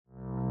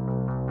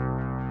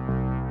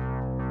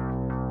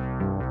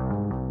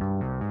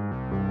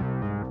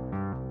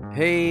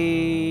Hey,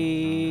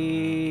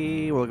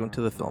 welcome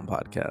to the Film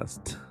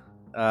Podcast.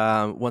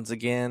 Once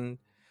again,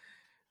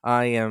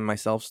 I am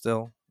myself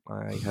still.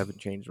 I haven't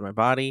changed my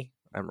body.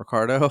 I'm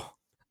Ricardo,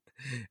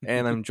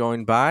 and I'm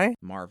joined by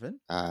Marvin.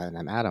 And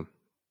I'm Adam.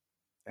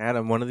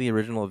 Adam, one of the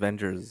original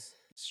Avengers.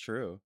 It's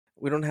true.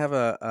 We don't have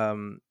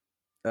a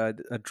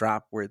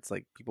drop where it's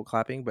like people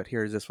clapping, but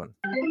here's this one.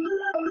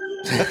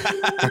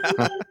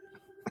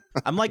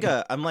 I'm like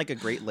a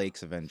Great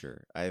Lakes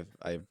Avenger. I've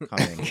come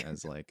in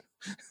as like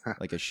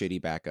a shitty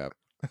backup.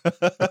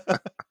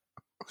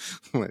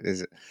 What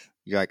is it?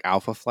 You're like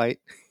Alpha Flight?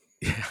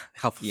 Yeah,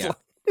 Alpha Yeah. Flight.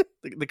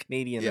 the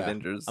Canadian Yeah.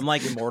 Avengers. I'm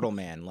like Immortal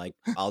Man. Like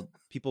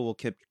people will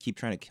keep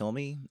trying to kill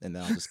me, and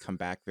then I'll just come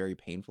back very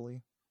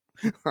painfully.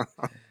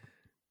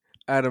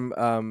 Adam,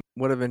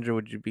 what Avenger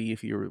would you be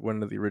if you were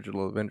one of the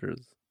original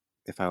Avengers?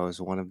 If I was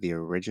one of the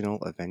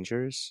original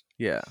Avengers,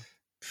 Yeah.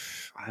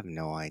 I have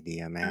no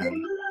idea,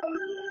 man.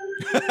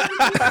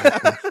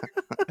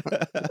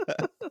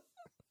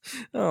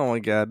 Oh my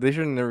god, they should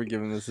have never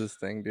given us this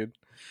thing, dude.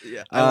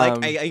 Yeah,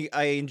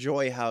 I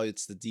enjoy how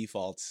it's the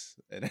default.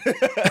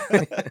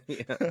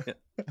 Yeah.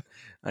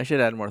 I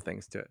should add more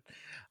things to it.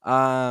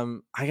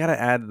 I gotta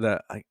add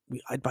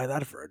I'd buy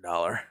that for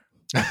 $1.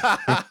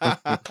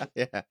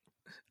 Yeah,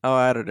 I'll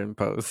add it in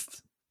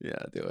post.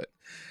 yeah, do it.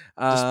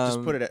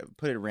 Um, Just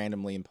put it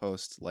randomly in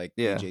post like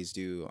Yeah. DJs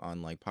do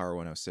on like Power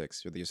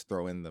 106, where they just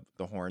throw in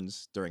the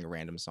horns during a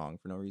random song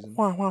for no reason.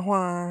 Wah, wah,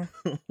 wah.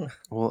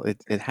 Well,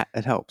 it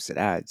helps. It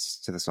adds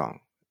to the song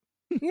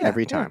Yeah,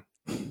 every yeah, time.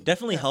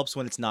 Definitely helps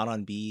when it's not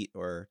on beat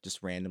or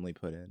just randomly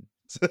put in.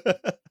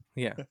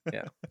 Yeah.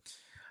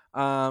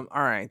 All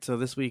right. So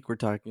this week we're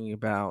talking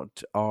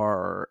about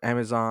our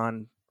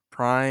Amazon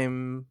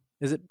Prime.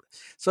 Is it?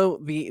 So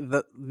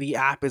the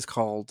app is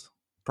called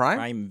Prime.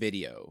 Prime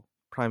Video.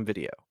 Prime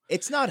Video.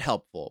 It's not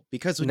helpful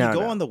because when you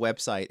go on the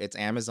website, it's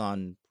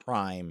Amazon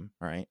Prime,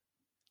 right?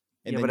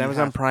 And yeah, then but you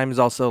Amazon have- Prime is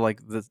also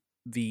like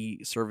the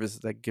service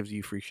that gives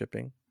you free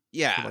shipping.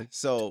 Yeah, like,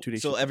 so 2-day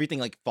so shipping. everything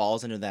like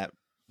falls into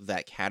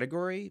that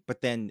category,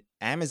 but then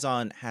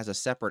Amazon has a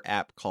separate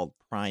app called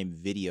Prime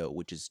Video,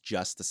 which is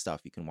just the stuff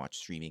you can watch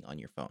streaming on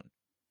your phone.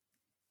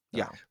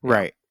 Yeah.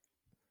 Right.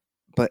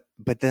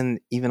 But then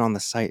even on the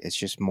site, it's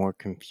just more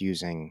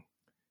confusing.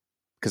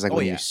 Because like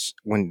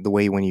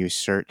when you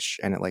search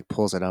and it like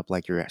pulls it up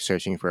like you're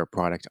searching for a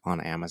product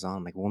on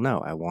Amazon, like, well, no,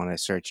 I want to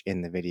search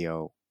in the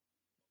video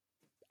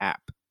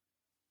app.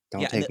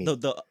 Don't take me.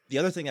 The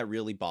other thing that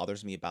really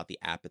bothers me about the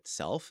app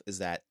itself is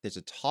that there's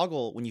a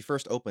toggle when you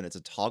first open. It's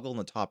a toggle in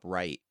the top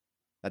right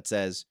that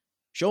says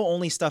 "Show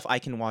only stuff I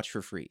can watch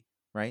for free."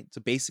 Right.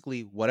 So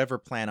basically, whatever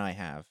plan I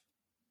have,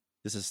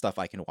 this is stuff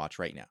I can watch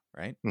right now.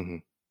 Right. Mm-hmm.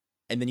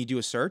 And then you do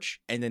a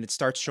search, and then it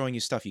starts showing you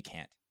stuff you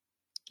can't.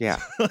 Yeah.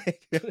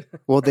 Like,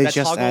 Well, they that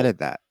just toggle- added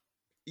that.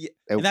 Yeah,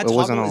 It and that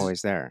wasn't toggle is-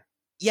 always there.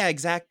 Yeah,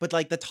 exact. But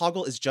like the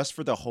toggle is just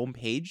for the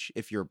homepage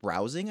if you're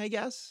browsing, I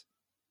guess.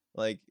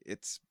 Like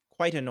it's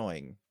quite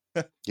annoying.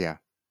 Yeah.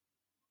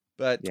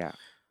 But Yeah.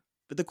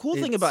 But the cool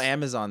thing about It's-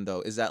 Amazon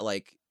though is that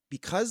like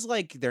because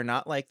like they're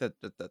not like the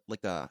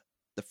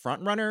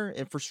front runner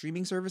for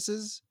streaming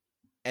services,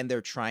 and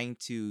they're trying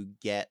to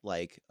get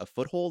like a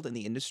foothold in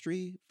the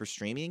industry for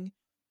streaming.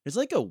 There's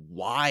like a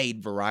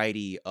wide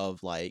variety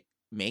of like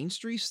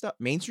mainstream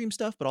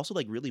stuff, but also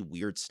like really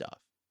weird stuff.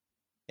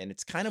 And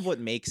it's kind of what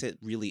makes it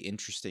really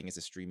interesting as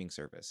a streaming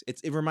service.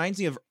 It reminds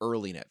me of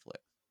early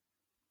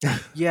Netflix.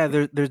 Yeah,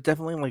 there's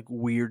definitely like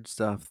weird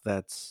stuff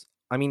that's.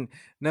 I mean,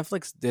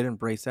 Netflix did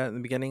embrace that in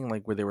the beginning,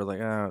 like where they were like,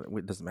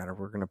 it doesn't matter,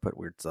 we're gonna put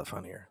weird stuff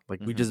on here.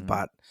 Like we just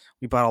Mhm.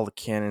 bought all the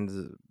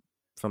Canon's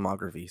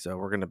filmography, so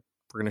we're gonna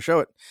show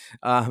it.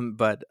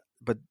 But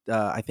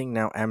I think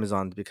now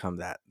Amazon's become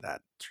that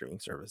streaming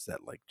service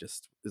that like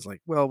just is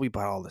like, well, we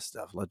bought all this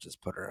stuff, let's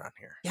just put it on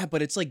here. Yeah,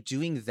 but it's like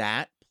doing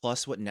that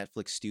plus what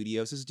Netflix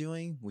Studios is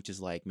doing, which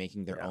is like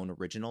making their Yeah. own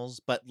originals,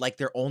 but like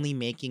they're only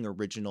making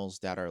originals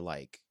that are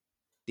like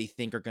they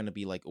think are going to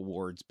be like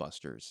awards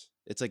busters.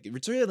 It's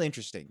really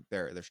interesting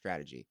their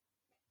strategy.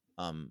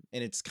 And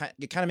it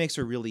kind of makes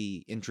a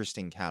really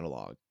interesting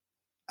catalog.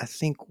 I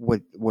think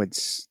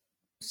what's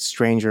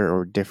stranger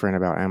or different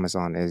about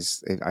Amazon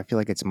is I feel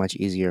like it's much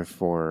easier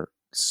for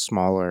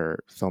smaller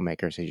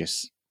filmmakers to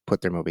just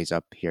put their movies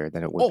up here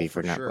than it would be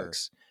for for sure.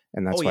 Netflix,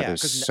 and that's Oh, why yeah,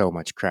 there's 'cause so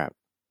much crap.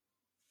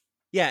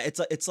 Yeah,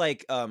 it's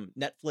like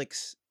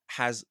Netflix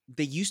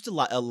they used to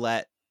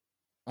let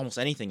almost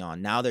anything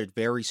on. Now they're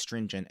very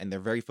stringent and they're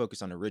very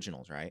focused on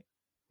originals, right?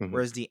 Mhm.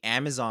 Whereas the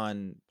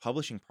Amazon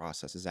publishing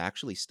process is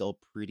actually still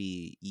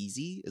pretty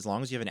easy as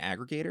long as you have an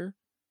aggregator.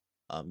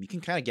 You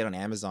can kind of get on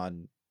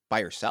Amazon by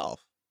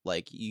yourself.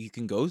 Like you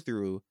can go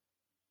through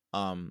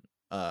a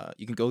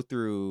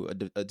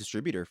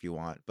distributor if you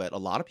want, but a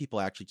lot of people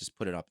actually just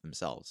put it up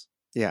themselves.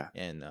 Yeah,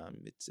 And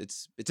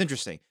it's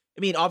interesting.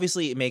 I mean,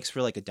 obviously it makes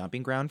for like a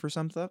dumping ground for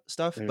some stuff,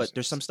 but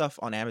there's some stuff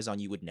on Amazon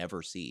you would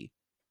never see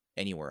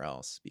anywhere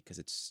else because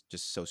it's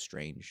just so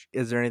strange.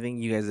 Is there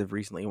anything you guys have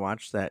recently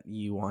watched that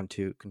you want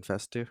to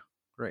confess to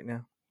right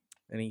now?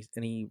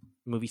 Any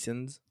movie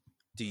sins?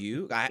 Do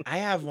you? I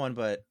have one,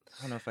 but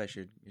I don't know if I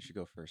should. You should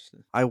go first.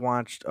 I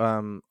watched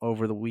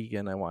over the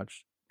weekend. I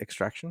watched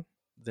Extraction,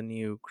 the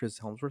new Chris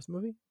Hemsworth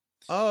movie.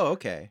 Oh,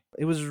 okay.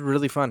 It was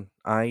really fun.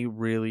 I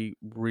really,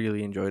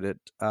 really enjoyed it.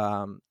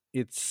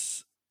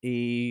 It's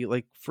a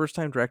like first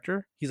time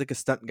director. He's like a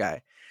stunt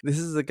guy. This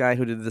is the guy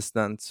who did the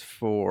stunts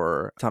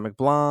for Atomic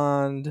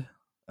Blonde,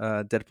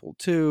 Deadpool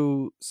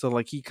 2. So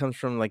like he comes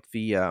from like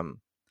the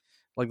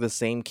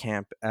same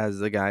camp as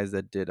the guys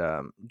that did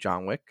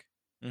John Wick.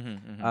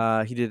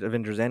 He did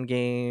Avengers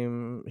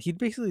Endgame. He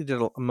basically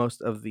did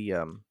most of the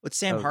It's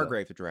Sam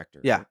Hargrave, the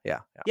director. Yeah, right? yeah.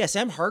 Yeah,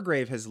 Sam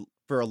Hargrave has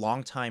for a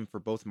long time for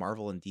both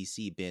Marvel and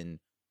DC been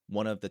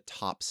one of the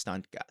top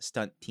stunt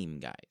team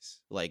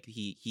guys. Like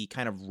he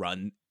kind of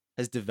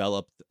has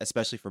developed,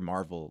 especially for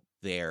Marvel,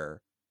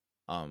 their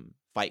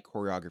fight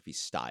choreography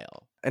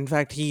style. In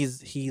fact,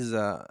 he's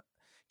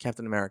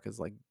Captain America's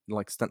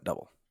like stunt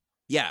double.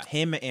 Yeah,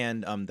 him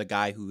and the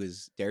guy who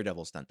is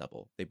Daredevil stunt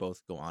double. They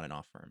both go on and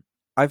off for him.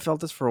 I've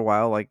felt this for a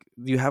while. Like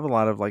you have a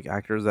lot of like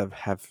actors that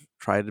have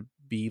tried to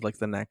be like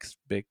the next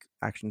big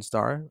action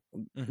star,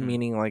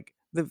 meaning like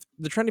they're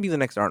trying to be the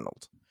next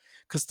Arnold.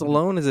 Because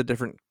Stallone is a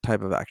different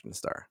type of action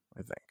star,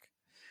 I think.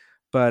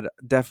 But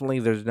definitely,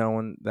 there's no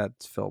one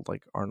that's filled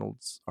like Arnold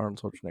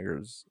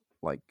Schwarzenegger's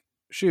like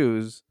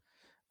shoes.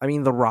 I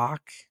mean, The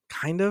Rock,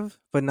 kind of,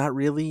 but not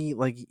really.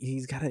 Like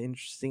he's got an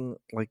interesting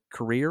like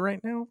career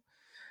right now.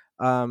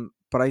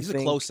 But he's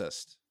the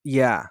closest.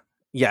 Yeah,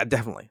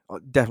 definitely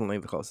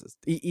the closest.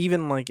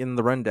 Even like in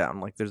the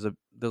rundown, like there's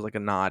like a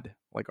nod,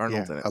 like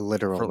Arnold's in it, a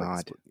literal for, like,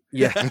 nod.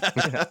 Yeah.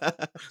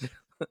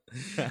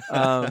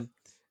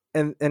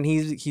 And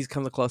he's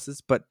come the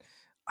closest, but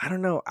I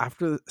don't know.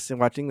 After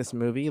watching this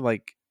movie,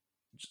 like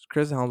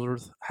Chris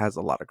Hemsworth has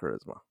a lot of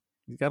charisma.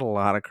 He's got a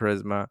lot of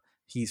charisma.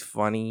 He's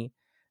funny,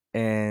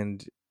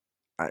 and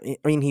I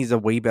mean he's a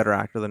way better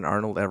actor than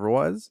Arnold ever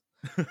was.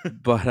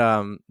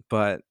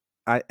 but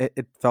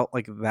it felt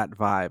like that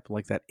vibe,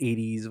 like that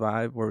 80s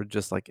vibe, where it's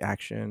just like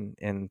action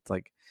and it's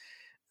like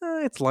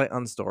it's light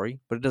on story,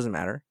 but it doesn't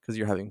matter because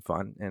you're having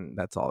fun, and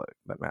that's all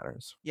that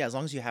matters. Yeah, as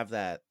long as you have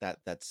that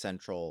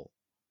central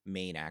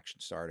main action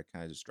star to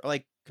kind of just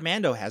like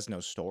Commando has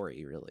no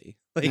story really.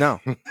 Like, no.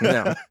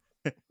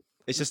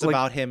 It's just like,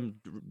 about him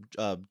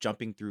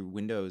jumping through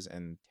windows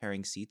and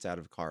tearing seats out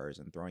of cars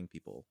and throwing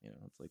people. You know,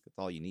 it's like that's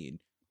all you need.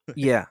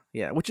 yeah,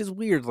 which is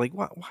weird. Like,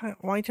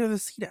 why tear the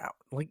seat out?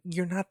 Like,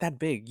 you're not that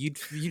big. You'd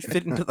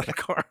fit into that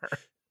car.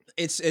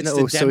 It's to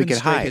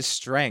demonstrate his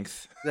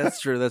strength. That's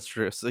true.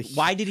 So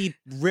why did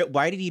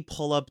he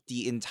pull up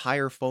the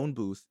entire phone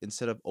booth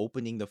instead of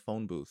opening the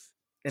phone booth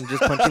and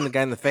just punching the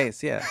guy in the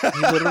face? Yeah, he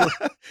literally.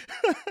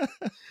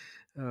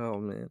 Oh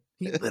man,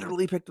 he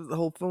literally picked up the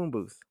whole phone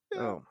booth. Yeah.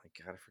 Oh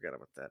my god, I forgot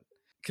about that.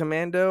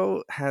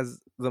 Commando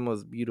has the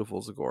most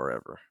beautiful score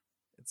ever.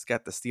 It's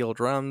got the steel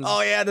drums.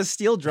 Oh yeah, the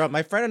steel drum.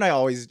 My friend and I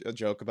always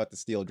joke about the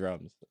steel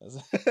drums.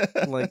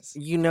 Like,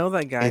 you know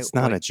that guy. It's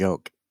not a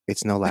joke.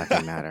 It's no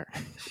laughing matter.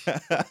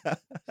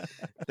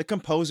 The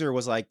composer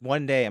was like,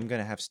 one day I'm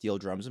gonna have steel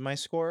drums in my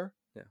score.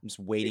 Yeah. I'm just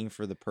waiting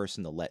for the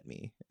person to let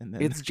me. And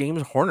then it's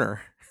James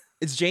Horner.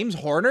 It's James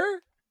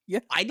Horner? Yeah.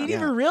 I didn't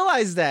even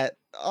realize that.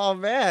 Oh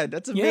man,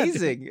 that's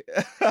amazing.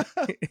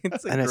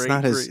 It's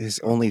not his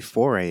only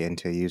foray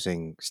into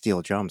using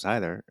steel drums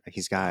either.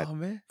 He's got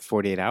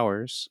 48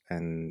 hours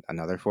and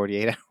another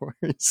 48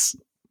 hours.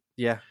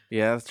 Yeah,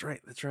 that's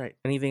right.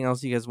 Anything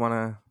else you guys want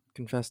to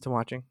confess to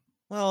watching?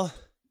 Well,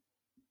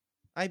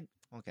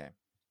 okay.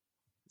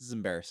 This is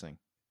embarrassing.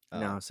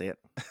 No, say it.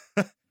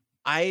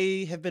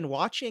 I have been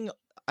watching,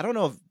 I don't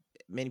know if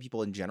many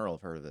people in general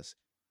have heard of this.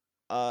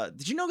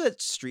 Did you know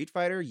that Street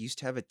Fighter used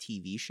to have a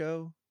TV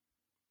show?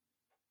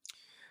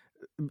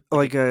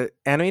 Like a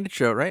animated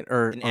show, right?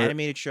 Or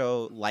animated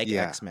show like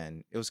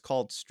X-Men. It was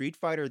called Street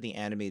Fighter the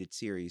Animated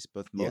Series,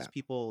 but most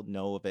people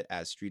know of it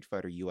as Street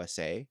Fighter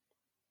USA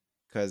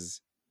because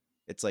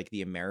it's like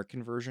the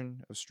American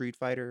version of Street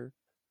Fighter,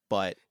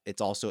 but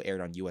it's also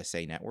aired on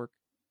USA Network.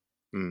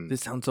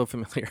 This sounds so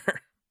familiar.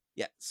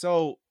 Yeah,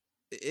 so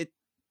it's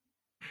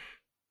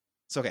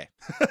okay.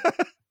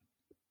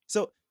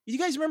 So you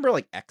guys remember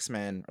like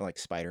X-Men or like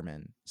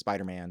Spider-Man,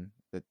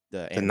 the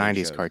 90s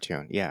shows?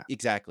 cartoon? Yeah,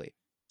 exactly.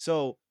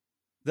 So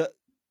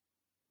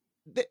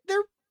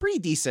they're pretty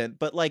decent,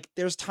 but like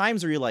there's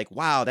times where you're like,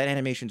 wow, that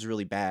animation's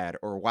really bad,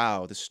 or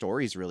wow, the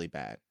story's really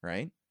bad,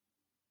 right?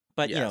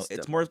 But yes, you know,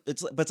 definitely.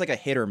 It's like a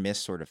hit or miss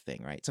sort of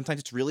thing, right?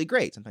 Sometimes it's really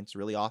great, sometimes it's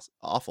really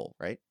awful,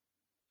 right?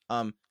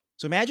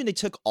 So imagine they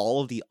took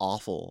all of the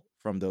awful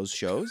from those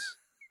shows,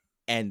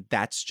 and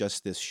that's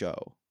just this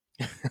show.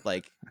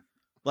 like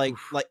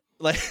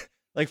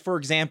for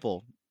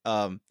example,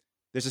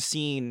 there's a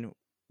scene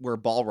where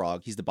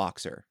Balrog, he's the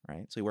boxer,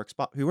 right? So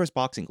he wears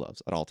boxing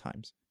gloves at all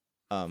times.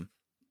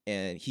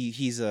 And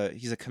he's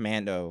a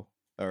commando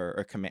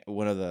or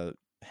one of the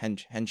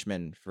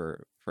henchmen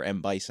for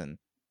M. Bison.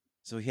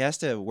 So he has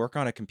to work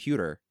on a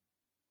computer.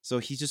 So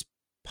he's just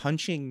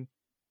punching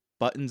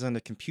buttons on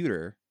the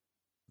computer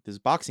with his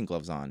boxing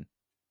gloves on.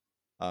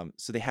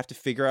 So they have to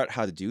figure out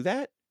how to do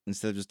that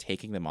instead of just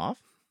taking them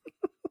off.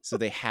 So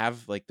they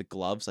have like the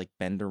gloves like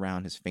bend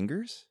around his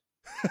fingers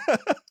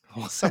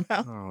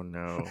somehow. Oh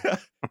no.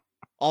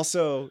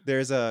 Also,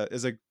 there's a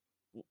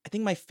I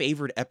think my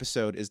favorite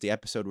episode is the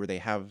episode where they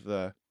have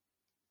the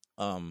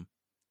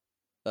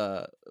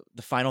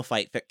Final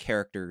Fight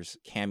characters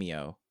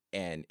cameo,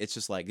 and it's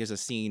just like there's a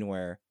scene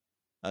where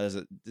there's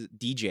a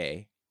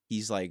DJ.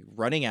 He's like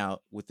running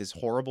out with this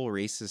horrible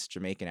racist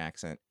Jamaican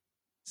accent,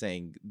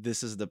 saying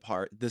this is the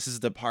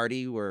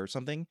party or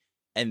something.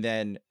 And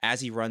then as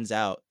he runs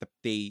out,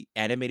 they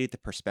animated the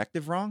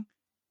perspective wrong.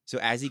 So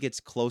as he gets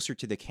closer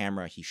to the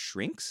camera, he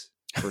shrinks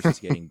versus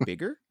getting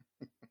bigger.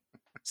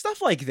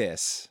 Stuff like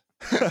this.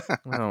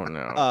 Oh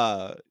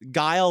no.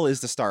 Guile is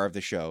the star of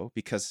the show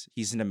because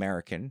he's an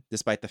American,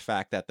 despite the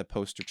fact that the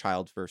poster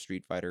child for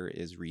Street Fighter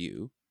is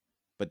Ryu.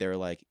 But they're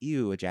like,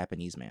 ew, a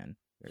Japanese man.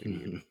 Very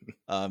weird.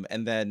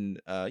 And then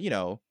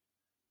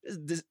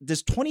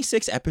there's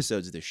 26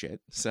 episodes of this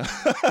shit. So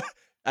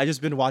I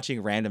just been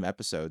watching random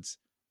episodes.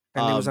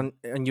 And it was on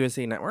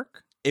USA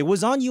Network? It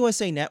was on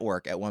USA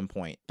Network at one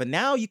point, but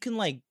now you can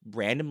like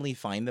randomly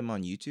find them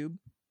on YouTube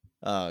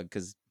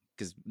because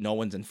no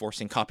one's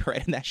enforcing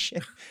copyright in that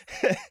shit.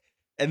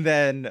 And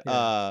then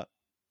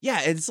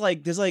it's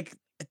like there's like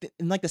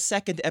in like the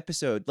second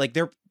episode, like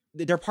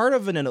they're part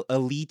of an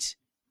elite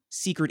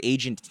secret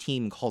agent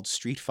team called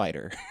Street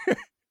Fighter,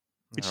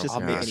 which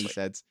doesn't make any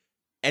sense.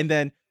 And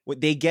then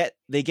they get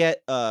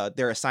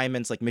their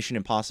assignments like Mission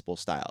Impossible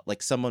style.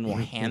 Like someone will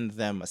hand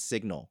them a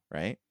signal,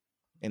 right?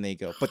 And they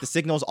go, but the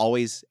signal's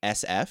always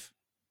SF.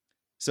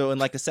 So in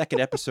like the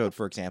second episode,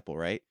 for example,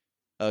 right?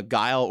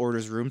 Guile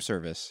orders room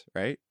service,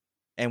 right?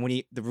 And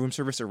when the room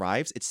service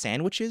arrives, it's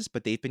sandwiches,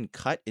 but they've been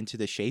cut into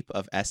the shape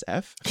of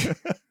SF.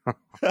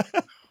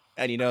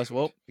 And he knows,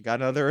 well, we got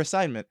another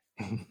assignment.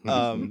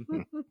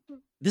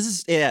 This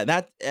is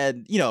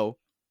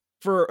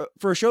for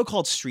a show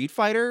called Street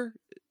Fighter,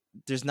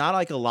 there's not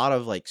like a lot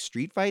of like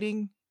street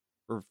fighting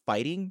or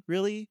fighting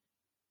really.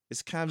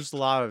 It's kind of just a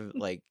lot of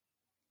like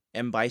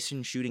M.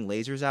 Bison shooting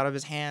lasers out of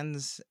his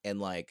hands, and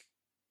like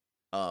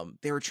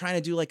they were trying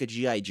to do like a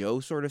G.I. Joe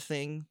sort of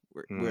thing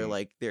where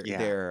like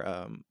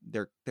their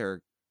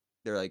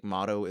like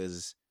motto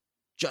is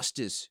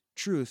justice,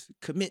 truth,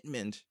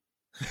 commitment,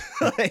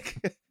 like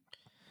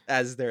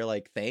as their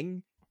like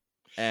thing.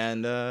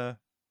 And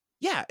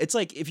it's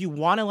like if you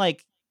want to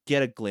like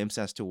get a glimpse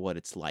as to what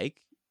it's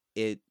like,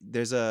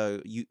 there's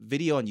a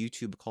video on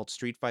YouTube called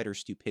Street Fighter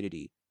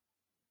Stupidity.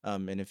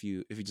 And if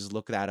you just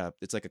look that up,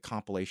 it's like a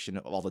compilation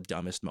of all the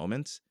dumbest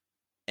moments.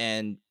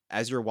 And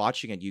as you're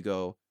watching it, you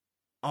go,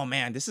 oh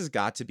man, this has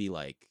got to be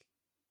like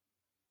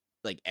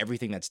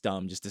everything that's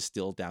dumb just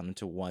distilled down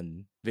into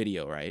one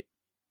video, right?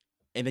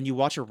 And then you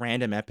watch a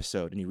random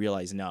episode and you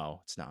realize,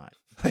 no, it's not.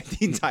 Like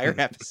the entire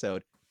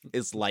episode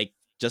is like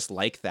just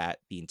like that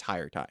the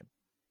entire time.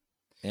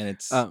 And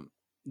it's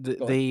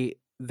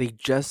they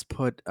just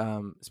put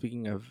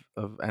speaking of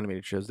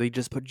animated shows, they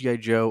just put G.I.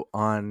 Joe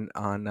on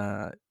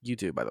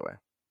YouTube, by the way.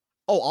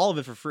 Oh, all of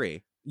it for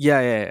free.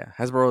 Yeah.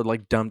 Hasbro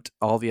like dumped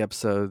all the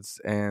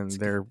episodes, and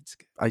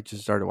I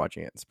just started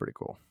watching it. It's pretty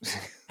cool.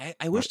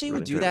 I wish they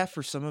would do that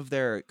for some of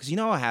their, because you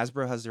know how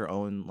Hasbro has their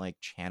own like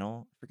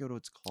channel. I forget what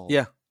it's called.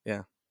 Yeah.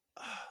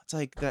 It's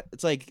like that.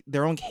 It's like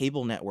their own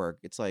cable network.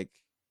 It's like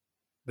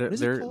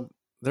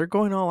they're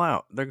going all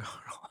out. They're going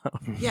all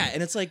out. Yeah,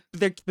 and it's like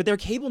their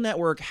cable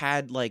network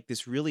had like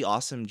this really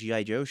awesome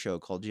G.I. Joe show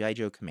called G.I.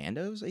 Joe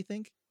Commandos, I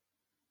think.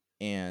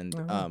 And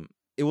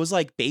it was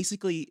like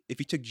basically if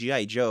you took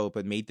G.I. Joe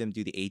but made them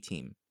do the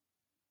A-Team.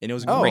 And it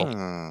was great.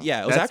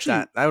 Yeah, it was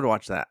actually I would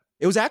watch that.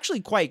 It was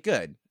actually quite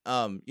good.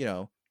 For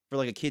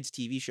like a kids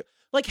TV show.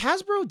 Like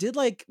Hasbro did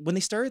like when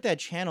they started that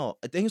channel,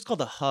 I think it was called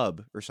The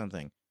Hub or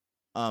something.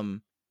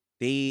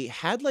 They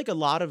had like a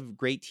lot of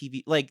great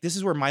TV. Like this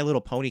is where My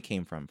Little Pony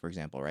came from, for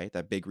example, right?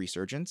 That big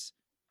resurgence.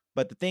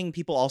 But the thing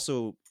people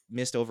also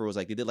missed over was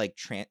like they did like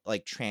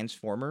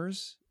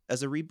Transformers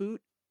as a reboot,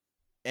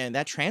 and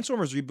that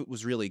Transformers reboot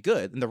was really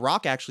good. And The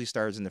Rock actually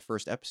stars in the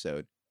first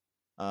episode,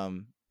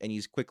 and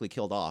he's quickly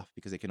killed off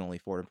because they can only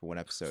afford him for one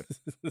episode.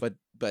 but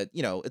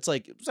it's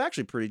like it was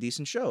actually a pretty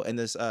decent show. And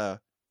this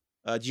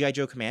G.I.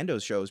 Joe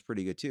Commandos show is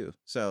pretty good too.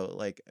 So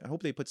like I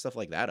hope they put stuff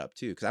like that up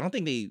too, because I don't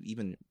think they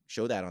even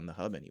show that on the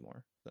Hub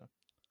anymore. So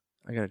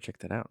I gotta check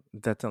that out.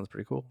 That sounds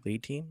pretty cool. The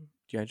A-Team,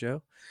 G.I.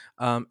 Joe.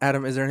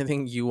 Adam, is there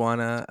anything you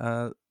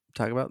wanna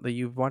talk about that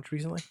you've watched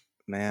recently?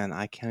 Man,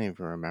 I can't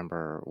even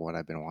remember what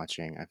I've been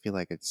watching. I feel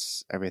like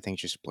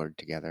everything's just blurred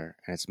together,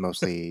 and it's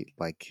mostly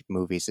like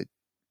movies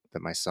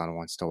that my son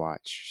wants to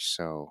watch.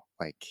 So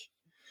like.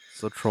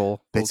 So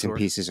Troll bits and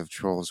pieces of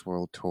Trolls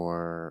World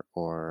Tour,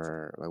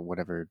 or like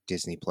whatever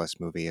Disney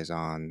Plus movie is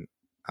on.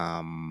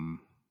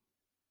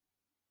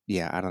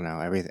 Yeah, I don't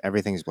know.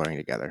 Everything's blurring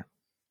together.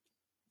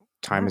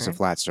 Time is a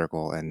flat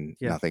circle, and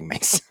nothing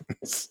makes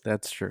sense.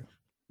 That's true.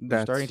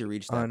 We're starting to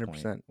reach that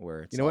 100%. Point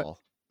where it's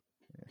all.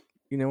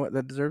 You know what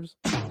that deserves?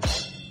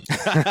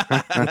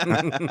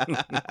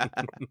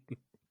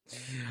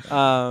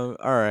 All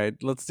right,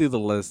 let's do the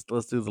list.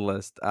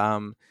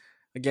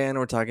 Again,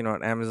 we're talking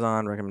about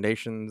Amazon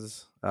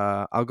recommendations.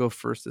 I'll go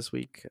first this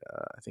week.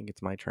 I think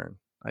it's my turn.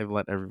 I've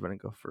let everybody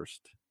go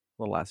first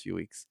the last few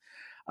weeks.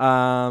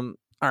 All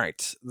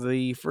right.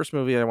 The first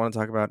movie I want to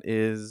talk about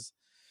is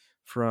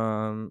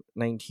from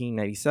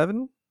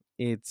 1997.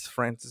 It's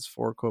Francis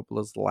Ford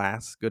Coppola's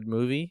last good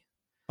movie.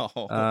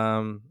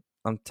 I'm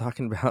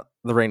talking about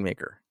The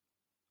Rainmaker.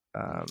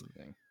 Have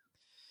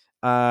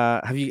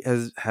you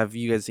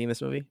guys seen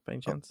this movie by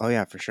any chance? Oh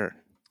yeah, for sure.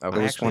 Okay.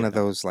 It was one of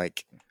those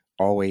like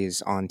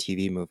always on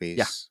TV movies.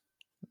 Yeah.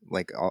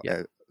 Like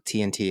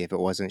TNT. If it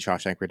wasn't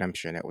Shawshank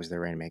Redemption, it was The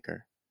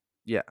Rainmaker.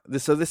 Yeah.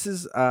 This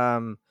is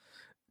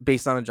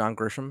based on a John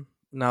Grisham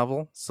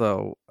novel.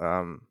 So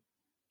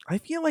I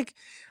feel like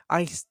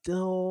I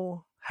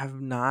still have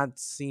not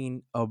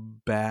seen a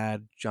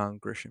bad John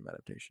Grisham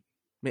adaptation.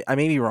 I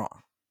may be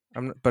wrong.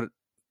 But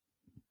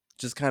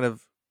just kind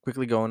of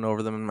quickly going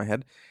over them in my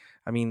head.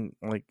 I mean,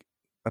 like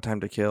A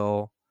Time to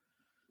Kill,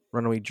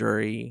 Runaway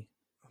Jury.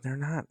 They're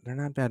not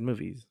bad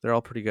movies. They're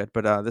all pretty good.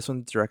 But this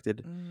one's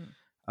directed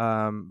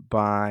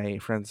by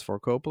Francis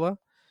Ford Coppola.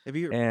 Did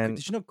you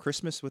know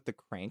Christmas with the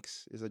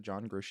Cranks is a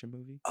John Grisham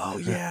movie? Oh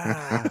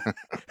yeah,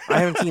 I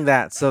haven't seen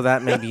that, so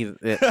that may be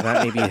it.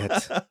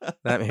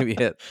 That may be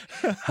it.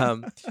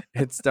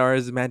 It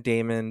stars Matt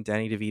Damon,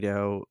 Danny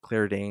DeVito,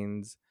 Claire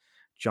Danes,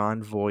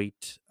 John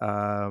Voight,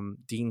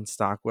 Dean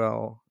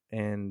Stockwell,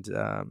 and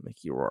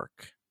Mickey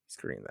Rourke. He's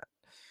screening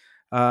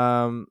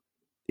that.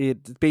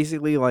 It's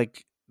basically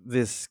like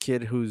this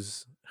kid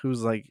who's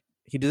like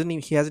he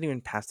hasn't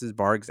even passed his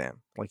bar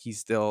exam. Like he's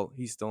still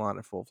not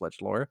a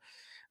full-fledged lawyer.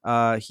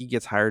 He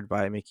gets hired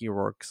by Mickey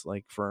Rourke's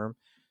like firm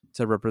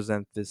to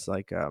represent this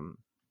like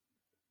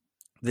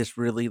this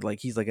really like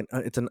he's like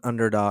it's an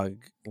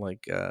underdog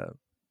like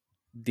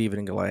David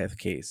and Goliath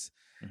case.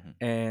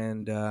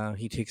 And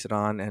he takes it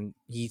on, and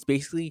he's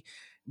basically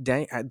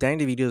Danny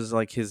DeVito is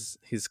like his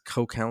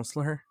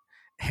co-counselor,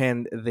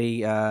 and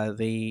they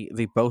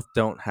both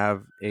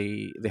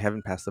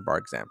haven't passed the bar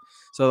exam.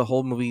 So the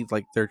whole movie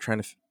like they're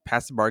trying to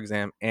pass the bar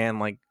exam and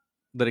like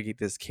litigate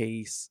this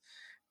case,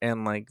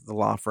 and like the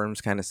law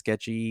firm's kind of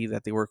sketchy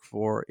that they work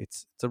for.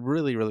 It's a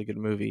really really good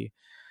movie.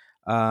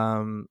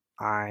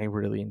 I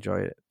really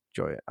enjoy it.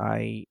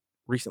 I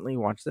recently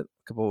watched it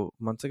a couple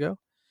months ago,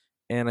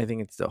 and I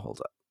think it still holds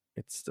up.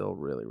 It's still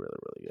really really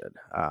really good.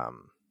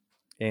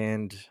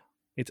 And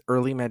it's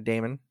early Matt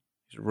Damon.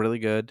 He's really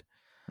good.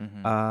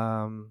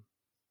 I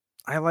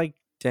like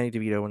Danny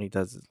DeVito when he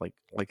does like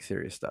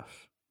serious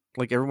stuff.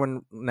 Like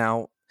everyone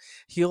now,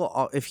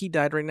 he'll if he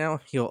died right now,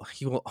 he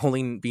will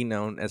only be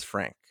known as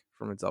Frank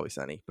from It's Always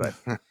Sunny, but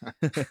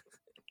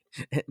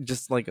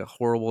just like a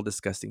horrible,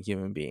 disgusting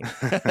human being.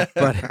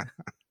 But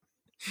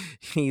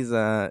he's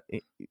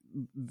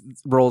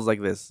roles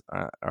like this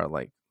are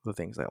like the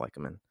things I like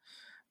him in.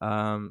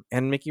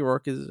 And Mickey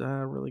Rourke is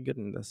really good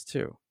in this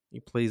too. He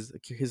plays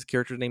his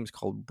character's name is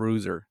called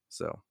Bruiser,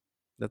 so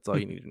that's all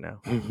you need to know.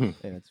 Yeah,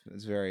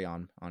 it's very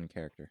on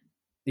character.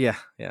 Yeah.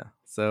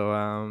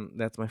 So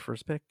that's my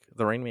first pick,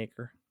 The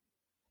Rainmaker.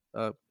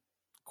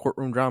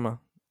 Courtroom drama.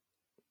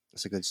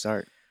 That's a good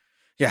start.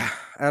 Yeah,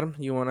 Adam,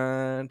 you want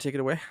to take it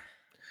away?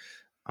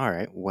 All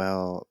right.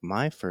 Well,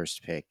 my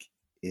first pick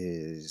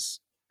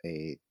is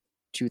a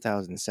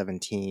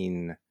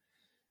 2017.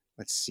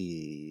 Let's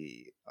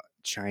see,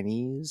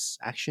 Chinese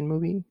action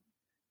movie,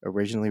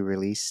 originally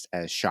released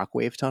as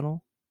Shockwave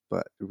Tunnel,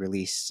 but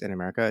released in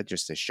America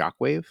just as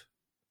Shockwave.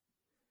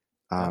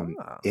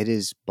 It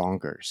is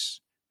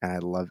bonkers, and I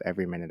love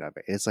every minute of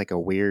it. It's like a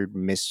weird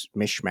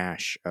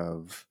mishmash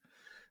of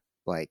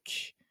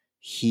like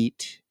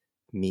Heat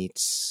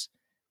meets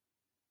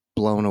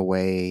Blown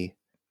Away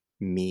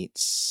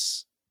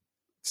meets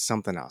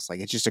something else. Like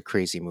it's just a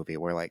crazy movie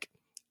where like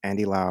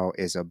Andy Lau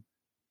is a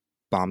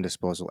bomb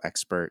disposal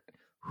expert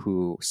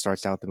who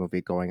starts out the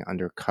movie going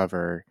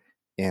undercover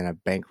in a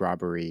bank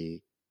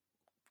robbery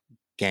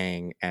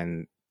gang,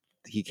 and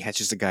he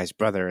catches the guy's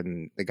brother,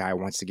 and the guy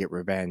wants to get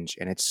revenge,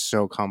 and it's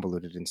so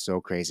convoluted and so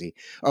crazy.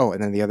 Oh,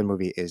 and then the other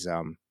movie is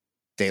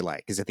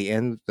Daylight, because at the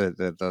end,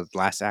 the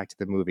last act of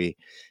the movie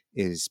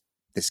is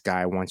this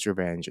guy wants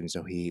revenge, and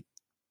so he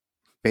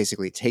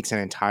basically takes an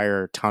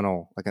entire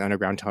tunnel, like an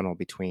underground tunnel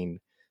between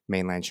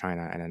mainland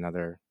China and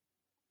another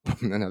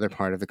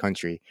part of the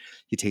country.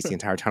 He takes the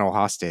entire tunnel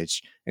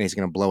hostage, and he's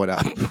going to blow it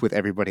up with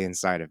everybody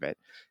inside of it.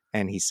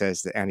 And he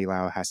says that Andy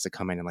Lau has to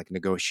come in and like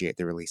negotiate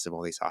the release of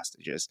all these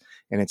hostages,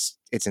 and it's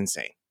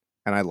insane,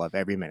 and I love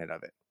every minute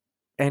of it.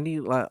 Andy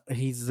Lau,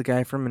 he's the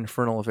guy from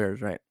Infernal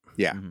Affairs, right?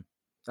 Yeah.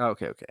 Oh,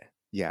 okay.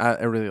 Yeah,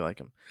 I really like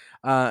him.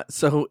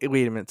 So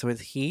wait a minute. So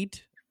it's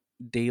Heat,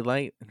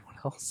 Daylight, and what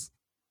else?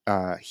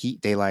 Heat,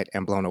 Daylight,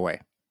 and Blown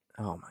Away.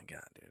 Oh my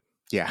god, dude.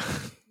 Yeah.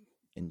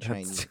 In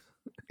Chinese.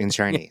 In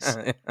Chinese.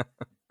 Yeah.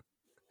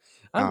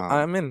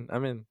 I'm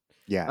in.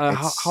 Yeah.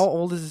 How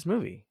old is this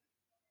movie?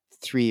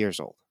 3 years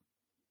old.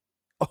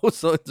 Oh,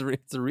 so it's a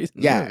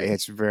recent. Yeah, movie.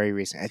 it's very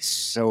recent. I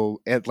saw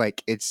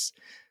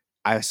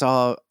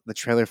the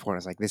trailer for it. I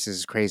was like, this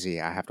is crazy.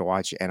 I have to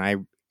watch it.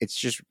 And it's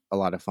just a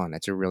lot of fun.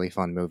 It's a really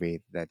fun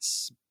movie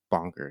that's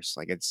bonkers.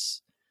 Like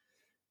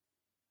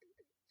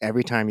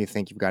every time you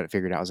think you've got it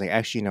figured out, I was like,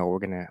 actually, no, we're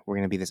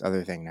gonna be this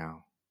other thing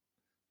now.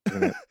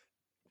 We're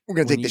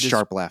gonna take the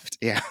sharp left.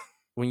 Yeah.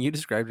 When you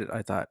described it,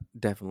 I thought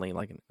definitely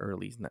like an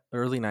early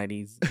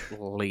 90s,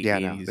 late Yeah,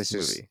 80s no, this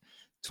movie. is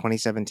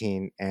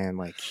 2017, and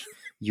like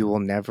you will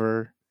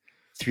never,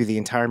 through the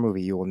entire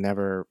movie, you will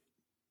never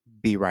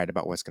be right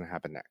about what's going to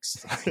happen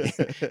next.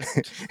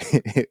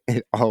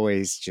 It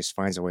always just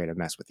finds a way to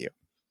mess with you.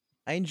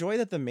 I enjoy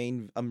that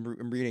I'm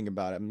reading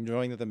about it. I'm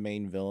enjoying that the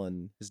main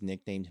villain has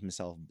nicknamed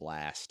himself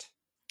Blast.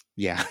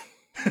 Yeah.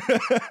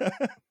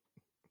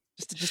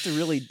 just to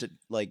really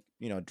like,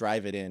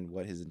 drive it in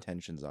what his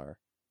intentions are.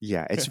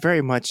 Yeah, it's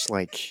very much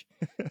like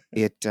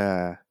it's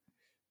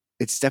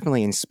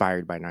definitely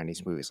inspired by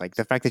 90s movies. Like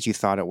the fact that you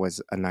thought it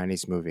was a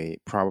 90s movie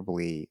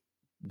probably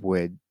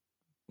would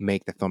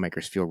make the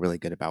filmmakers feel really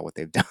good about what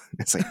they've done.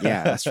 It's like,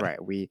 yeah, that's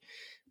right. We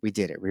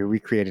did it. We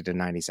recreated a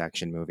 90s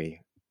action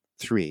movie.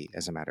 3,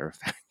 as a matter of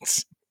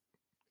fact.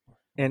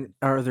 And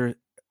are there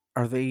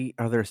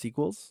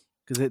sequels?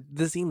 Because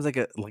this seems like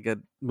a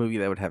movie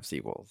that would have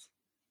sequels.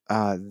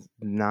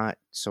 Not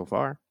so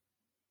far.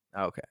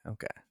 Okay.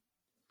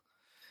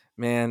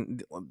 Man,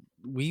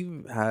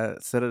 we've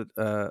set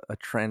a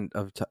trend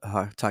of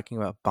talking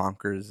about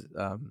bonkers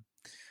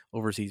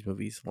overseas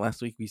movies.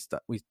 Last week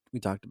we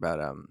talked about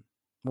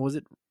what was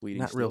it? Bleeding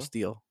Not Steel? Real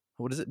Steel.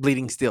 What is it?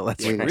 Bleeding Steel.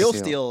 That's Bleeding right. Real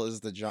Steel. Steel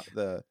is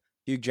the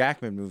Hugh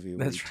Jackman movie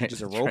where That's he right,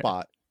 teaches a that's right.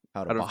 robot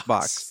how to Out of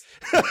box.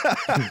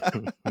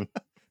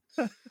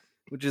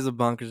 Which is a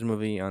bonkers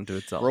movie unto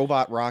itself.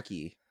 Robot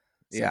Rocky,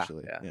 Yeah,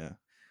 essentially. yeah.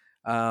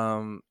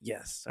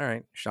 Yes. All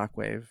right.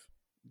 Shockwave,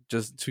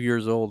 just 2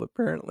 years old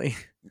apparently.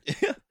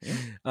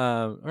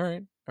 All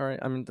right.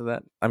 I'm into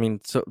that. I mean,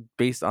 so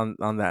based on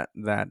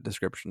that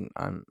description,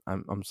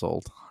 I'm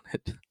sold on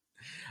it.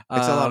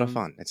 It's a lot of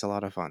fun. It's a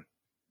lot of fun.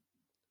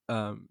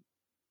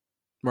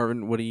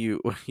 Marvin,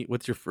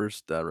 what's your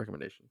first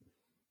recommendation?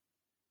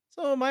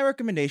 So my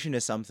recommendation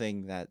is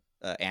something that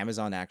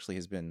Amazon actually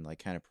has been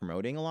like kind of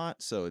promoting a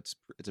lot, so it's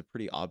a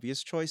pretty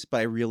obvious choice.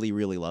 But I really,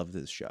 really love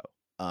this show.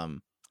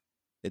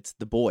 It's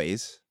The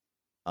Boys.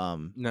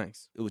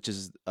 Nice. Which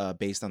is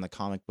based on the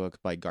comic book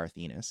by Garth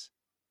Ennis.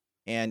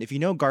 And if you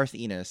know Garth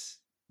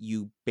Ennis,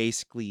 you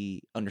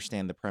basically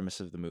understand the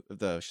premise of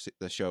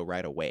the show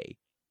right away,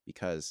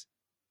 because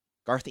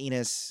Garth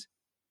Ennis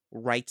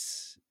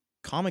writes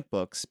comic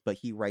books, but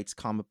he writes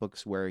comic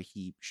books where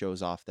he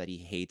shows off that he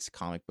hates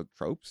comic book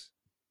tropes.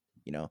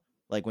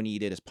 Like when he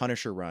did his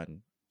Punisher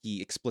run,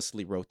 he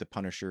explicitly wrote the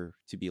Punisher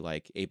to be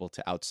like able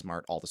to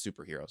outsmart all the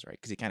superheroes, right?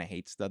 Because he kind of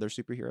hates the other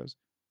superheroes.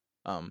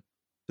 So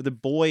The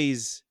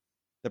Boys,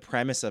 the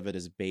premise of it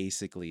is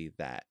basically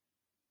that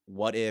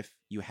what if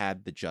you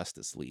had the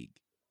Justice League,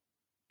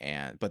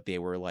 but they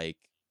were like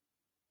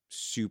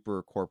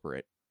super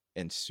corporate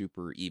and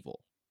super evil?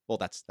 Well,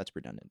 that's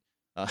redundant.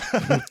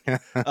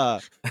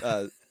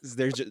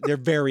 They're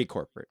very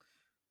corporate.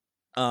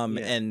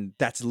 And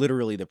that's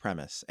literally the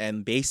premise.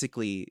 And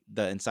basically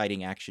the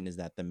inciting action is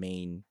that the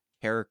main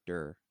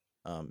character,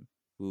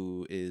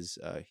 who is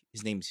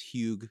his name's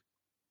Hugh,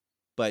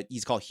 but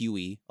he's called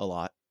Huey a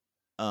lot.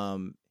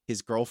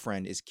 His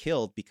girlfriend is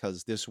killed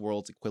because this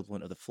world's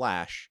equivalent of the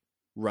Flash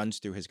runs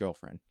through his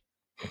girlfriend,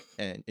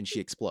 and she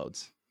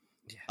explodes.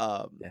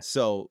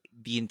 So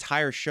the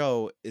entire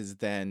show is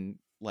then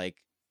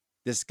like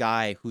this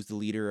guy who's the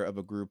leader of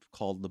a group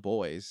called the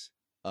Boys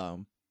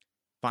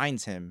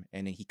finds him,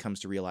 and he comes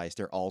to realize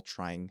they're all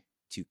trying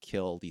to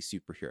kill these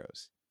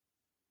superheroes.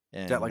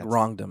 And that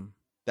wronged him.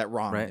 That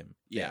wronged right? him.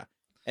 Yeah.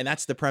 And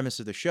that's the premise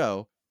of the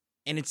show.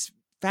 And it's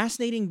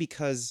fascinating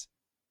because,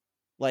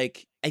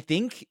 like, I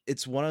think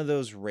it's one of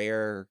those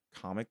rare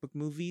comic book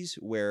movies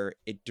where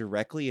it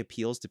directly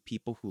appeals to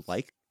people who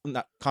like,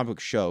 not comic book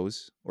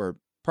shows or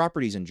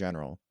properties in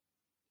general,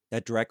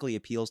 that directly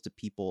appeals to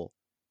people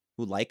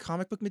who like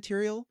comic book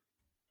material,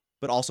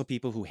 but also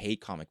people who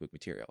hate comic book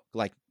material.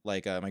 Like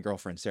my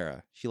girlfriend,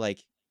 Sarah, she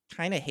like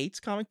kind of hates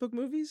comic book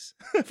movies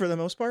for the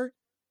most part,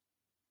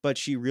 but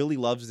she really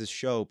loves this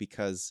show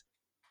because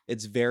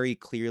it's very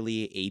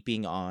clearly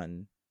aping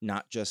on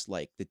not just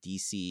like the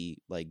DC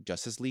like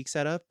Justice League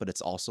setup, but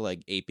it's also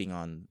like aping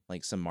on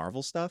like some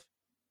Marvel stuff,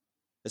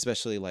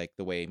 especially like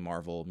the way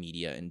Marvel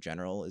media in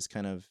general is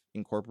kind of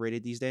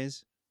incorporated these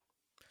days.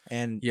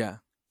 And yeah,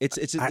 it's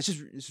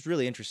just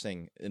really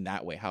interesting in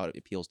that way how it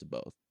appeals to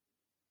both.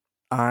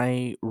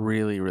 I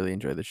really, really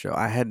enjoyed the show.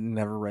 I had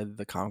never read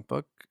the comic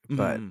book,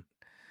 but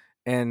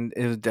and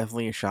it was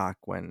definitely a shock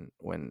when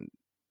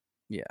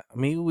yeah.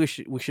 Maybe we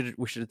should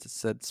have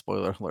said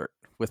spoiler alert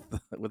with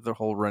the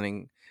whole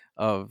running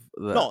of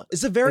the. No,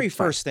 it's the very it's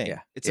fine. first thing. Yeah.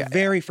 It's the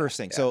very first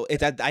thing. So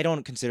I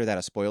don't consider that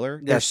a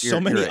spoiler. Yes, There's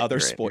so many right, other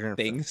right.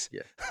 things.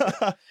 Yeah.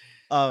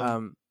 Yeah.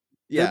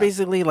 They're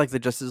basically like the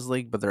Justice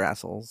League, but they're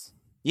assholes.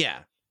 Yeah.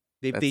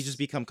 They just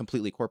become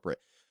completely corporate.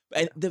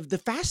 And the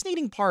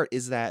fascinating part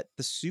is that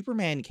the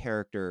Superman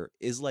character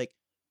is like,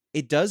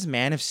 it does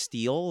Man of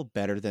Steel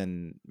better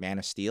than Man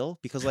of Steel,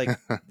 because like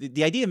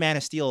the idea of Man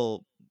of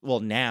Steel, well,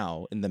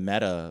 now in the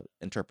meta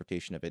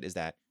interpretation of it, is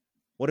that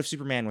what if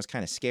Superman was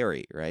kind of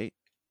scary, right?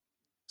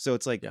 So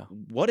it's like, Yeah.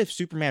 what if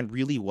Superman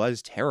really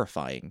was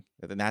terrifying?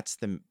 Then that's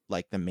the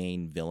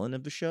main villain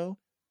of the show,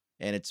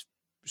 and it's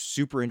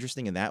super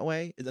interesting in that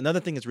way.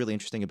 Another thing that's really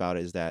interesting about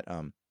it is that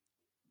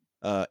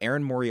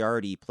Erin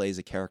Moriarty plays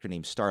a character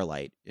named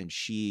Starlight, and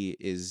she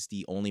is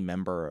the only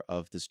member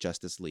of this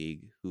Justice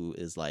League who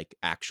is like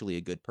actually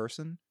a good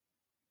person.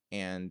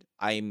 And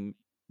I'm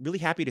really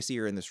happy to see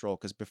her in this role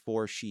because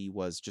before she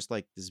was just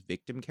like this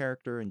victim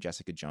character in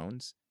Jessica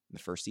Jones in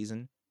the first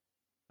season.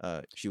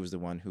 She was the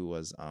one who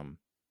was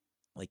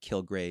like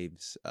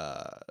Kilgrave's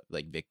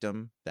like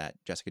victim that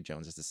Jessica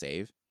Jones has to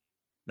save.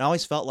 And I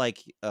always felt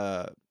like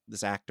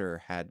this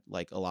actor had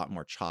like a lot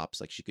more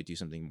chops, like she could do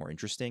something more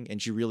interesting,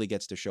 and she really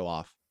gets to show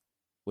off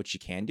what she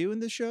can do in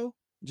this show,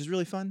 which is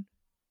really fun.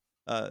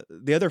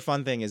 The other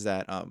fun thing is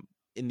that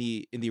in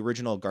the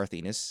original Garth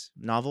Ennis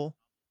novel,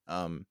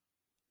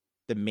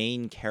 the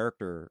main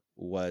character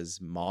was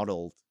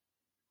modeled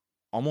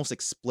almost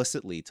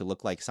explicitly to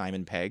look like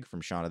Simon Pegg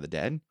from Shaun of the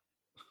Dead.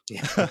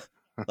 Yeah.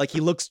 Like he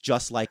looks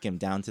just like him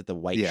down to the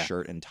white Yeah.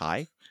 shirt and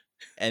tie.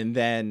 And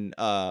then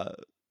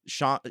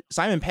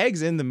Simon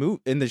Pegg's in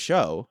the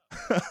show,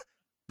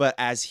 but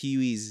as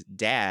Huey's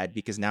dad,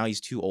 because now he's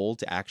too old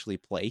to actually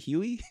play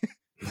Huey.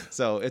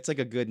 So it's like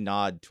a good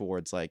nod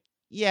towards like,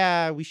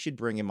 yeah, we should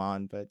bring him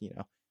on, but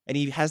and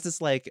he has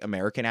this like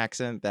American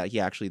accent that he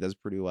actually does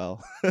pretty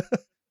well.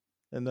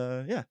 And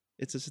yeah,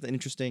 it's just an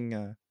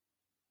interesting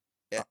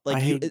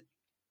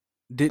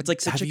it's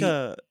like such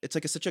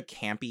such a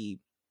campy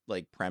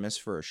like premise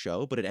for a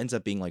show, but it ends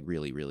up being like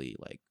really, really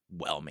like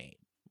well made.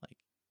 Like,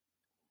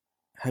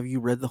 have you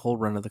read the whole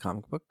run of the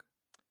comic book?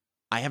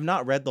 I have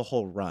not read the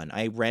whole run.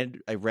 I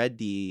read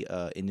the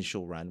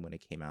initial run when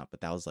it came out,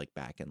 but that was like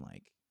back in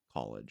like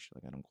college.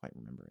 Like I don't quite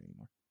remember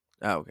anymore.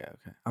 Oh, okay.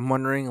 I'm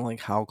wondering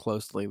like how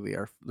closely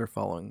they're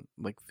following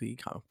like the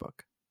comic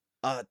book.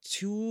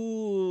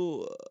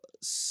 To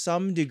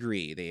some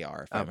degree they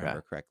are, if I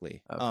remember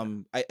correctly.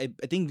 Okay. I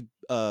think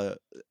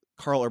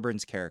Carl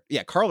Urban's character.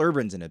 Yeah, Carl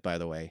Urban's in it, by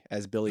the way,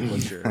 as Billy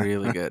Butcher.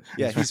 Really good.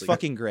 Yeah, he's really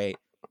fucking great.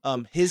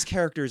 His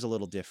character is a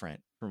little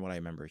different from what I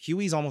remember.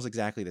 Huey's almost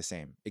exactly the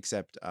same,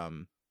 except I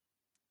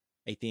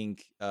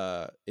think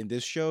in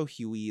this show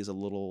Huey is a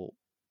little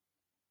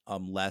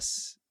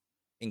less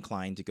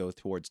inclined to go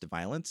towards the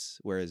violence,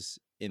 whereas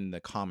in the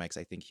comics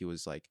I think he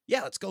was like,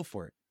 yeah, let's go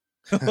for it.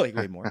 Like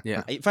way more.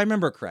 Yeah. If I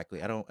remember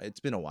correctly. It's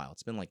been a while.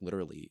 It's been like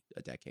literally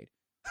a decade.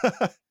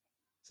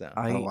 So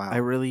I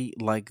really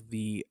like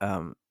the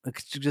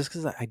just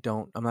because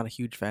I'm not a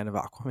huge fan of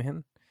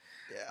Aquaman.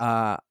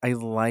 yeah, I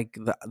like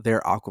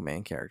their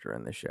Aquaman character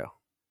in this show.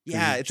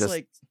 yeah, He's it's just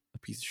like a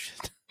piece of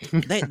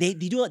shit. they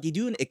do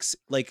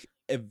like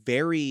a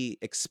very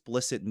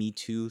explicit Me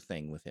Too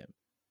thing with him.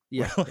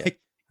 Yeah,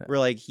 Where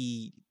like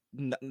he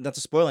not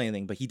to spoil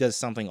anything, but he does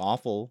something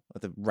awful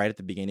right at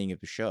the beginning of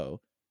the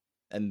show.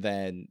 And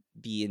then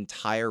the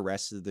entire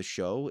rest of the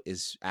show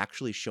is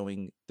actually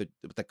showing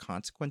the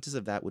consequences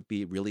of that would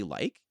be really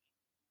like.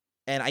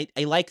 And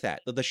I like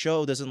that. The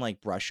show doesn't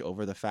like brush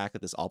over the fact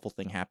that this awful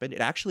thing happened. It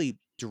actually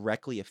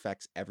directly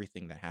affects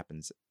everything that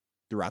happens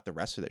throughout the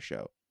rest of the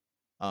show.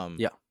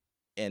 Yeah.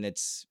 And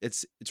it's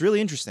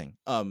really interesting.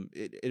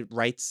 It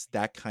writes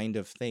that kind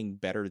of thing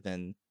better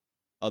than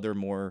other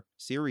more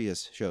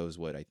serious shows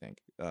would, I think.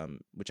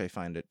 Which I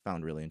found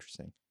really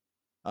interesting.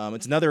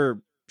 It's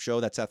another show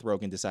that Seth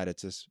Rogen decided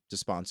to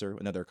sponsor,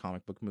 another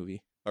comic book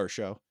movie or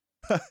show.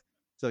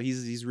 So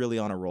he's really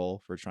on a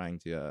roll for trying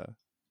to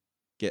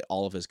get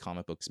all of his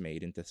comic books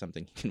made into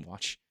something he can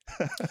watch.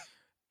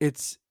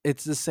 It's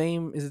the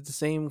same. Is it the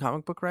same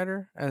comic book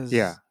writer as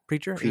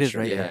Preacher? It is, Preacher,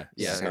 right?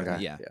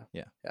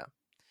 Yeah.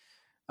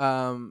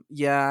 I'm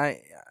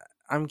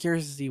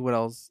curious to see what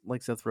else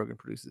like Seth Rogen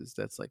produces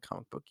that's like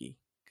comic booky,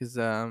 because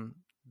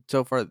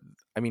so far,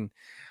 I mean,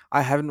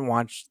 I haven't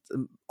watched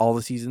all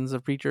the seasons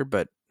of Preacher,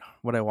 but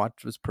what I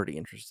watched was pretty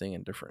interesting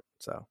and different.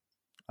 So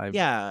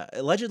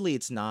allegedly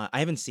it's not. I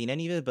haven't seen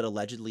any of it, but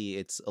allegedly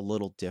it's a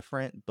little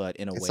different, but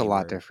in a way it's a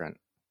lot different.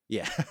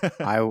 Yeah.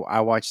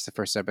 I watched the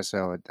first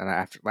episode, and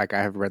I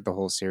have read the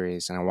whole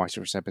series, and I watched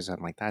the first episode.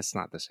 I'm like, that's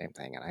not the same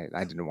thing, and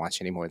I didn't watch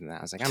any more than that.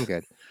 I was like, I'm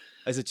good.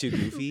 Is it too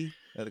goofy?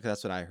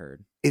 That's what I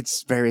heard.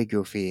 It's very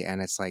goofy,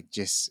 and it's like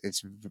it's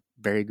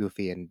very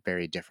goofy and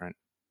very different.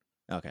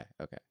 Okay.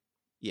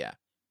 Yeah.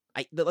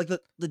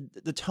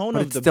 The tone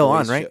but of it's the still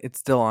boys on, right? show- It's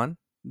still on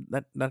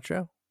that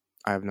show.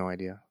 I have no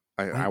idea.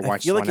 I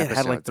watched. feel like one it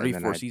had like episode, and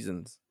 3-4 then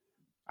seasons.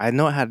 I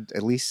know it had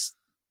at least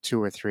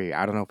 2 or 3.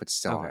 I don't know if it's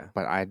still Okay. on,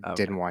 but I Okay.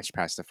 didn't watch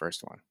past the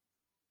first one.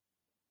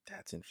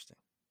 That's interesting.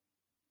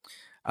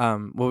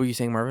 What were you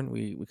saying, Marvin?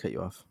 We cut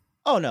you off.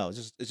 Oh no,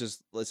 it's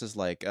just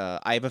like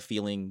I have a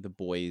feeling The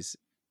Boys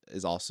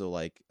is also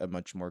like a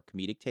much more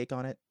comedic take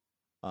on it.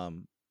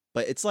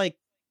 But it's like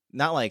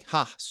not like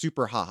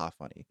super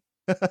funny.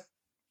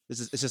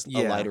 It's just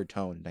a lighter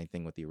tone, I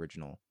think, with the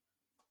original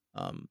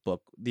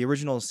book. The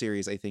original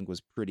series, I think,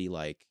 was pretty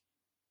like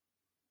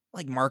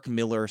Mark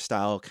Miller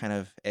style, kind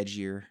of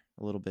edgier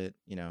a little bit,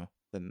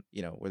 than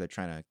where they're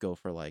trying to go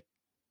for like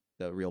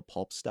the real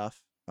pulp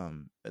stuff.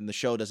 And the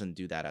show doesn't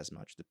do that as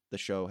much. The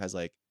show has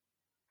like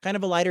kind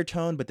of a lighter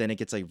tone, but then it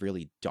gets like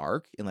really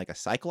dark in like a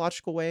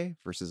psychological way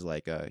versus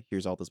like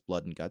here's all this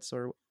blood and guts,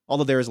 or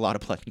although there is a lot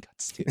of blood and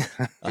guts too.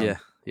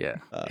 Yeah.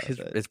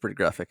 It's pretty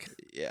graphic.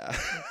 Yeah.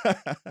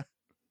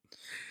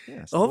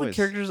 Yeah. All the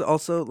characters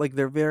also, like,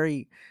 they're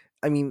very,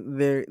 I mean,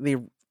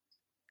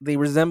 they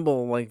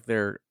resemble like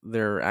their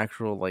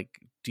actual like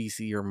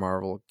DC or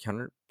Marvel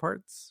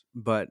counterparts,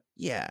 but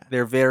yeah,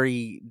 they're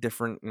very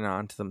different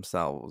onto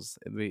themselves.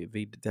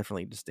 They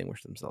definitely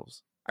distinguish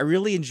themselves. I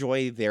really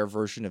enjoy their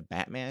version of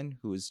Batman,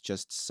 who is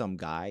just some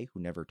guy who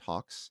never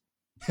talks,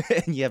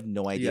 and you have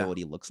no idea what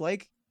he looks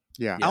like.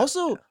 Yeah.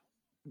 Also,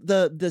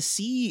 the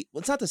well,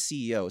 it's not the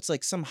CEO. It's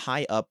like some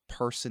high up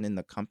person in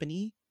the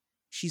company.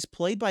 She's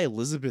played by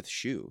Elizabeth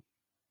Shue,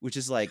 which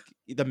is like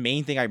the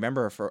main thing I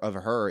remember of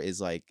her is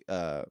like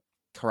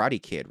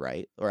Karate Kid,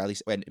 right? Or at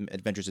least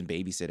Adventures in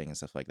Babysitting and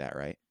stuff like that,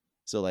 right?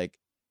 So like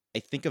I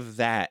think of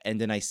that,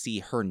 and then I see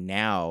her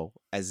now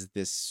as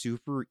this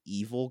super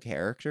evil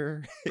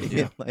character.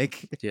 Yeah.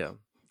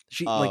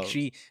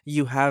 She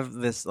you have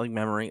this like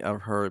memory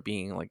of her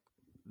being like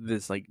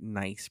this like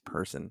nice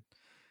person.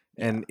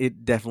 And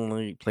it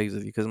definitely plays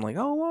with you because I'm like,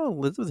 oh, wow,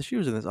 Elizabeth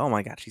Shue's in this. Oh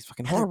my god, she's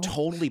fucking horrible. They're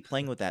totally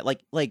playing with that.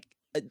 Like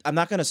I'm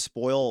not gonna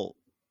spoil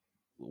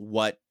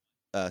what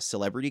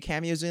celebrity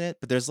cameos in it,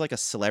 but there's like a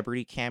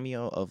celebrity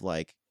cameo of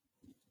like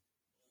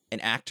an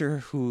actor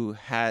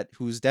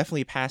who's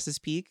definitely past his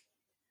peak,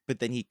 but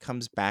then he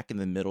comes back in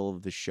the middle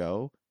of the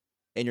show,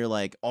 and you're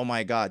like, oh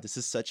my god, this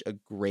is such a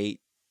great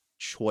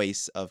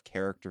choice of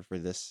character for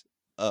this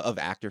of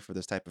actor for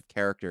this type of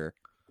character,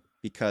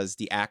 because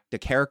the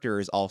character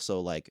is also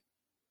like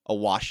a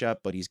wash up,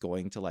 but he's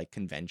going to like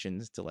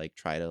conventions to like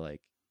try to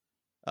like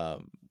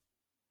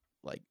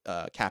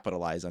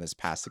capitalize on his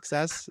past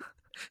success.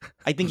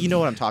 I think you know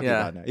what I'm talking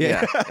about now.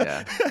 Yeah.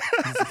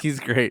 He's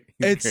great.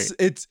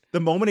 It's the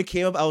moment it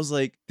came up, I was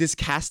like, this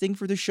casting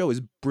for this show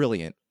is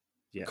brilliant.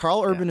 Yeah.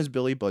 Carl Urban is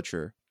Billy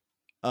Butcher.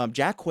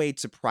 Jack Quaid,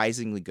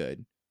 surprisingly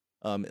good.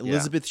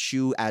 Elizabeth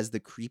Shue as the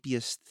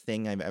creepiest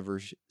thing I've ever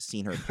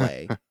seen her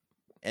play.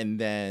 And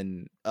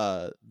then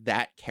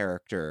that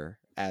character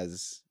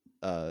as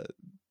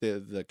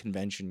the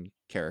convention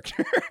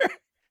character.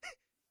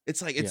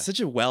 It's like it's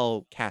such a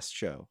well cast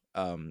show.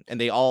 And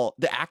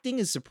the acting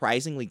is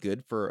surprisingly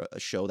good for a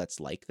show that's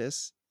like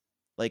this.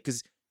 Like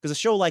because a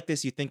show like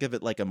this, you think of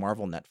it like a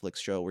Marvel Netflix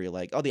show where you're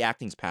like, oh, the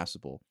acting's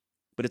passable,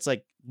 but it's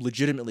like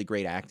legitimately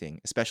great acting,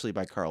 especially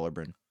by Carl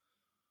Urban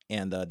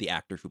and the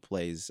actor who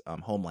plays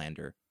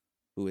Homelander,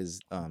 who is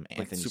Anthony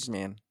like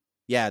Superman.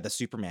 Yeah, the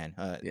Superman.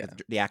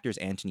 The actor is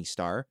Anthony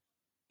Starr.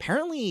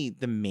 Apparently,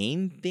 the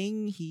main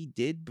thing he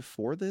did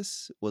before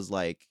this was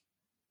like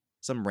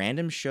some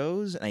random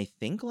shows, and I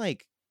think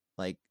like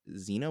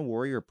Xena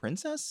Warrior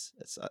Princess,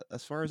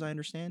 as far as I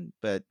understand.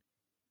 But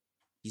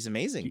he's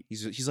amazing.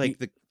 He's like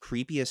the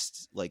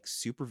creepiest like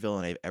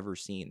supervillain I've ever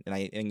seen, and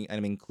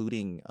I'm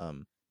including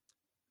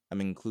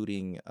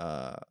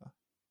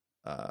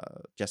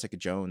Jessica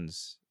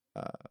Jones,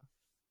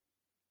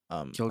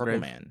 Purple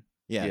Man.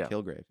 Yeah,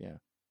 Kilgrave. Yeah.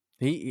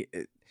 He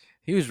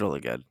was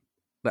really good.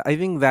 But I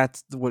think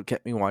that's what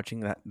kept me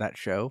watching that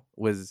show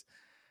was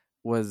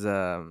what's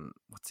the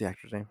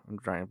actor's name? I'm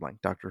drawing a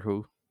blank. Doctor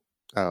Who.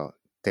 Oh,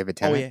 David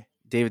Tennant. Oh yeah,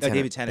 David Tennant.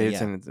 David Tennant. David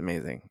Tennant's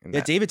amazing.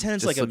 David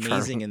Tennant's like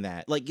amazing in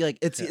that. Like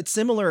it's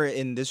similar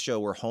in this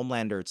show where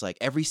Homelander. It's like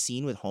every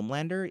scene with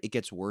Homelander, it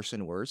gets worse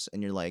and worse,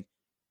 and you're like,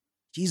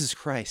 Jesus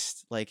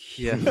Christ! Like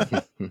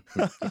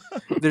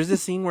There's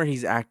this scene where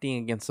he's acting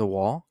against a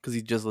wall because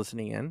he's just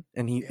listening in,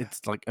 and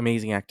it's like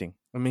amazing acting.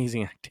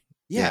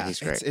 Yeah, he's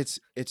great.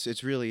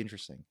 It's really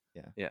interesting.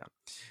 Yeah,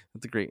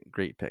 that's a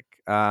great pick.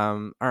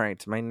 All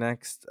right, my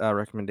next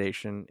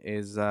recommendation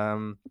is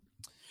oh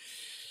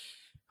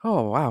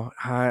wow,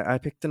 I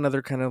picked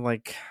another kind of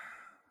like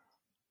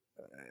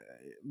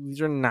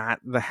these are not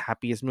the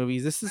happiest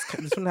movies. This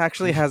one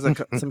actually has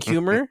some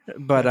humor,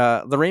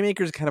 but the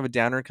Rainmaker is kind of a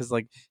downer because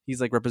like he's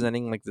like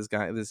representing like this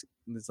guy, this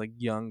like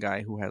young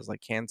guy who has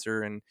like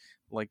cancer, and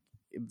like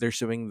they're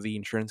suing the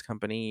insurance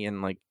company,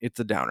 and like it's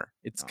a downer.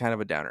 It's kind of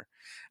a downer.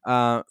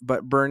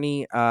 But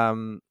Bernie,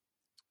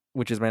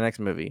 which is my next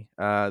movie,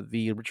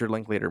 the Richard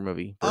Linklater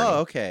movie. Bernie, oh,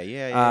 okay,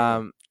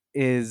 yeah.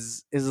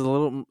 Is a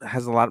little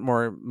has a lot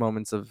more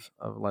moments of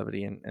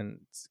levity and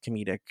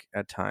comedic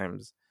at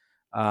times.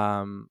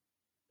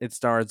 It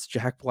stars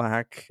Jack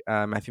Black,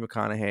 Matthew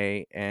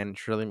McConaughey, and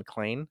Shirley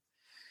MacLaine.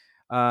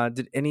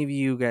 Did any of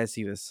you guys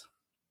see this?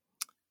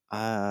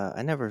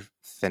 I never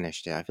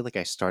finished it. I feel like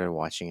I started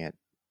watching it.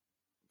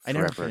 I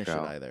never finished it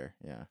either.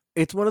 Yeah,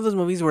 it's one of those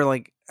movies where,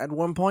 like, at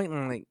one point,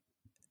 like,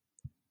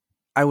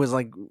 I was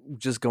like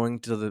just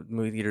going to the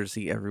movie theater to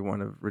see every one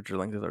of Richard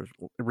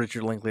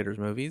Linklater's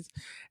movies,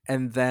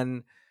 and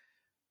then,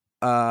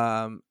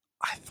 I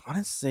want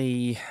to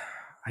say,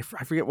 I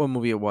forget what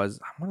movie it was.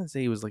 I want to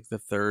say it was like the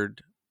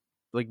third,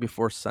 like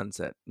before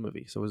sunset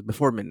movie. So it was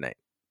before midnight,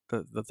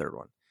 the third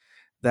one.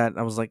 That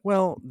I was like,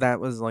 well, that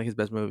was like his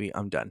best movie.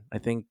 I'm done. I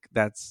think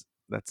that's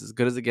as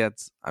good as it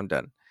gets. I'm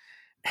done.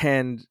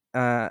 And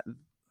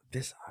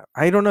this,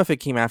 I don't know if it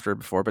came after or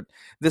before, but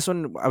this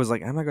one I was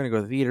like, I'm not going to go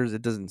to the theaters.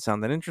 It doesn't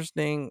sound that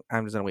interesting.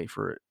 I'm just going to wait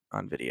for it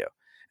on video.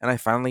 And I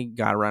finally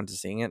got around to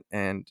seeing it,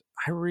 and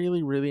I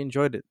really, really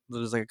enjoyed it.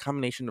 There's like a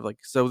combination of like,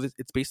 so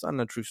it's based on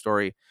a true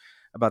story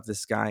about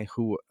this guy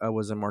who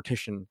was a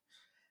mortician,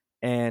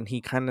 and he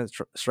kind of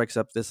strikes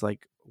up this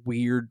like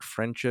weird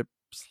friendship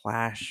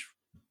slash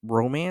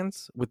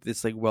romance with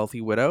this like wealthy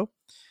widow,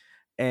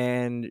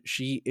 and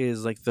she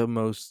is like the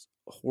most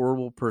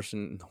horrible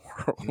person in the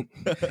world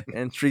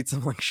and treats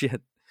him like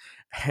shit.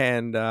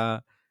 And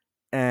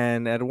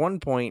at one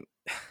point,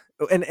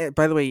 and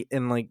by the way,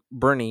 and like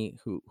Bernie,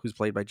 who's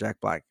played by Jack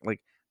Black,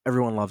 like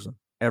everyone loves him.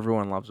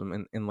 Everyone loves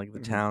him in like the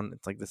town.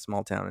 It's like this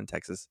small town in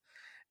Texas,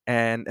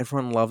 and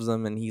everyone loves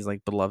him, and he's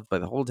like beloved by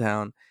the whole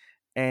town.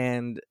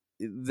 And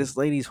this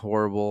lady's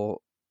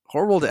horrible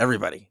to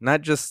everybody,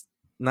 not just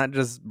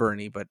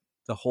Bernie, but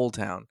the whole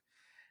town.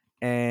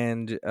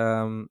 And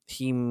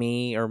he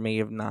may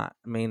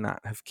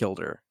not have killed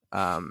her.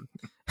 And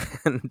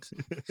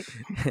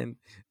and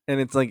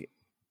it's like,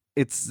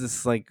 it's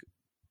this like,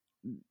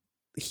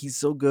 he's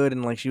so good,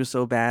 and like she was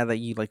so bad that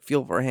you like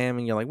feel for him,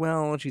 and you're like,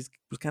 well, she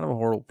was kind of a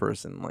horrible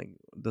person, like,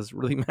 does it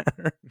really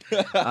matter?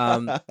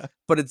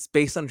 But it's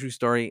based on a true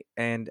story,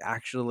 and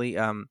actually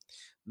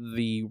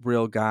the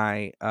real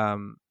guy,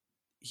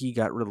 he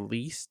got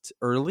released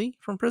early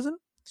from prison,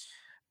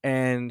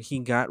 and he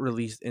got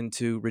released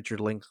into Richard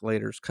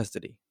Linklater's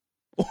custody.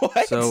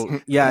 What?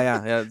 So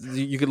yeah.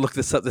 You could look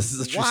this up. This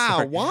is a true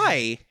story.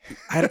 Why?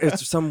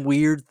 It's some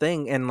weird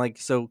thing, and like,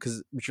 so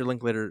because Richard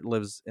Linklater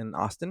lives in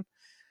Austin,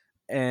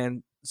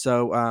 and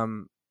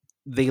so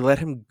they let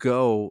him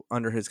go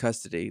under his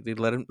custody. They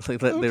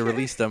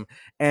released him,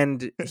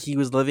 and he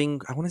was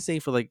living, I want to say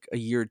for like a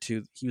year or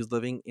two, he was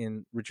living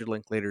in Richard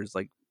Linklater's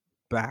like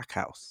back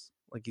house.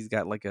 Like he's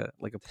got like a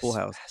pool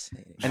house,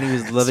 and he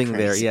was living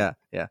there. Yeah.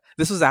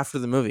 This was after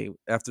the movie.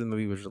 After the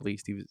movie was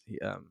released,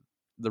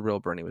 the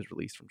real Bernie was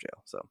released from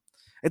jail. So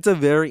it's a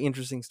very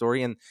interesting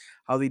story, and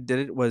how they did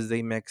it was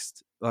they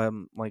mixed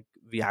like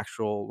the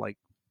actual like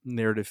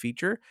narrative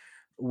feature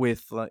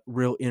with like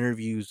real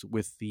interviews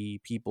with the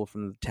people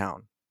from the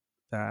town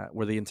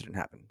where the incident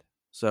happened.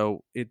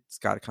 So it's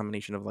got a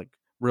combination of like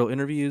real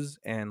interviews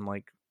and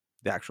like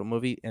the actual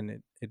movie,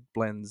 and it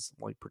blends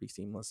like pretty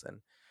seamless. And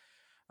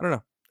I don't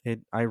know.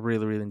 I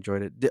really, really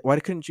enjoyed it. Why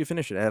couldn't you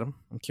finish it, Adam?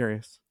 I'm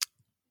curious.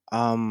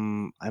 I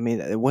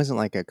mean, it wasn't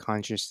like a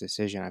conscious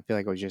decision. I feel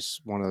like it was just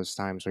one of those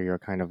times where you're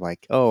kind of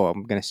like, oh,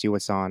 I'm gonna see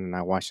what's on, and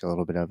I watched a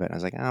little bit of it. And I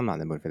was like, I'm not in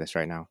the mood for this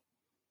right now.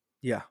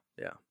 Yeah.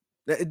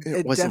 It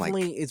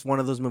definitely like, it's one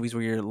of those movies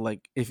where you're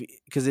like,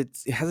 because it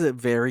has a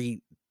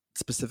very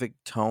specific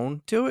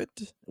tone to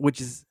it, which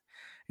is,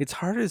 it's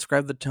hard to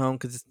describe the tone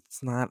because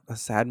it's not a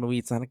sad movie,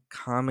 it's not a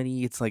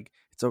comedy. It's like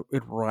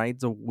it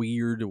rides a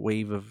weird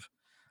wave of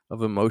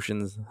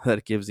emotions that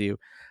it gives you.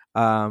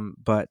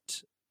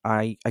 But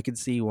I could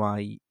see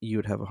why you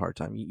would have a hard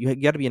time. You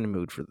got to be in the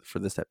mood for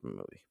this type of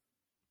movie.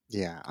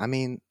 Yeah, I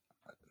mean,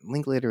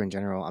 Linklater in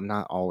general, I'm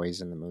not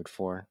always in the mood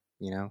for.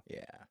 Yeah.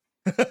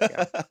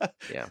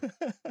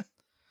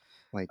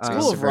 Like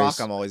School of Rock,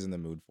 I'm always in the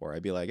mood for.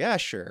 I'd be like, yeah,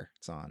 sure,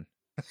 it's on.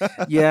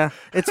 Yeah,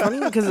 it's funny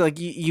because like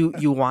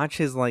you watch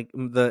his like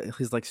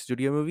his like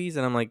studio movies,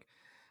 and I'm like,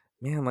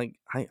 man, like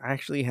I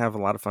actually have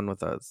a lot of fun with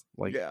those.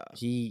 Like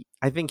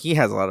I think he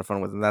has a lot of fun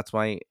with them. That's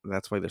why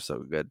they're so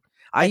good.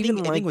 I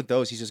think with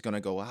those, he's just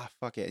gonna go,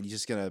 fuck it, and he's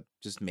just gonna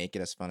make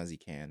it as fun as he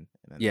can.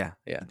 And then,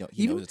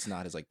 he knows it's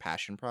not his like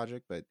passion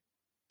project, but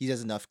he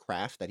has enough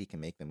craft that he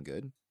can make them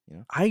good. You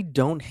know, I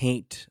don't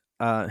hate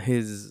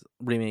his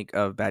remake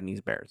of Bad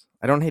News Bears.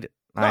 I don't hate it.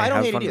 No, I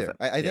don't hate it either.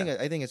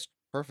 I think it's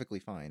perfectly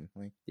fine.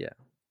 Like, yeah,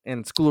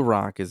 and School of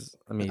Rock is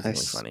amazingly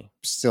funny.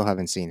 Still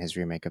haven't seen his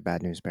remake of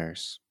Bad News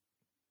Bears.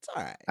 It's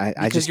all right.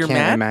 I just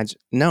can't imagine.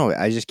 No,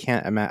 I just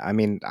can't imagine. I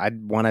mean, I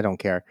don't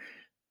care.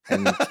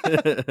 And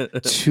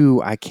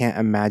two, I can't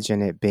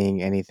imagine it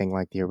being anything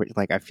like the original.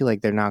 Like, I feel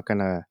like they're not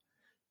gonna.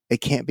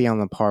 It can't be on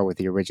the par with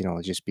the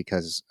original just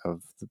because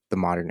of the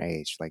modern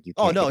age. Like, you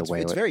can't get away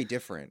with it's very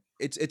different.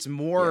 It's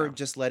more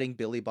just letting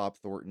Billy Bob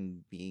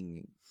Thornton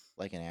being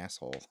like an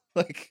asshole.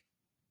 Like,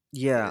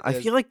 yeah, I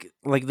feel like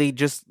they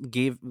just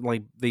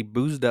they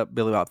boozed up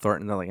Billy Bob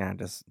Thornton. They're like,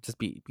 just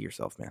be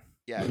yourself, man.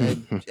 Yeah,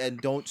 and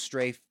don't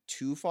stray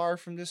too far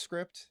from the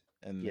script,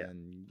 and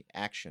then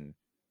action.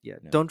 Yeah,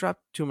 don't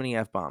drop too many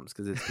F-bombs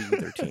because it's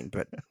PG-13,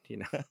 but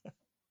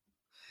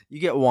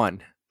you get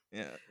one.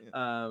 Yeah.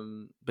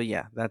 But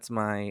yeah, that's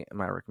my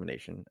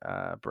recommendation.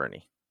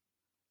 Bernie,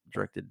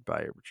 directed by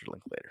Richard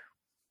Linklater.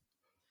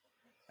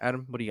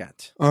 Adam, what do you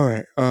got? All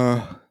right.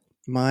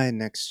 My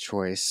next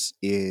choice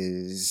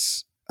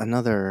is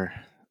another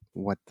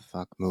what the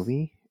fuck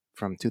movie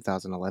from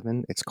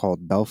 2011. It's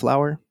called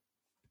Bellflower.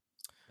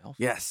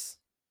 Yes.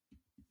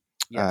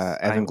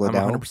 Evan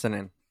Glodell. I'm 100%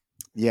 in.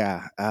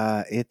 Yeah.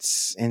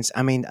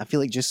 I mean, I feel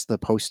like just the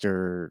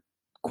poster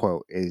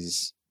quote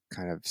is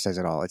kind of says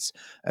it all. It's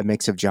a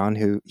mix of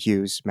John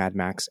Hughes, Mad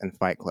Max, and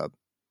Fight Club.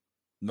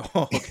 No,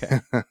 okay.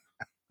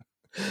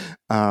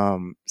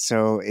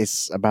 So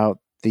it's about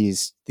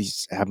these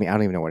I mean, I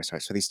don't even know where to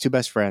start. So these two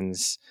best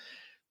friends,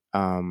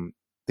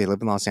 they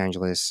live in Los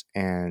Angeles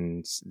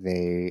and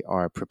they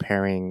are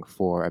preparing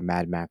for a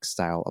Mad Max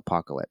style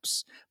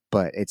apocalypse,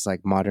 but it's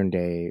like modern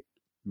day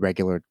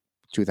regular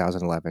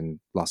 2011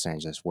 Los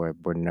Angeles where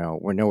we're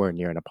nowhere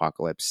near an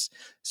apocalypse.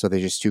 So they're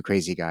just two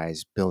crazy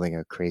guys building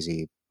a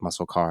crazy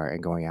muscle car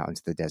and going out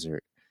into the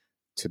desert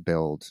to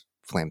build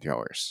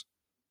flamethrowers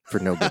for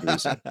no good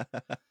reason.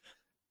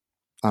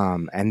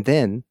 And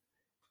then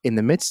in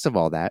the midst of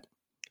all that,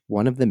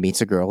 one of them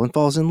meets a girl and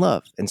falls in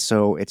love. And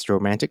so it's a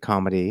romantic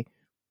comedy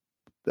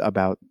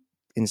about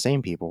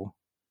insane people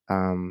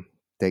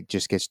that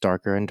just gets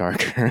darker and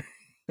darker.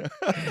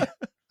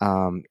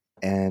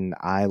 And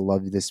I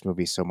loved this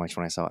movie so much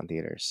when I saw it in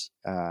theaters.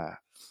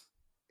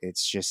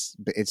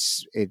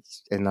 It's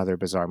another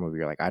bizarre movie.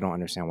 You're like, I don't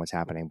understand what's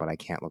happening, but I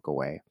can't look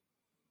away.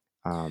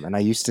 And I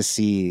used to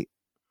see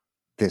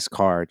this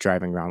car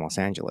driving around Los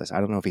Angeles. I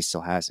don't know if he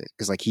still has it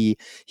because like he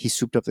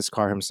souped up this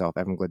car himself,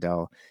 Evan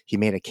Glendale. He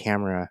made a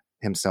camera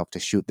himself to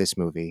shoot this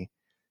movie.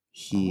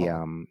 He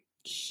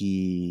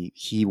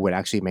would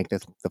actually make the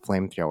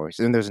flamethrowers.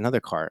 And there's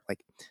another car.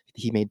 Like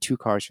he made two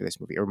cars for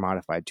this movie, or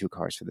modified two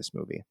cars for this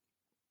movie.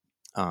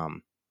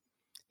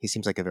 He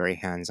seems like a very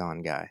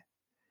hands-on guy,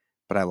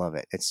 but I love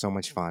it. It's so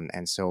much fun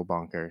and so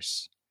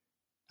bonkers.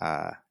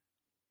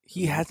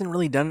 He hasn't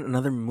really done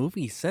another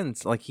movie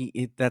since. Like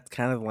that's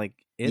kind of like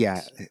it.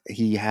 Yeah,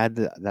 he had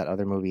that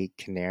other movie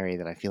Canary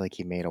that I feel like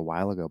he made a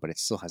while ago, but it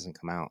still hasn't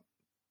come out.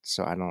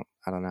 So I don't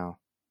know.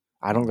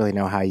 I don't really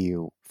know how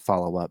you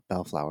follow up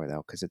Bellflower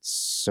though, because it's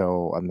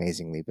so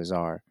amazingly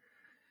bizarre.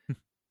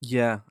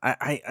 Yeah,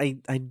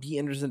 I'd be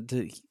interested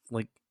to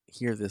like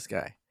hear this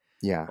guy.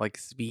 Yeah, like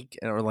speak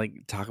or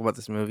like talk about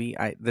this movie.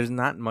 There's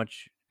not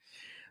much.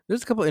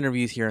 There's a couple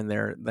interviews here and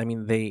there. I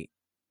mean,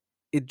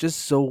 it's just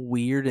so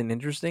weird and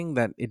interesting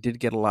that it did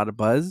get a lot of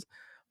buzz,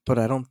 but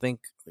I don't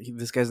think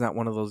this guy's not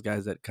one of those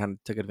guys that kind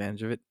of took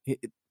advantage of it.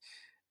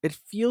 It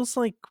feels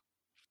like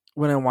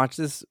when I watch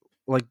this,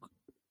 like,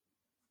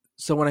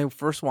 so when I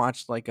first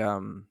watched like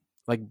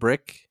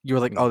Brick, you were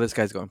like, oh, this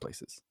guy's going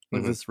places.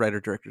 Like this writer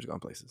director's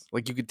going places.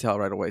 Like you could tell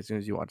right away as soon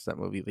as you watch that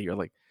movie that you're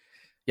like,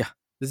 yeah,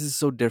 this is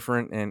so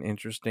different and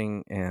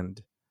interesting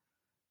and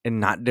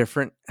not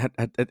different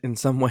in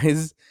some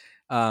ways.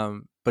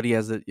 But he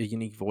has a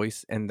unique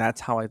voice, and that's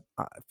how I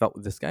felt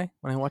with this guy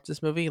when I watched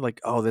this movie.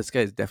 Like, oh, this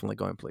guy's definitely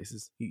going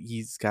places.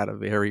 He's got a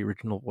very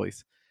original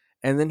voice,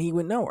 and then he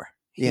went nowhere.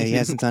 Yeah, he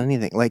hasn't done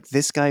anything. Like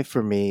this guy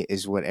for me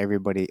is what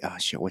everybody. Oh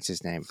shit, what's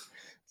his name?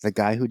 The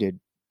guy who did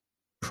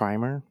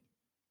Primer.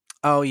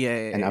 Oh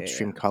yeah, and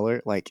Upstream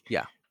Color. Like,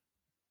 yeah.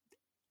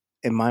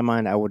 In my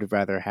mind, I would have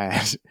rather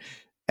had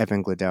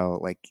Evan Glendale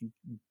like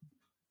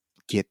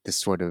get the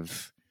sort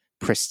of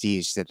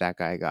prestige that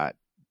guy got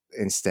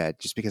instead,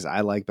 just because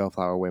I like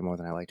Bellflower way more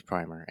than I liked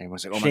Primer. And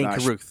was like, oh my gosh,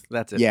 Shane Carruth,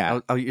 that's it. Yeah,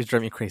 it's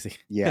driving me crazy.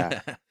 Yeah.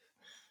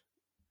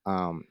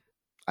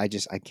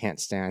 I can't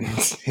stand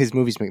his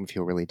movies. Make me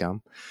feel really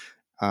dumb.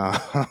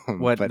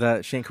 What,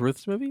 the Shane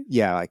Carruth's movie?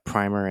 Yeah, like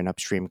Primer and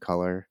Upstream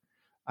Color.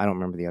 I don't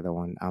remember the other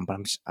one.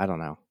 But I don't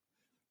know.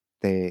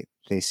 They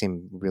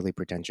seem really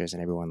pretentious,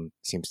 and everyone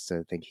seems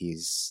to think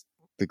he's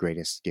the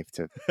greatest gift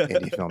of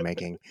indie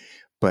filmmaking.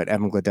 But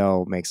Evan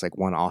Glendale makes like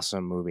one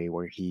awesome movie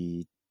where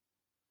he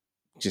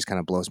just kind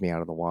of blows me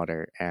out of the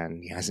water,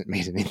 and he hasn't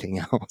made anything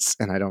else.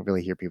 And I don't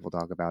really hear people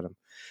talk about him.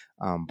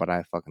 But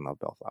I fucking love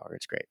Bellflower.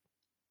 It's great.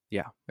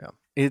 Yeah.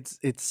 It's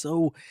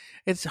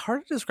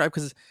hard to describe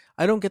because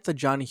I don't get the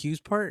John Hughes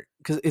part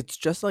because it's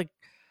just like.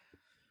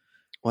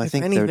 Well, I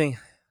think anything.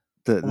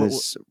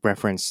 This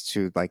reference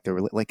to like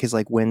because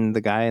like when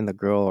the guy and the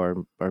girl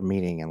are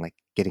meeting and like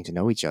getting to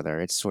know each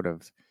other, it's sort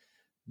of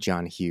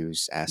John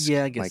Hughes-esque.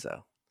 Yeah, I guess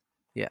so.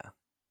 Yeah,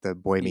 the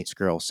boy meets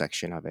girl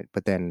section of it,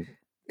 but then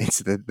it's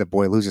the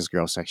boy loses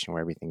girl section where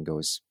everything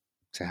goes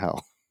to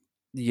hell.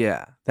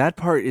 Yeah, that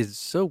part is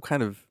so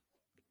kind of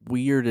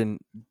weird and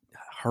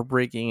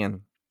heartbreaking,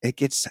 and it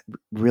gets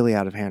really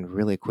out of hand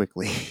really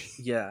quickly.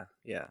 Yeah.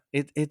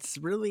 It's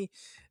really,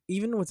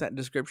 even with that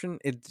description,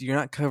 you're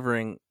not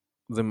covering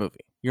the movie.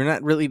 You're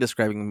not really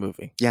describing the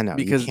movie. Yeah, no,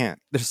 because you can't.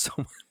 There's so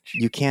much.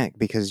 You can't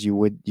because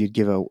you'd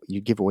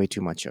give away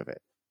too much of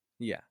it.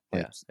 Yeah,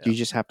 like, You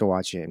just have to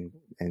watch it,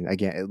 and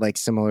again, like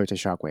similar to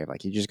Shockwave,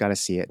 like you just got to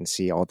see it and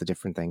see all the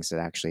different things that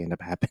actually end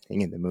up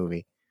happening in the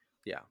movie.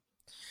 Yeah,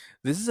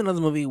 this is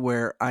another movie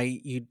where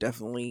you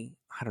definitely,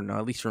 I don't know,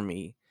 at least for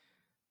me,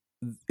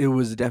 it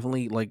was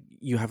definitely like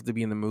you have to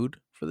be in the mood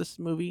for this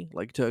movie,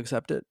 like to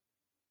accept it.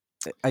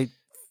 At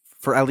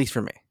least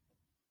for me.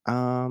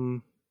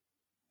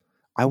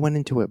 I went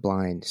into it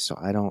blind, so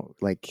I don't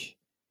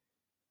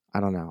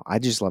know. I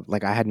just loved,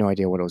 like, I had no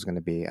idea what it was going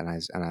to be, and I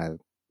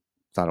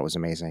thought it was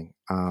amazing.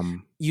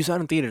 You saw it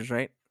in theaters,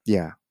 right?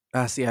 Yeah.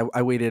 See,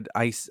 I waited.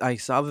 I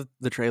saw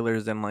the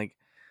trailers, and like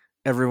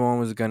everyone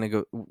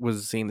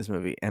was seeing this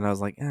movie, and I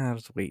was like, I'll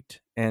just wait.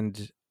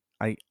 And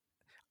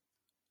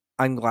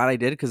I'm glad I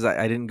did because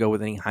I didn't go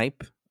with any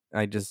hype.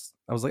 I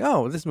was like,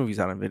 oh, this movie's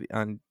out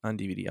on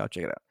DVD. I'll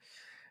check it out.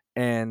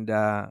 And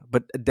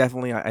but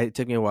definitely, it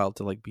took me a while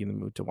to like be in the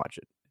mood to watch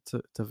it.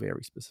 it's a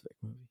very specific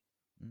movie.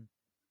 Mm.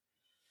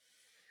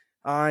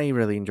 I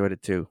really enjoyed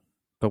it too,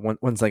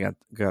 but once I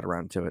got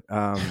around to it,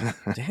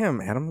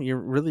 damn, Adam, you're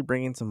really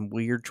bringing some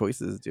weird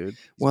choices, dude.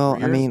 Well,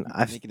 I mean,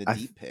 making the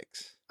deep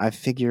picks. I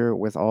figure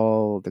with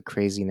all the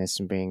craziness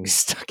and being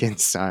stuck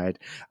inside,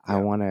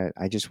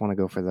 I just want to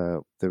go for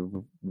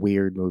the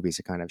weird movies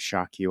to kind of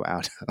shock you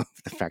out of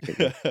the fact that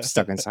you're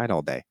stuck inside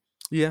all day.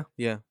 Yeah.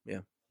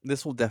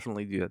 This will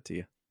definitely do that to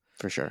you.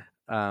 For sure.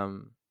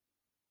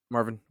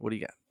 Marvin, what do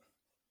you got?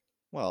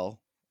 Well,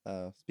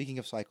 speaking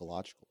of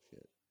psychological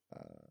shit,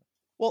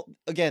 well,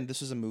 again, this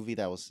was a movie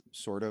that was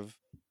sort of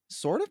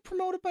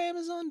promoted by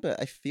Amazon,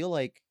 but I feel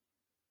like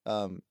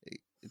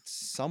it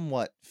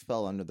somewhat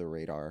fell under the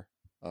radar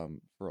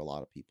for a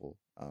lot of people.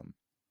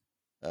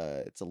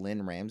 It's a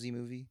Lynn Ramsey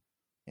movie,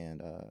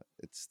 and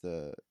it's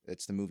the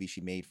movie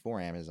she made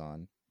for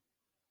Amazon.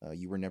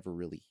 You Were Never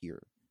Really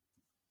Here,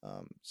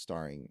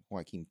 starring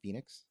Joaquin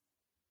Phoenix.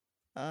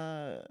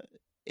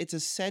 It's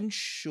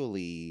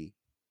essentially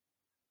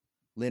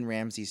Lynn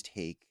Ramsey's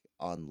take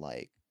on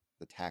like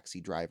the taxi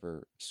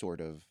driver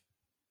sort of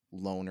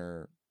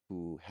loner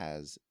who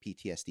has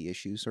PTSD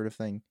issues sort of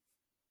thing.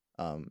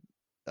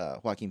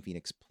 Joaquin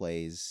Phoenix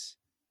plays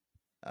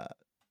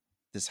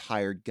this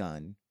hired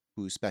gun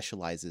who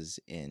specializes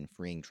in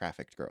freeing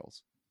trafficked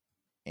girls.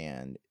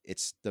 And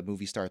the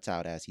movie starts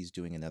out as he's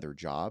doing another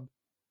job,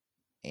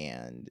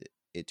 and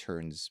it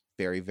turns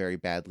very, very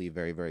badly,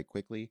 very, very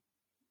quickly.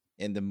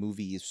 And the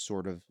movie is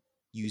sort of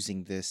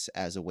using this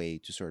as a way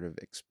to sort of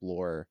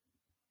explore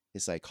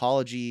his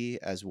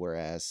psychology, as well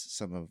as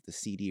some of the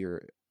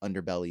seedier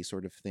underbelly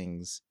sort of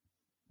things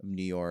of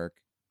New York.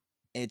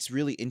 And it's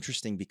really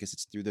interesting because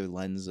it's through the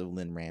lens of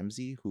Lynn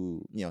Ramsey,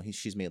 who,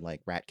 she's made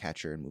like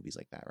Ratcatcher and movies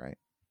like that, right?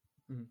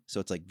 Mm-hmm. So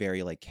it's like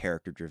very like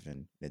character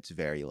driven. It's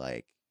very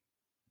like,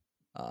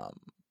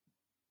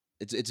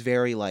 it's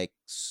very like,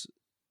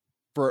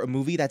 for a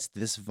movie that's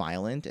this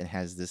violent and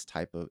has this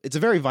type of, it's a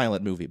very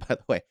violent movie, by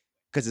the way,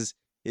 because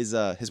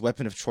his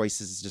weapon of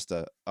choice is just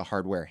a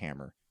hardware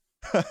hammer.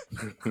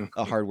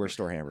 A hardware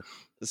store hammer.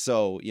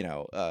 So,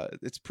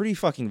 it's pretty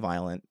fucking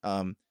violent.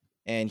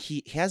 And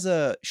she has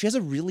a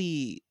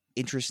really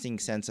interesting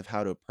sense of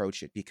how to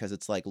approach it, because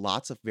it's like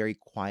lots of very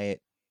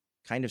quiet,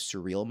 kind of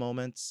surreal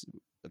moments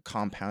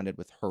compounded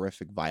with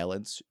horrific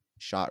violence,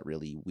 shot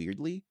really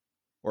weirdly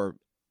or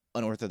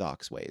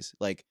unorthodox ways.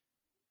 Like,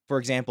 for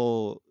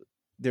example,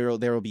 there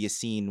will be a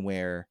scene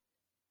where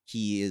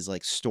he is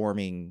like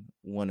storming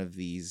one of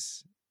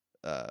these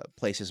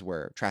places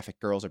where trafficked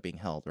girls are being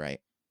held,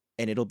 right?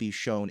 And it'll be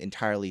shown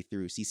entirely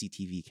through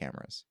CCTV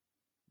cameras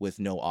with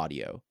no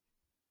audio.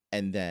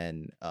 And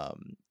then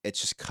it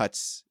just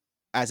cuts,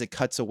 as it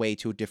cuts away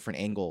to a different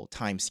angle,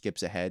 time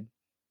skips ahead.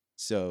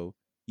 So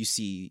you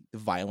see the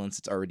violence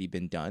that's already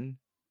been done,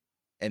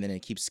 and then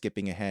it keeps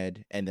skipping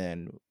ahead. And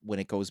then when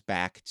it goes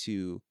back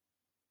to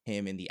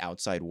him in the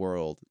outside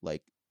world,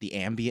 like the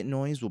ambient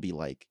noise will be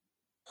like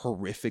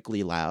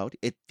horrifically loud.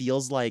 It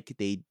feels like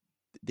they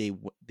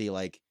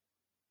like,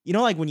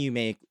 like when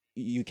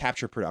you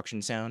capture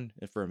production sound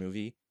for a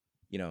movie,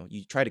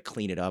 you try to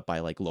clean it up by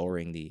like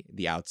lowering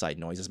the outside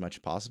noise as much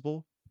as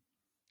possible.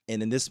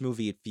 And in this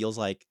movie, it feels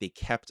like they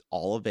kept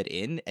all of it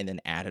in and then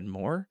added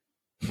more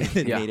and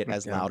then made it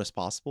as loud as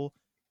possible,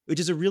 which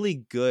is a really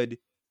good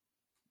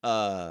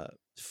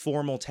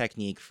formal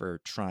technique for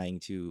trying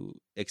to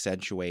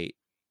accentuate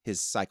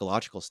his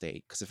psychological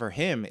state. Because for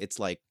him, it's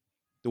like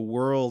the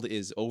world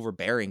is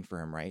overbearing for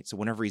him, right? So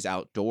whenever he's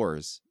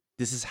outdoors,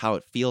 this is how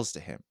it feels to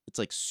him. It's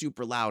like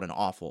super loud and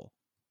awful,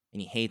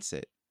 and he hates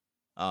it.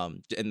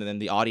 And then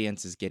the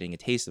audience is getting a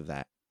taste of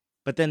that.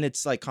 But then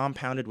it's like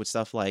compounded with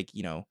stuff like,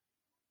 he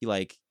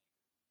like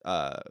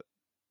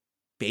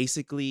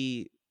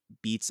basically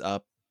beats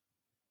up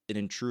an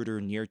intruder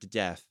near to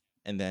death.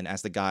 And then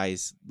as the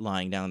guy's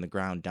lying down on the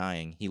ground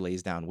dying, he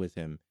lays down with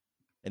him,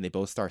 and they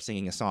both start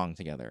singing a song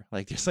together.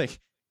 Like there's like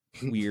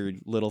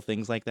weird little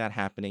things like that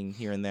happening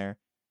here and there.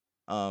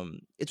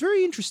 It's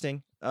very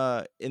interesting.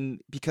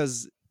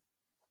 Because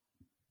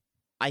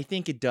I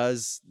think it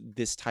does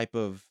this type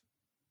of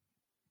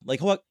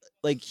like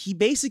he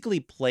basically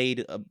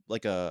played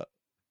a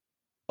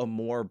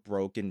more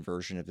broken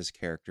version of his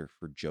character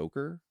for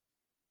Joker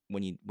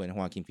when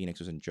Joaquin Phoenix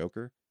was in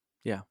Joker.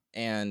 Yeah.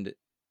 And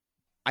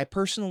I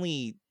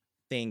personally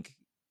think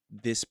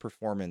this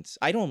performance,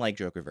 I don't like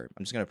Joker very much.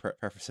 I'm just going to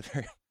preface it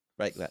very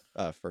right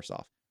that first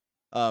off.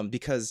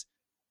 Because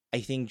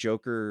I think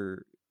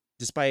Joker,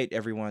 despite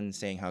everyone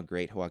saying how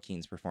great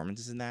Joaquin's performance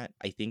is in that,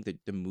 I think that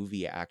the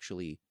movie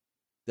actually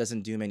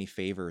doesn't do him any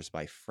favors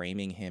by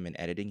framing him and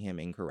editing him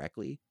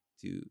incorrectly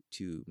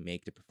to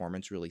make the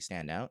performance really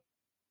stand out.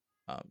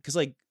 Because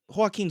like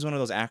Joaquin's one of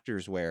those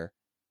actors where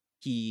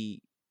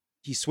he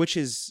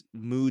switches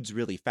moods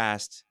really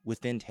fast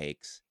within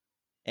takes,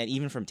 and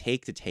even from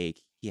take to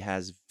take, he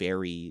has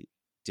very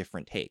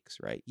different takes.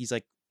 Right? He's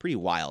like pretty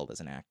wild as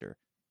an actor.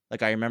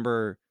 Like I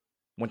remember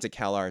once at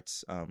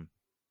CalArts,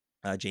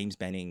 James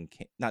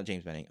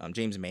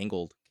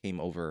Mangold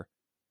came over,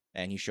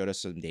 and he showed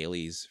us some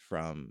dailies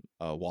from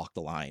Walk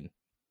the Line,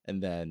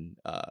 and then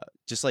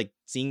just like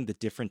seeing the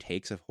different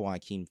takes of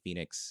Joaquin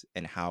Phoenix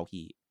and how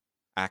he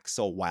acts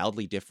so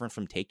wildly different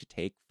from take to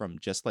take from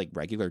just like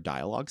regular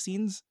dialogue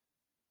scenes.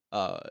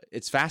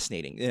 It's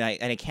fascinating, and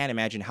I can't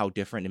imagine how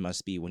different it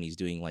must be when he's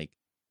doing like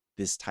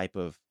this type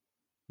of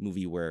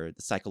movie where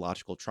the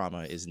psychological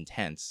trauma is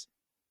intense.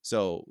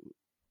 So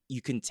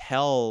you can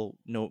tell,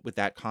 with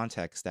that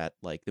context, that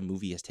like the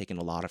movie has taken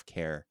a lot of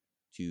care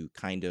to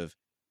kind of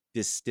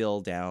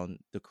distill down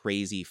the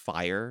crazy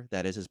fire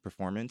that is his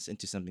performance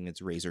into something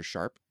that's razor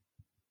sharp.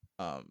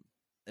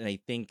 And I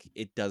think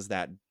it does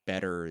that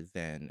better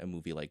than a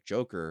movie like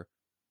Joker,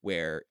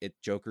 where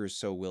Joker is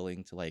so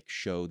willing to like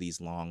show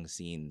these long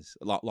scenes,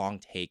 long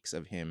takes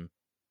of him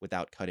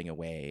without cutting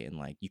away, and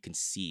like you can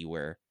see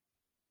where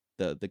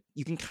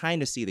you can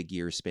kind of see the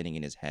gears spinning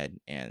in his head,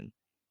 and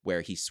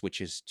where he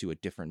switches to a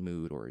different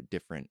mood or a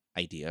different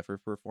idea for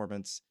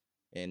performance.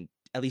 And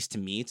at least to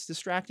me, it's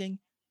distracting.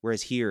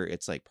 Whereas here,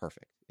 it's like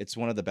perfect. It's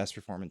one of the best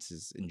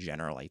performances in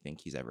general I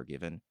think he's ever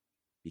given,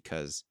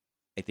 because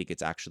I think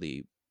it's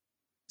actually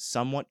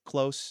somewhat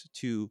close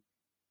to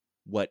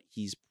what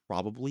he's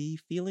probably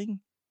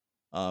feeling.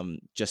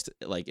 Just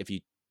like if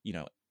you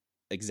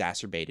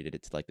exacerbated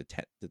it to like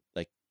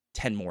the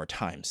 10 more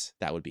times,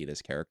 that would be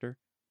this character.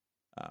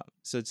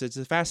 So it's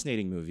a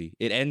fascinating movie.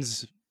 It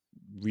ends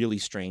really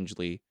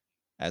strangely,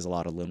 as a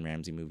lot of Lynn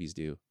Ramsey movies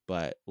do,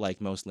 but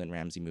like most Lynn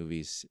Ramsey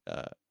movies,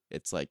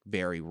 it's like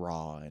very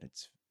raw and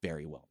it's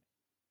very well.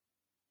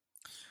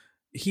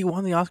 He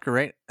won the Oscar,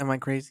 right? Am I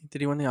crazy?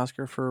 Did he win the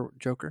Oscar for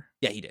Joker?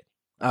 Yeah, he did.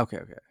 Okay.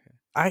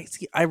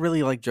 I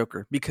really like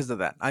Joker because of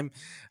that.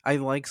 I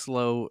like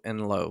slow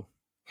and low.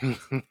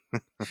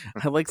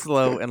 I like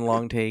slow and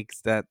long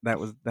takes.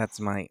 That's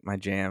my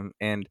jam,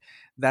 and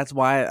that's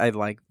why I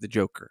like the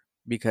Joker,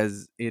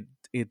 because it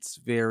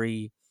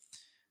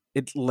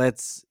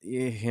lets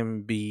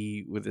him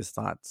be with his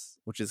thoughts,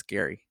 which is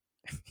scary.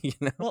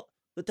 Well,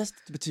 but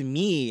to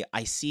me,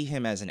 I see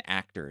him as an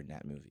actor in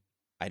that movie.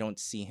 I don't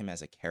see him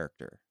as a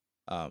character,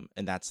 and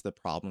that's the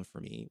problem for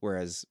me.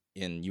 Whereas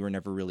in You Were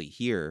Never Really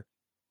Here,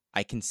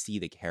 I can see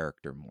the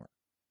character more.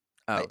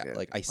 Oh,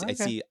 okay. I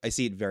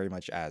see it very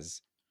much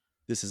as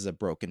this is a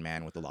broken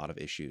man with a lot of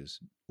issues.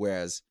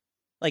 Whereas,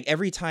 like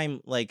every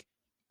time, like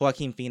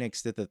Joaquin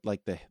Phoenix did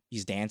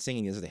he's dancing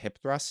and he does the hip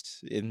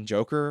thrust in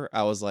Joker,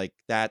 I was like,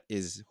 that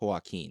is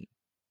Joaquin.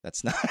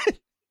 That's not.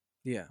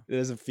 Yeah, it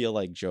doesn't feel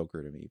like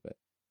Joker to me, but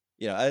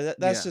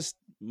that's just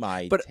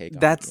my take.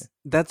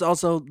 That's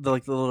also the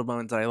little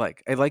moments I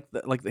like. I like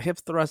the hip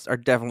thrusts are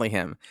definitely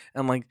him,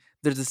 and like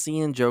there's a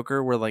scene in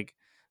Joker where like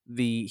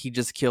he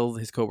just killed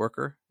his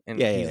coworker,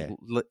 and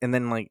and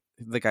then like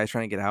the guy's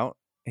trying to get out,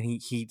 and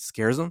he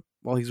scares him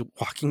while he's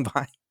walking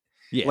by.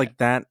 Yeah, like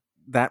that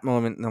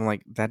moment, and I'm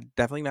like, that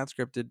definitely not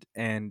scripted,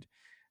 and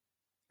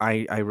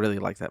I really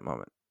like that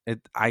moment.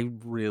 I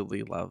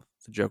really love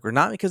the Joker,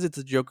 not because it's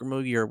a Joker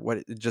movie or what.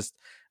 It just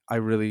I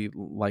really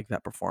like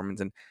that performance,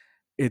 and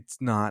it's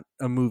not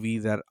a movie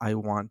that I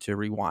want to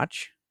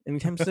rewatch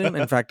anytime soon.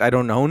 In fact, I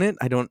don't own it.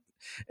 I don't,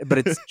 but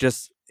it's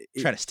just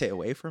trying to stay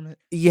away from it.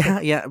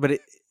 Yeah, but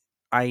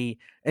and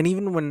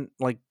even when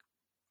like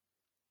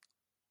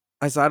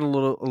I saw it a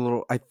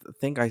little. I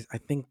think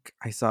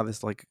I saw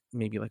this like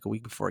maybe like a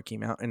week before it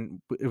came out,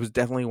 and it was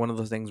definitely one of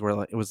those things where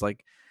like it was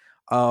like,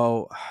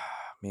 oh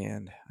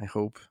man, I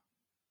hope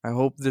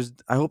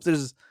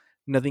there's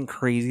nothing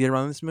crazy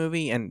around this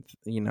movie, and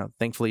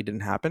thankfully it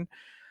didn't happen,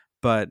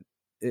 but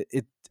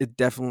it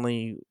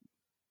definitely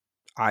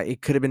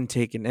it could have been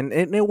taken,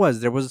 and there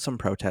was some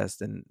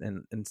protest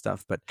and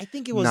stuff, but I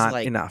think it was not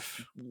like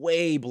enough,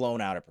 way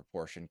blown out of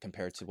proportion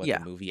compared to what the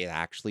movie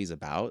actually is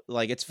about.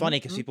 Like it's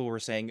funny because people were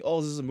saying, "Oh,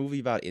 this is a movie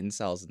about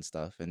incels and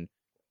stuff," and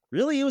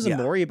really it was a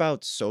movie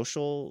about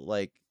social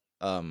like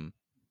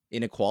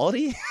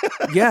inequality.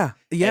 yeah,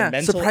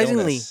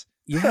 surprisingly. Illness.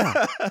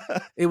 Yeah,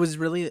 it was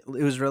really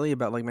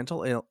about like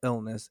mental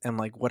illness and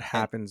like what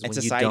happens when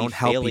you don't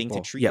help people.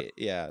 To treat it.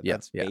 Yeah,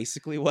 that's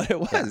basically what it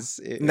was.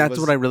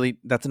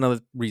 That's another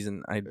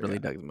reason I really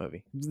dug the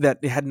movie. That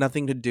it had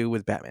nothing to do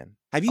with Batman.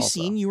 Have you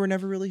seen You Were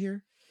Never Really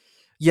Here?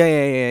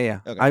 Yeah.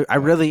 Okay. I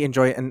really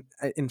enjoy it, and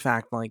in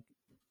fact, like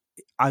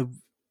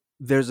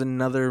there's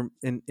another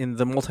in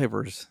the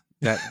multiverse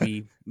that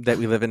we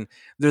live in.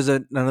 There's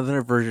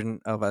another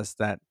version of us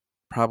that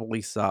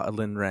probably saw a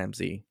Lynn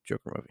Ramsey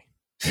Joker movie.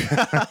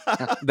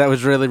 That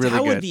was really good.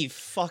 That would be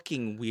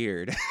fucking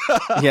weird.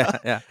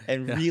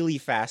 And really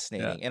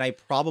fascinating. And I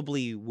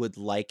probably would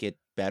like it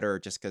better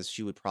just because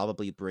she would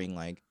probably bring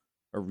like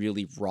a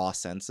really raw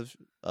sense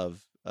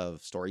of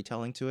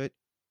storytelling to it,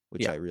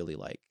 which I really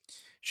like.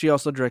 She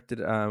also directed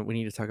We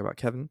Need to Talk About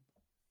Kevin.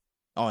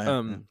 Oh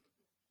yeah.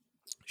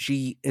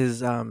 She is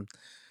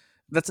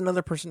that's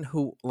another person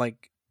who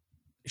like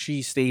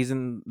she stays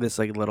in this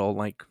like little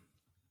like,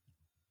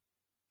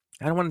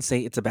 I don't want to say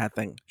it's a bad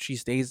thing. She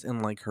stays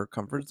in like her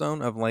comfort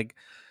zone of like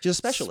just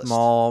specialist,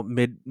 small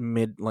mid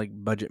like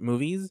budget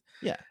movies.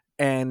 Yeah.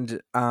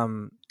 And I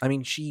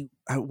mean, she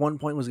at one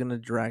point was going to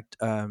direct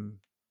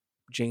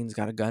Jane's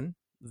Got a Gun,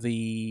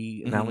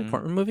 the Natalie Mhm.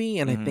 Portman movie,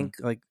 and I Mhm. think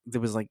like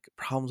there was like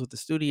problems with the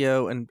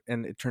studio, and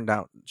it turned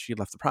out she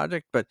left the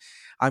project. But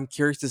I'm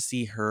curious to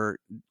see her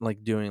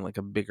like doing like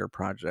a bigger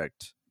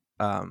project,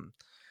 um,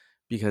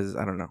 because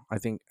I don't know. I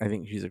think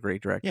she's a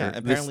great Yeah, director.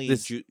 apparently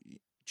This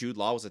Jude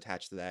Law was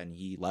attached to that, and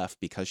he left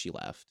because she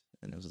left,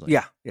 and it was like,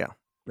 yeah,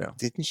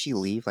 Didn't she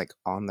leave like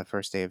on the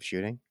first day of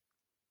shooting?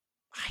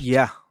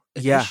 yeah,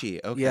 Is yeah, she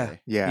yeah,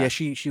 okay? Yeah. yeah.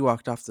 She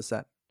walked off the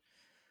set,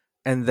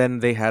 and then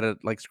they had to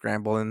like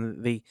scramble,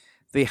 and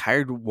they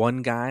hired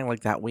one guy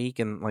like that week,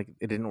 and like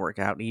it didn't work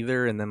out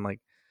either, and then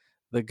like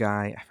the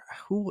guy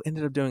who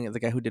ended up doing it, the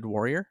guy who did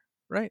Warrior,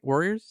 right?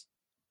 Warriors.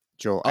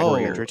 Joel Oh,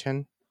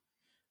 Edgerton?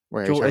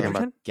 Where are you Joel talking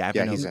about? Edgerton? Yeah,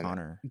 Gavin he's in it.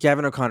 O'Connor.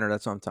 Gavin O'Connor,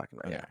 that's what I'm talking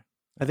about. Okay. Yeah.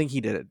 I think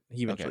he did it.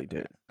 He Okay. eventually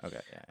did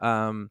Okay.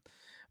 Yeah. it.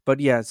 But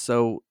yeah,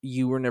 so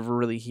You Were Never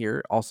Really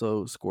Here,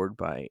 also scored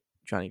by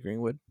Johnny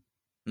Greenwood.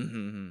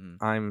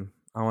 Mm-hmm. I'm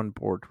on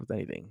board with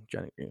anything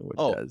Johnny Greenwood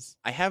Oh, does.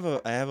 I have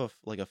a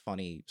like a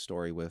funny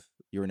story with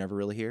You Were Never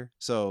Really Here.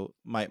 So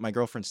my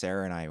girlfriend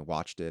Sarah and I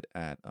watched it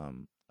at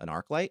an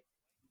ArcLight,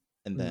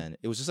 and Mhm. then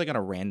it was just like on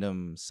a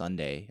random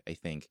Sunday, I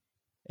think.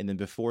 And then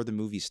before the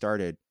movie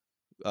started,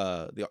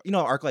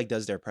 ArcLight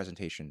does their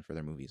presentation for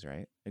their movies,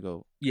 right? They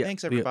go, Yeah,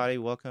 "Thanks everybody,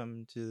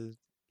 welcome to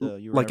the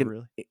You Were like Never an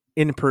Really."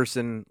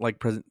 in-person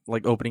like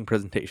opening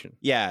presentation.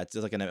 Yeah, it's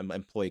just like an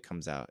employee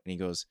comes out and he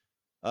goes,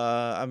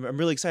 I'm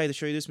really excited to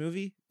show you this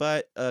movie,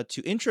 but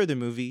to intro the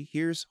movie,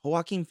 here's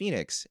Joaquin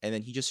Phoenix." And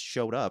then he just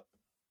showed up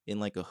in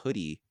like a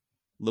hoodie,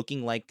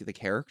 looking like the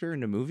character in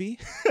the movie,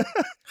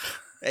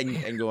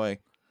 and going,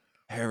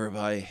 "Hey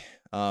everybody,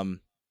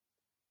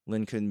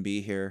 Lynn couldn't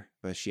be here,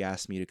 but she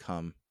asked me to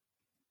come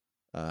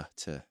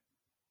to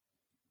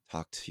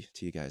talk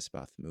to you guys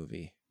about the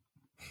movie.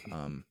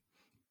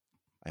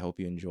 I hope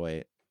you enjoy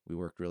it. We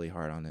worked really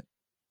hard on it.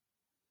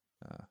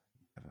 Have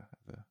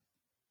a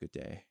good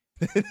day."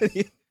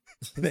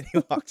 Then he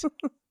walked,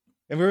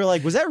 and we were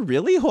like, "Was that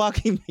really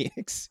Joaquin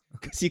Phoenix?"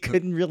 Because you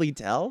couldn't really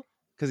tell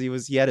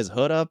because he had his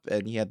hood up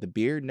and he had the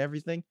beard and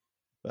everything.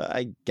 But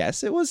I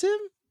guess it was him,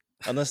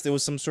 unless there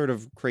was some sort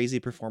of crazy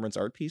performance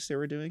art piece they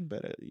were doing.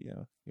 But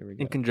here we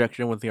go. In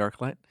conjunction with the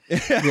ArcLight. The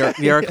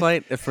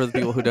ArcLight, for the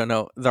people who don't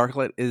know, the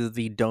ArcLight is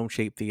the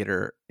dome-shaped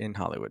theater in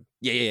Hollywood.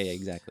 Yeah,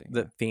 exactly.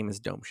 The famous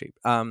dome shape.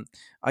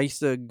 I used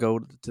to go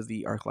to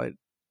the ArcLight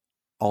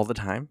all the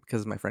time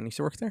because my friend used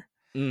to work there.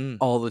 Mm-hmm.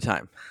 All the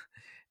time.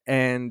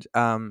 And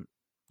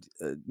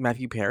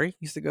Matthew Perry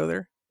used to go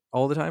there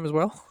all the time as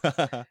well.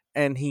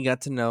 And he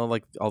got to know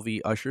like all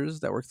the ushers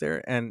that worked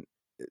there, and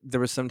there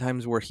was some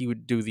times where he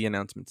would do the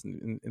announcements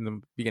in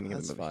the beginning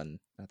of the movie. Fun.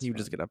 He would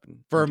just get up and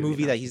for a do the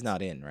movie that he's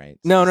announcements. not in, right?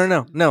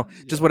 No.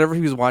 Just Yeah. whatever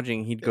he was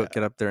watching, he'd go Yeah.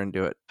 get up there and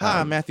do it.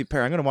 Hi, I'm Matthew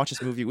Perry. I'm gonna watch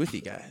this movie with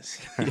you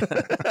guys.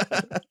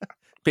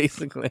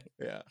 Basically.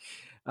 Yeah.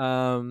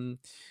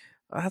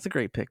 That's a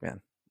great pick,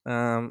 man.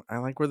 I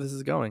like where this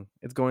is going.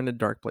 It's going to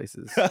dark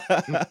places,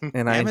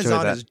 and I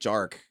Amazon enjoy is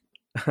dark.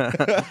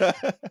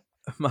 that.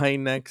 My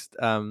next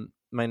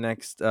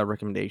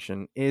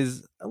recommendation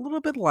is a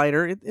little bit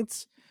lighter.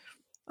 It's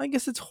I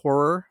guess it's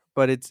horror,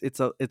 but it's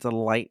a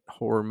light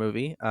horror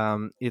movie.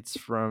 It's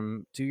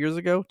from 2 years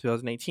ago,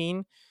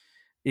 2018.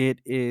 It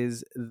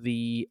is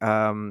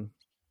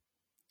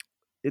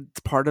it's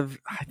part of,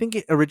 I think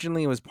it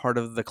originally was part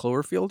of the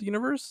Cloverfield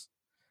universe,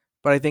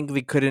 but I think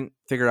they couldn't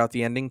figure out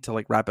the ending to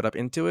like wrap it up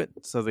into it,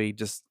 so they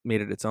just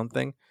made it its own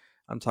thing.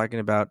 I'm talking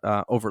about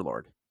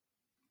Overlord.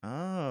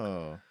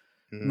 Oh.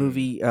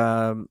 Movie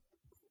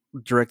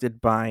directed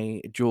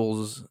by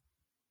Jules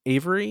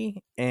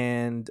Avery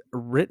and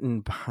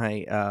written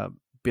by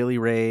Billy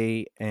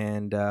Ray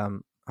and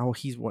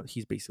he's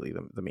basically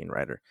the main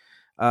writer.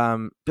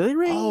 Billy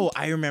Ray. Oh,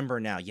 I remember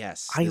now.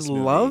 Yes, I this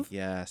movie. love.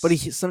 Yes, But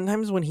he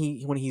sometimes when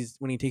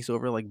he takes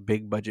over like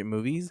big budget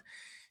movies,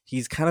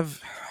 he's kind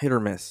of hit or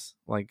miss.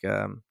 Like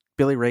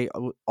Billy Ray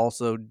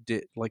also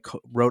did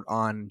wrote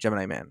on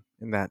Gemini Man,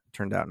 and that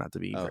turned out not to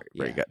be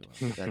very good.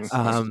 Well, that's,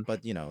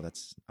 but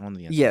that's I don't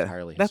think that's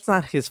entirely. That's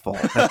not his fault.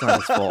 That's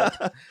not his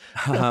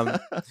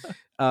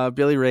fault.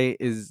 Billy Ray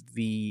is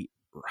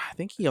I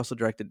think he also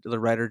directed the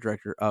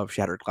writer-director of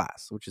Shattered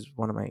Glass, which is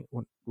one of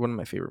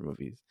my favorite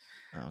movies.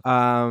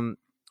 Okay.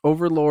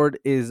 Overlord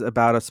is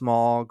about a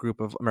small group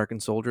of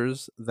American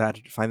soldiers that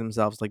find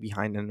themselves like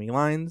behind enemy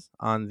lines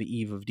on the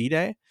eve of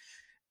D-Day,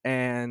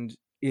 and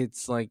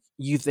it's like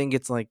you think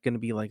it's like going to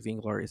be like the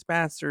Inglourious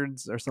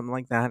Bastards or something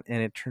like that,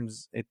 and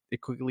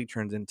it quickly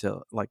turns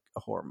into like a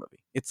horror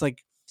movie. It's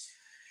like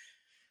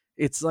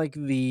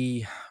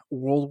the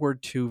World War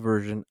II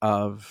version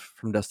of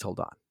From Dusk Till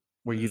Dawn,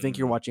 where you think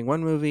you're watching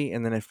one movie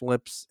and then it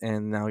flips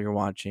and now you're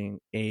watching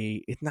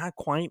it's not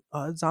quite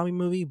a zombie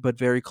movie, but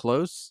very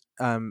close.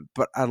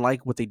 But I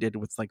like what they did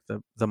with like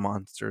the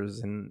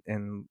monsters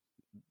and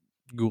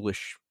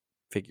ghoulish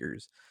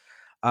figures.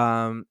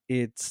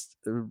 It's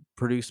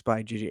produced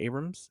by J.J.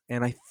 Abrams,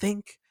 and I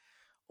think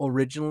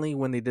originally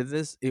when they did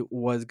this, it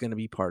was going to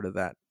be part of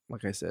that,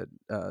 like I said,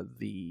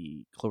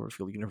 the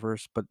Cloverfield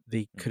universe, but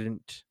they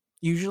couldn't.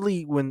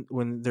 Usually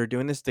when they're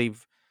doing this, they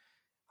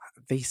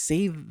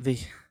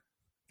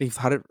they've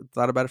thought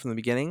about it from the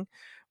beginning,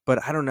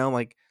 but I don't know,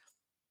 like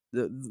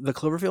the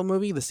Cloverfield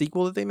movie, the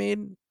sequel that they made,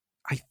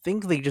 I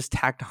think they just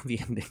tacked on the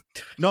ending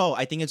to it. No,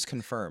 I think it's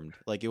confirmed.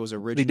 Like it was They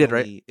did, right?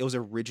 originally, it was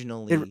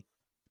originally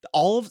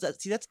all of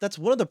that. See, that's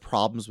one of the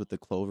problems with the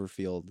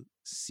Cloverfield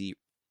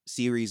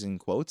series in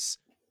quotes.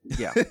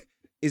 Yeah.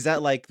 Is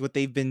that like what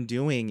they've been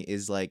doing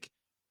is like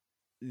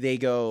they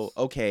go,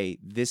 okay,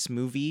 this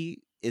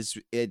movie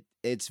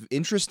it's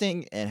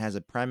interesting and has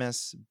a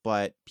premise,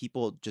 but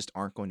people just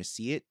aren't going to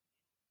see it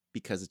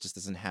because it just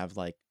doesn't have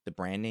like the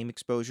brand name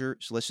exposure.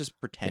 So let's just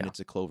pretend Yeah. it's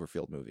a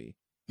Cloverfield movie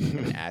and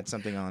then add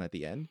something on at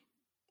the end.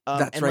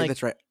 That's and right. like,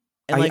 That's right.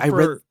 And like I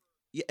read.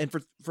 yeah, and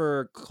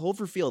for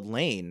Cloverfield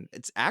Lane,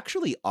 it's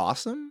actually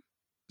awesome.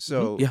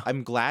 So Yeah.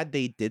 I'm glad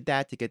they did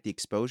that to get the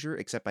exposure.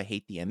 Except I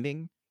hate the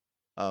ending.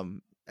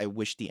 I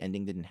wish the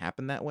ending didn't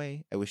happen that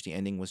way. I wish the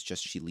ending was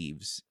just she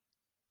leaves,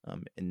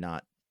 and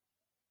not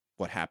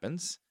what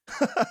happens.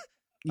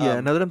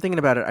 Yeah. Now that I'm thinking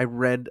about it, I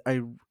read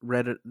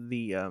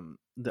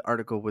the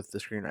article with the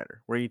screenwriter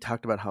where he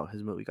talked about how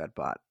his movie got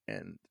bought,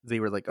 and they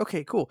were like,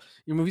 "Okay, cool,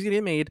 your movie's gonna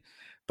get made,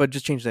 but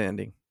just change the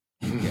ending."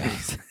 Yeah.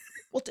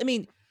 Well, I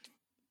mean,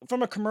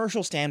 from a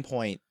commercial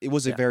standpoint, it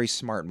was a very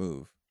smart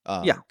move.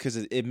 Yeah. Because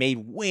it made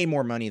way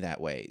more money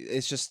that way.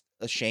 It's just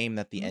a shame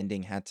that the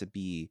ending had to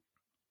be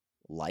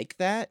like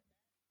that.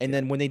 And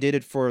then when they did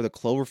it for the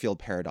Cloverfield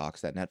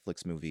Paradox, that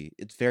Netflix movie,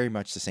 it's very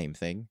much the same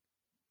thing.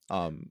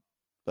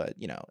 But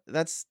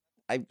that's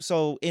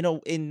so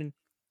in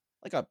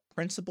like a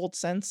principled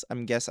sense,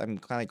 I'm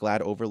kind of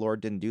glad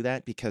Overlord didn't do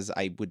that, because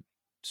I would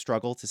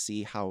struggle to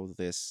see how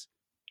this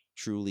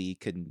truly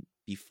could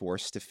be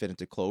forced to fit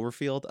into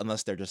Cloverfield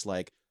unless they're just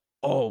like,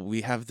 oh,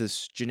 we have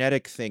this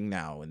genetic thing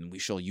now and we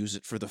shall use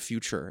it for the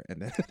future,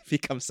 and then it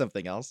becomes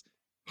something else.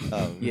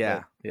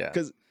 Yeah.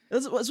 Because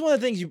that's one of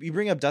the things you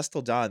bring up Dusk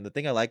Till Dawn. The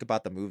thing I like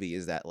about the movie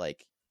is that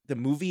like the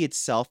movie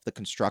itself, the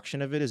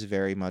construction of it is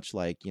very much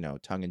like,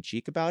 tongue in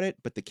cheek about it,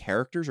 but the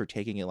characters are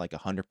taking it like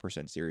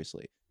 100%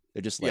 seriously.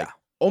 They're just like,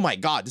 oh my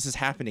God, this is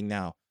happening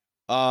now.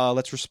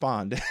 Let's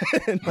respond.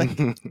 Like,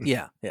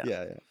 yeah.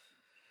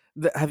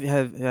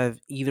 Have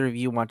either of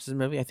you watched this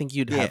movie? I think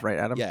you'd have, right,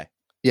 Adam?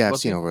 Yeah, I've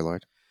seen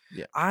Overlord.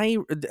 Yeah.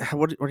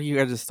 What are you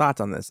guys'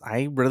 thoughts on this?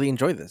 I really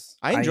enjoyed this.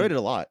 I enjoyed it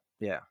a lot.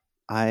 Yeah.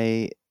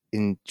 I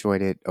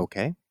enjoyed it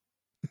okay.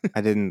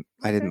 I didn't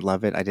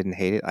love it. I didn't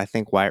hate it. I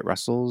think Wyatt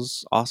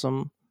Russell's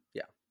awesome.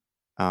 Yeah.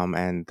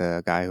 And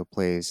the guy who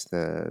plays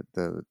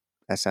the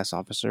SS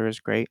officer is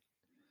great.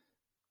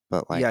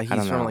 But like, yeah, he's I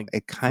don't from know. like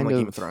It kind of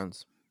Game of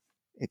Thrones.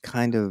 It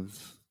kind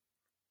of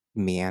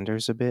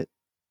meanders a bit,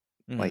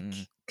 like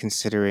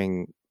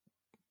considering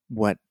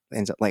what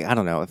ends up. Like, I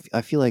don't know.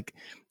 I feel like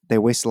they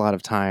waste a lot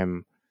of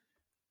time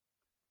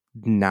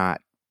not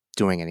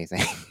doing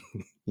anything.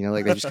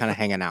 Like they're just kind of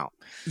hanging out.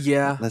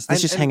 Yeah. Let's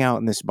just hang out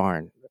in this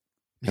barn.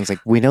 And it's like,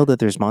 we know that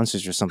there's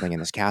monsters or something in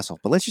this castle,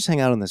 but let's just hang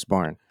out in this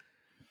barn.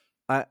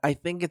 I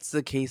think it's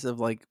the case of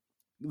like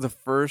the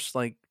first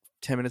like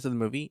 10 minutes of the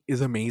movie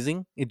is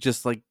amazing. It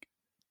just like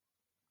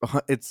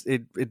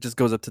it just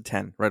goes up to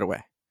 10 right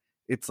away.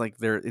 It's like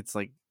it's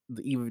like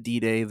the eve of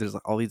D-Day. There's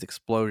like all these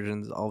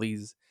explosions, all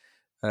these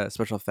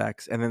special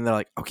effects, and then they're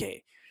like,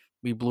 okay,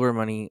 we blew our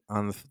money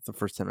on the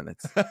first 10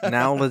 minutes.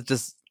 Now let's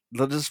just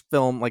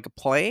film like a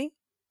play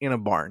in a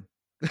barn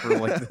for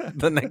like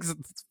the next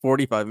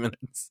 45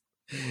 minutes.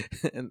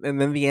 and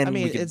then the end. I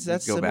mean, that's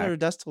similar back. to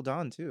Dusk Till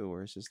Dawn too,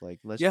 where it's just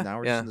like, now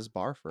we're just in this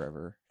bar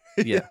forever.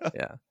 Yeah.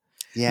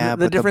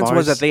 The difference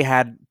was that they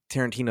had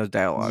Tarantino's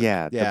dialogue.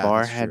 Yeah, the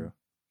bar had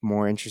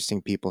more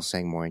interesting people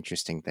saying more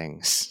interesting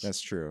things.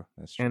 That's true.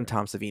 And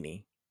Tom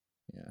Savini,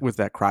 with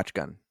that crotch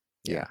gun.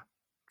 Yeah.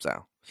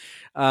 So,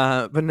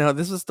 but no,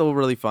 this was still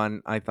really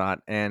fun, I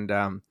thought,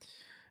 and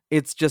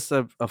it's just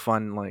a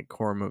fun like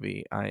horror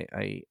movie.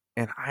 I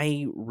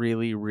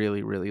really,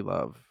 really, really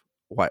love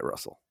Wyatt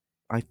Russell.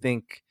 I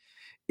think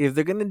if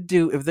they're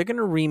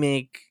gonna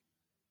remake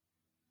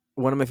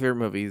one of my favorite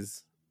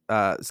movies,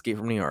 Escape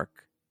from New York,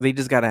 they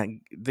gotta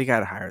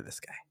hire this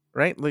guy,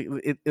 right? Like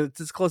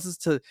it's as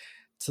closest to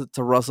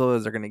Russell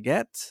as they're gonna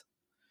get.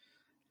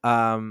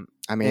 I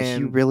mean,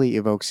 he really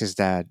evokes his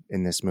dad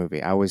in this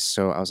movie. I was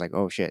like,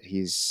 oh shit,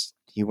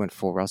 he went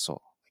full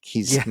Russell.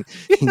 He's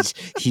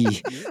he's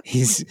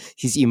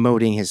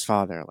emoting his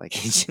father. Like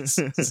he's just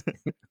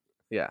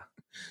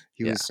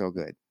he was so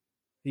good.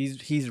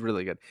 He's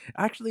really good.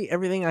 Actually,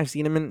 everything I've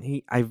seen him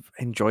in, I've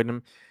enjoyed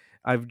him.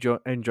 I've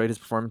enjoyed his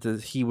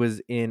performances. He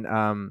was in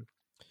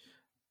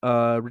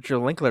Richard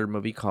Linklater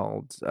movie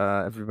called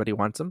Everybody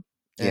Wants Him.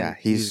 Yeah,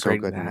 he's so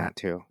good in that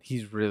too.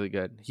 He's really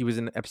good. He was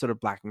in an episode of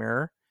Black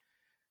Mirror.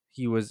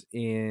 He was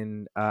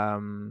in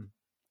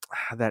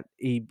that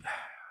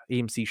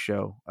AMC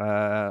show,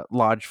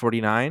 Lodge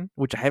 49,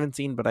 which I haven't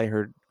seen, but I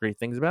heard great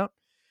things about.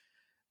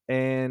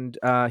 And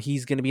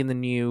he's going to be in the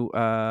new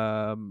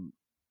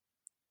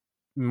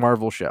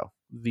Marvel show,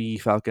 The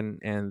Falcon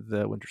and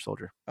the Winter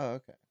Soldier. Oh,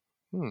 okay.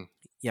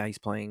 Yeah, he's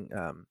playing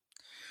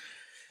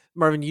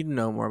Marvin, you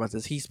know more about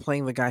this. He's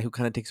playing the guy who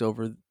kind of takes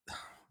over,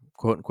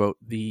 quote unquote,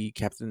 the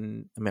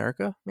Captain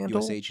America mantle.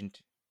 U.S.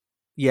 agent.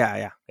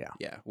 Yeah.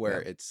 Yeah,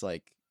 where it's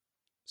like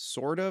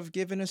sort of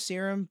given a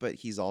serum, but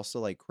he's also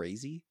like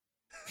crazy.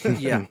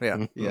 Yeah.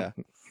 Yeah.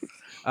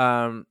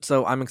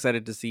 So I'm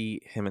excited to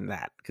see him in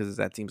that because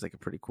that seems like a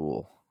pretty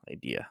cool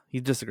idea.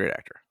 He's just a great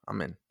actor.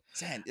 I'm in.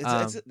 Man,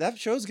 that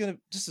show's gonna,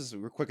 just as a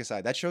quick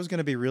aside, that show's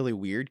gonna be really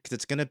weird because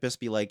it's gonna just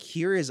be like,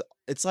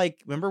 it's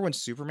like, remember when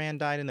Superman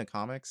died in the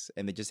comics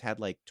and they just had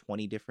like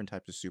 20 different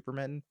types of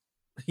Supermen?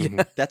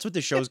 Yeah. That's what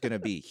the show's gonna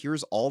be.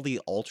 Here's all the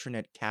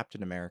alternate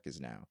Captain Americas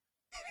now.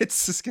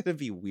 It's just gonna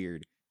be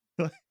weird.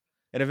 And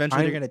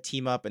eventually they're gonna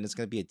team up and it's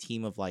gonna be a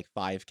team of like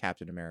 5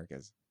 Captain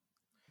Americas.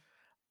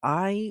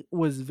 I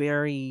was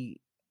very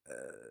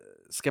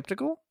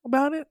skeptical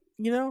about it,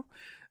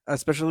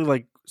 especially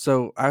like,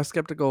 so I was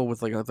skeptical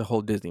with like the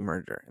whole Disney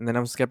merger, and then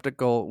I was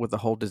skeptical with the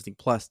whole Disney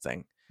Plus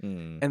thing.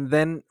 And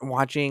then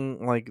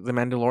watching like The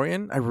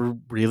Mandalorian, I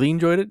really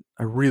enjoyed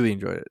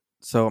it.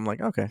 So I'm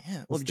like, okay.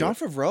 Yeah. Well, Jon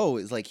Favreau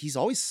is like, he's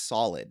always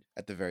solid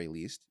at the very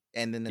least.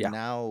 And then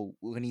now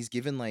when he's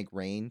given like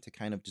reign to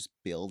kind of just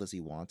build as he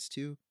wants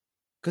to,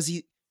 because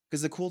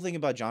the cool thing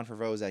about Jon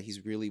Favreau is that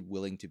he's really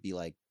willing to be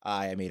like,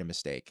 I made a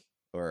mistake,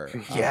 or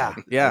Yeah.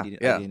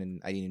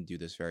 I didn't do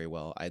this very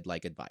well. I'd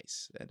like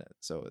advice, and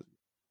so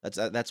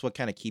that's what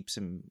kind of keeps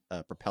him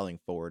propelling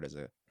forward as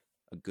a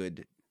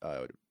good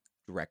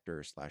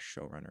director /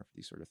 showrunner for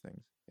these sort of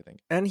things, I think.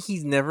 And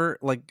he's never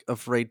like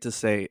afraid to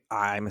say,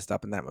 I messed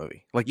up in that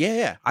movie. Like,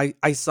 yeah.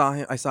 I saw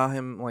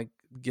him like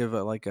give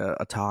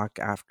a talk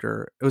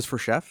after it was for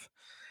Chef.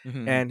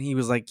 Mm-hmm. And he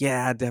was like,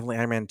 yeah, definitely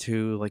Iron Man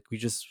 2. Like, we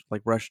just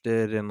like rushed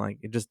it and like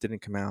it just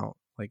didn't come out.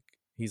 Like,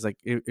 he's like,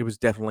 it was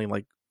definitely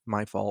like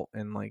my fault.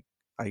 And like,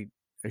 it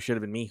should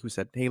have been me who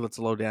said, hey, let's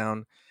slow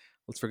down.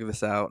 Let's figure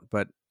this out.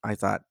 But I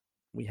thought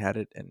we had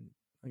it and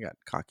I got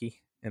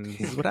cocky. And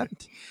this is what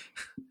happened.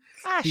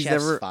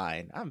 Chef's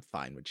fine. I'm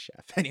fine with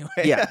Chef anyway.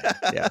 Yeah.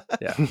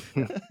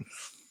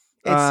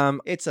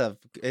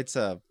 It's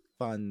a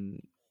fun,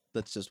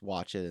 let's just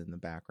watch it in the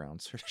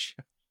background sort of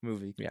show.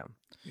 Movie. Yeah.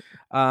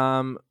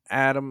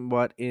 Adam,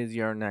 what is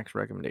your next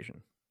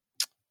recommendation?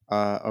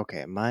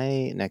 Okay,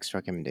 my next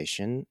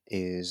recommendation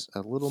is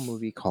a little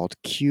movie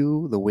called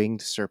Q, the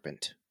Winged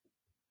Serpent.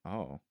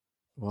 Oh.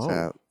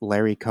 It's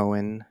Larry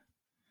Cohen.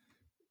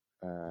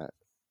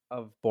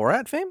 Of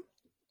Borat fame?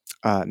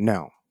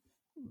 No.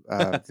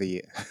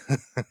 The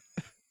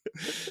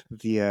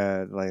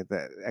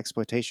the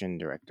exploitation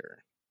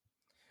director.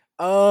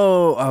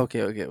 Oh,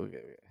 okay.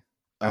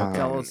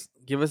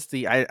 Give us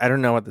the. I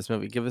don't know what this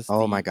movie. Give us.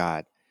 Oh my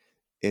god,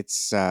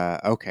 it's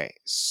okay.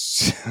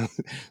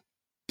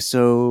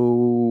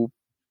 So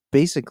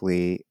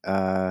basically,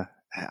 I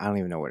don't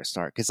even know where to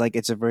start because like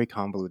it's a very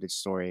convoluted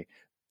story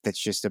that's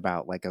just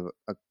about like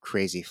a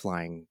crazy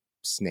flying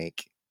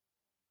snake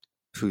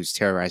who's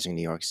terrorizing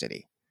New York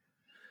City.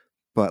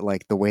 But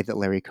like the way that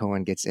Larry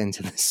Cohen gets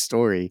into this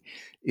story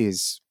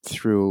is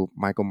through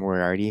Michael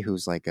Moriarty,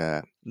 who's like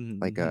a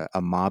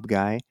mob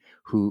guy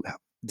who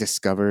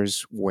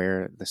discovers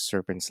where the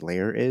serpent's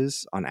lair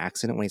is on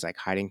accident when he's like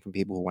hiding from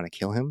people who want to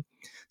kill him.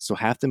 So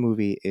half the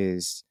movie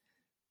is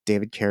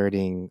David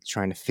Carradine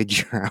trying to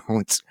figure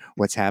out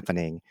what's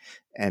happening,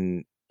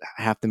 and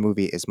half the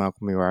movie is Michael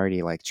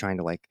Moriarty like trying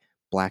to like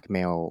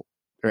blackmail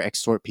or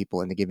extort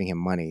people into giving him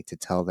money to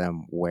tell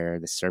them where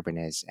the serpent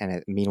is,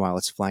 and meanwhile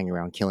it's flying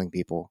around killing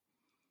people.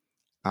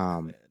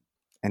 And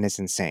it's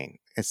insane.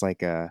 It's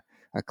like a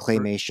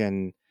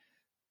claymation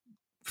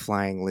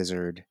flying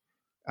lizard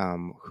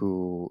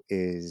who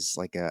is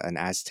like an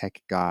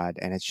Aztec god,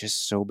 and it's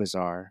just so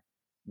bizarre,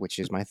 which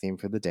is my theme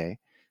for the day.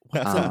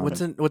 What's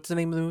the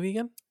name of the movie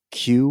again?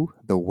 Q,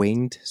 the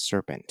Winged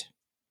Serpent.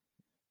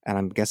 And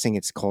I'm guessing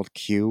it's called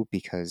Q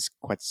because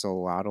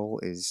Quetzalcoatl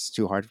is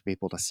too hard for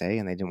people to say,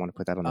 and they didn't want to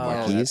put that on the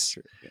marquees.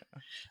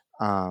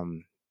 Yeah.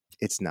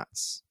 It's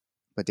nuts.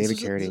 But David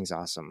Carradine's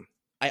awesome.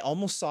 I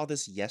almost saw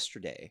this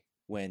yesterday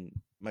when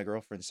my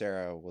girlfriend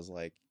Sarah was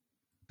like,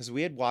 because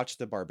we had watched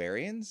The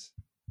Barbarians,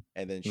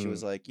 and then she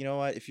was like, you know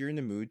what? If you're in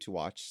the mood to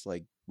watch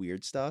like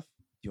weird stuff,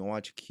 do you want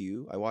to watch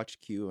Q? I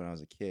watched Q when I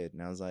was a kid,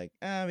 and I was like,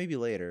 maybe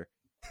later.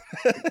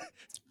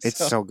 It's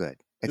so good.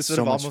 It's this would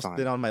so have much almost fun.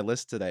 been on my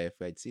list today if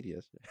I'd seen it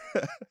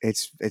yesterday.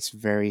 It's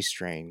very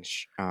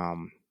strange.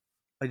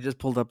 I just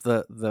pulled up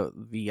the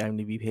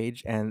IMDb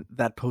page, and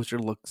that poster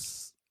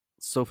looks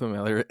so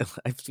familiar.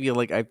 I feel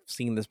like I've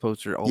seen this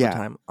poster all the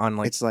time on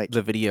like, it's like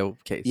the video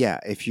case. Yeah,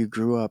 if you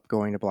grew up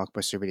going to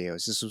Blockbuster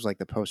Videos, this was like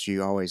the poster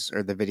you always,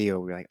 or the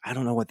video, you're like, I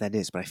don't know what that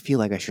is, but I feel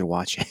like I should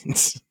watch it.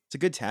 It's a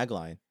good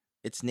tagline.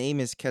 Its name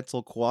is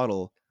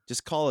Quetzalcoatl.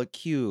 Just call it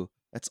Q.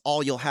 That's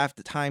all you'll have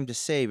the time to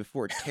say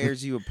before it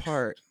tears you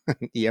apart.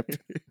 Yep.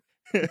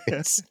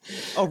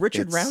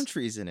 Richard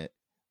Roundtree's in it.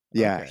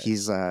 Yeah, okay.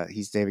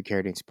 He's David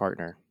Carradine's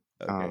partner.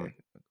 Okay.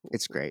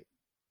 It's great.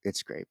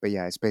 It's great. But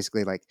yeah, it's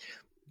basically like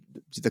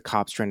the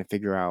cops trying to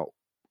figure out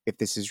if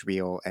this is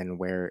real and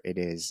where it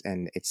is,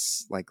 and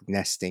it's like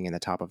nesting in the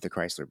top of the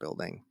Chrysler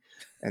building,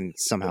 and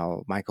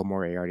somehow Michael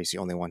Moriarty is the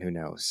only one who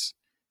knows.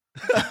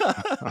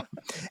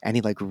 And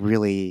he like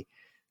really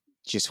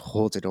just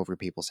holds it over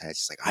people's heads.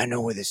 It's like, I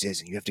know where this is,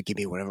 and you have to give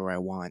me whatever I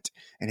want.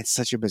 And it's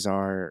such a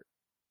bizarre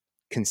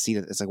conceit.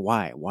 It's like,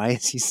 why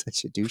is he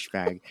such a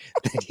douchebag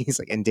that he's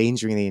like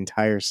endangering the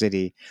entire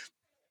city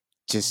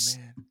just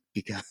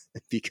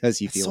because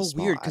he feels so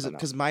small? Weird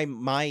because my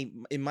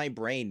in my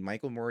brain,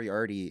 Michael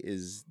Moriarty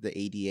is the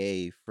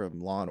ADA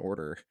from Law and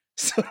Order.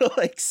 So to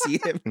like see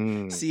him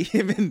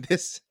in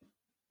this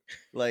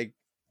like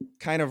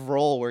kind of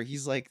role where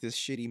he's like this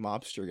shitty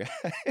mobster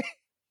guy.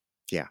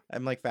 Yeah,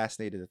 I'm like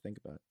fascinated to think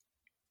about.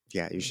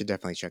 Yeah, you should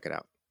definitely check it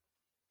out.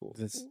 Cool.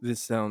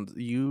 This sounds,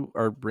 you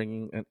are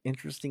bringing an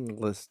interesting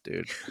list,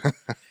 dude.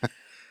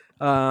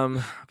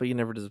 But you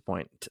never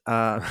disappoint.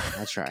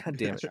 That's right. God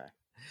damn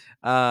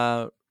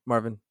it.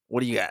 Marvin,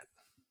 what do you got?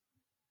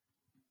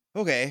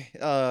 Okay,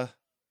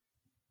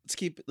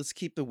 let's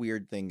keep the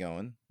weird thing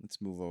going.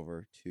 Let's move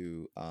over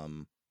to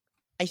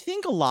I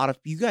think a lot of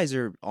you guys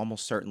are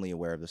almost certainly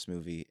aware of this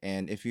movie,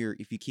 and if you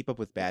keep up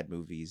with bad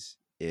movies,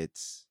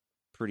 it's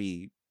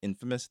pretty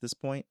infamous at this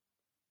point.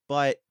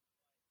 But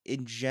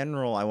in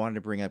general, I wanted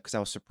to bring up because I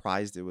was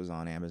surprised it was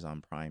on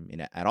Amazon Prime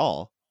at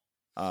all,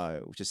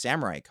 which is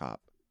Samurai Cop.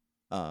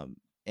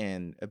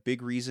 And a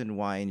big reason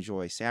why I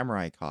enjoy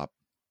Samurai Cop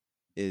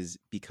is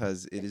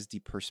because it is the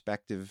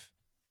perspective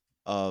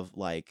of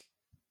like,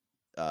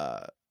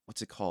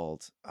 what's it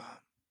called?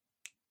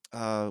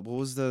 What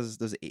was those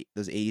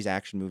 80s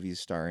action movies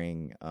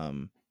starring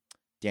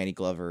Danny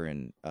Glover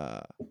and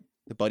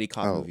the buddy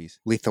cop movies?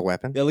 Lethal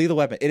Weapon? Yeah, Lethal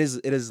Weapon. It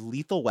is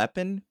Lethal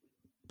Weapon,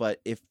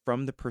 but if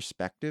from the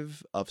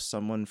perspective of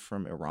someone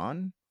from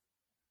Iran,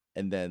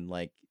 and then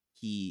like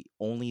he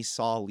only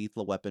saw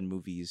Lethal Weapon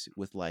movies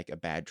with like a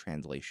bad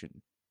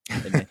translation.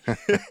 And then,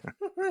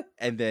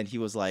 and then he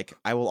was like,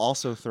 I will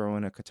also throw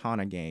in a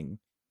Katana Gang.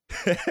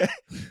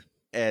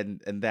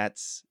 and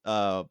that's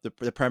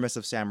the premise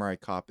of Samurai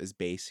Cop is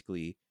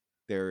basically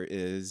there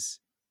is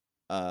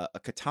a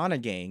Katana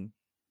Gang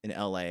in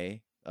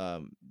LA,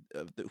 of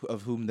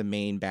whom the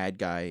main bad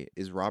guy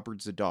is Robert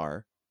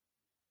Zadar,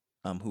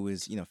 who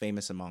is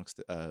famous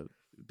amongst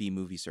B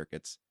movie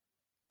circuits,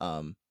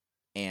 and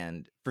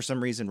for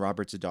some reason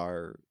Robert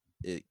Zadar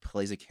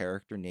plays a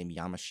character named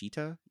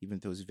Yamashita, even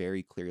though it's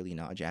very clearly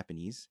not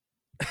Japanese.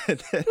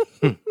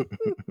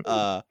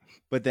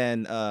 But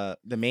then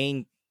the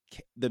main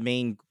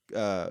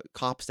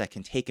cops that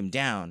can take him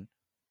down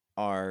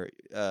are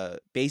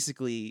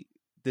basically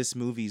this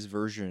movie's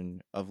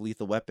version of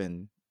Lethal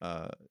Weapon,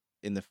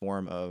 in the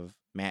form of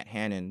Matt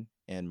Hannon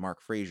and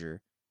Mark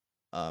Fraser,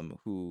 and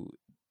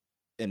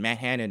Matt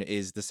Hannon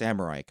is the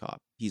samurai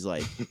cop. He's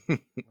like,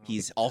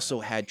 he's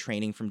also had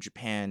training from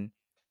Japan,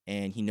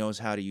 and he knows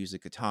how to use a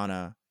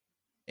katana.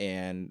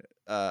 And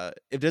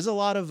if there's a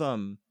lot of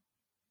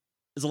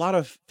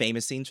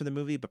famous scenes from the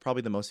movie, but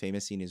probably the most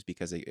famous scene is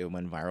because it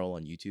went viral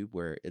on YouTube,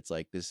 where it's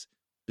like this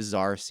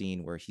bizarre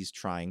scene where he's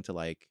trying to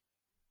like,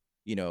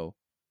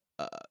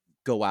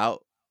 go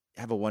out,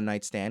 have a one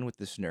night stand with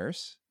this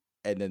nurse,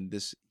 and then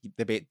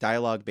the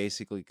dialogue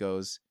basically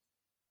goes,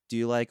 "Do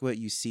you like what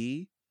you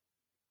see?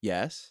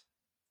 Yes.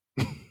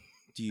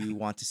 Do you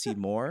want to see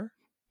more?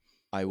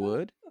 I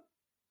would.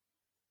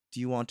 Do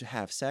you want to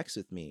have sex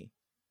with me?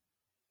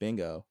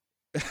 Bingo."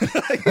 This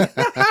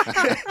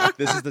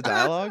is the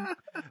dialogue.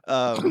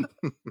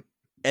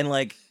 And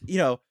like,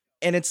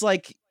 and it's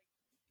like,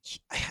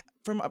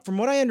 from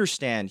what I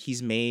understand,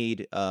 he's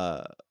made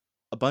a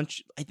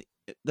bunch.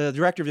 The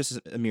director of this is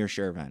Amir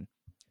Shervan,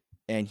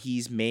 and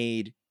he's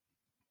made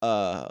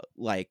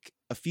like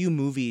a few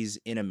movies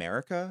in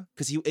America,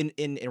 because he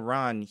in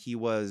Iran he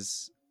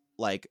was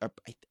like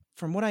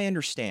from what I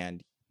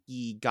understand,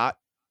 he got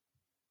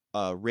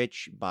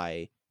rich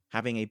by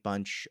having a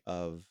bunch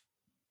of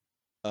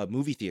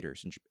movie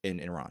theaters in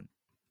Iran.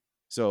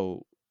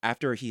 So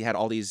after he had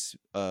all these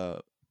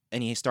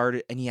and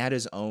he had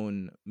his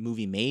own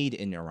movie made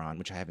in Iran,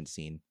 which I haven't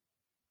seen,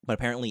 but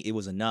apparently it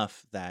was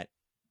enough that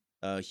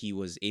he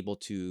was able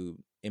to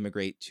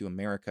immigrate to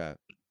America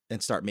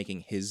and start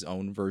making his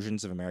own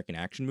versions of American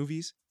action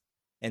movies.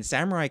 And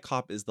Samurai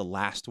Cop is the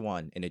last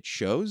one, and it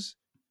shows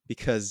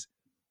because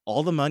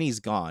all the money's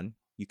gone,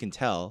 you can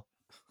tell,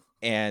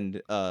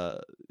 and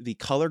the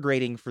color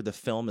grading for the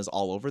film is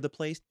all over the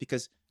place,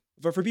 because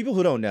for people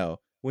who don't know,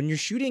 when you're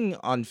shooting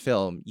on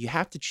film, you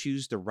have to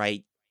choose the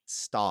right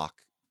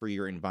stock for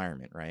your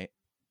environment, right?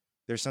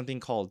 There's something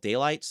called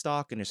daylight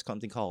stock, and there's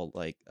something called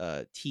like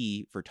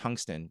T for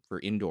tungsten for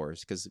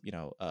indoors, because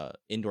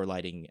indoor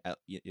lighting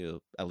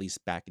at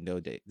least back in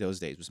those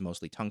days was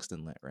mostly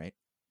tungsten lit, right?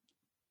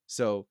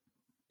 So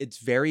it's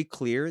very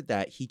clear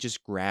that he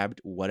just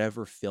grabbed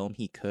whatever film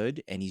he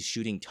could, and he's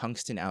shooting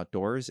tungsten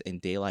outdoors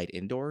and daylight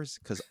indoors,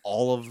 because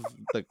all of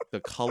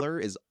the color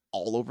is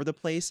all over the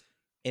place,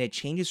 and it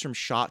changes from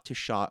shot to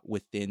shot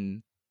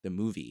within the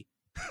movie.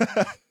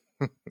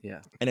 Yeah.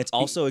 And it's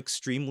also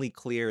extremely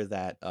clear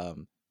that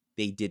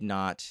they did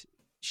not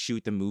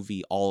shoot the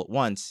movie all at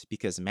once,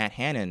 because Matt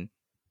Hannon,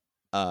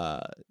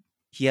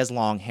 he has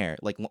long hair,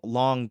 like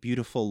long,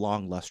 beautiful,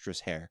 long,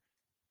 lustrous hair,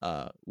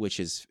 which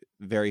is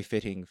very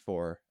fitting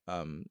for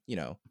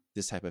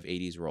this type of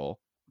 80s role.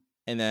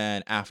 And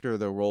then after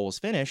the role was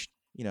finished,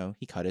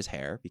 he cut his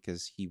hair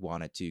because he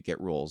wanted to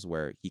get roles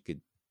where he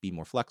could be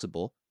more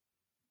flexible.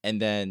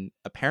 And then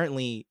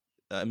apparently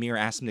Amir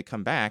asked him to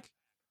come back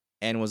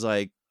and was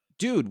like,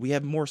 dude, we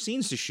have more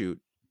scenes to shoot.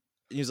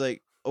 And he was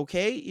like,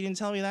 okay, you didn't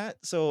tell me that.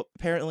 So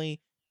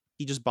apparently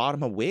he just bought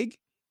him a wig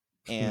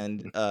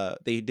and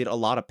they did a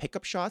lot of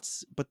pickup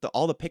shots, but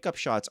all the pickup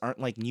shots aren't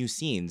like new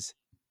scenes.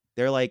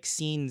 They're like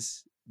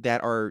scenes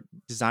that are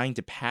designed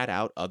to pad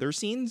out other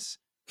scenes.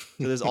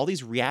 So there's all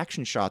these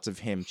reaction shots of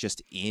him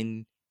just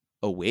in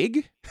a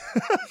wig,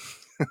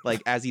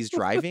 like as he's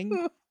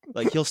driving.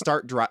 Like he'll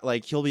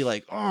he'll be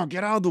like, "Oh,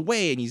 get out of the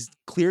way," and he's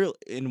clear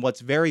in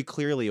what's very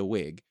clearly a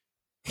wig.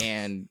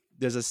 And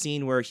there's a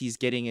scene where he's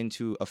getting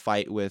into a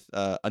fight with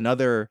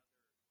another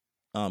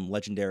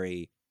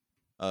legendary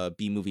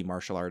B-movie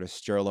martial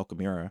artist, Jiro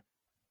Lokomura,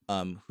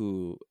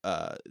 who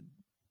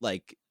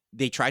like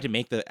they tried to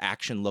make the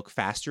action look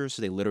faster,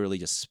 so they literally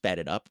just sped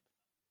it up.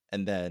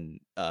 And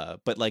then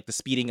but like the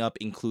speeding up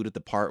included the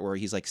part where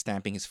he's like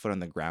stamping his foot on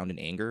the ground in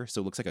anger,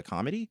 so it looks like a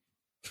comedy.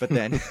 But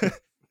then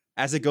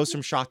as it goes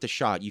from shot to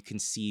shot, you can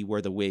see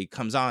where the wig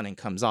comes on and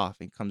comes off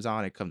and comes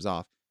on and comes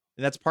off.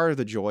 And that's part of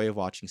the joy of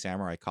watching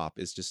Samurai Cop,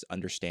 is just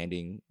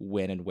understanding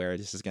when and where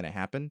this is going to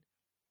happen.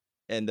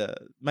 And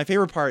my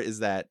favorite part is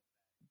that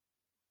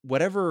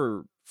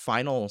whatever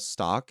final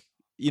stock,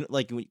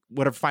 like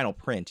whatever final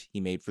print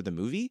he made for the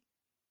movie,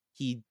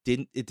 it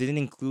didn't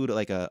include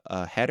like a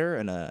header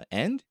and a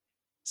end.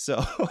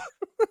 So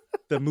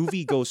the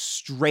movie goes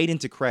straight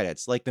into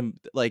credits. Like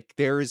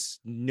there's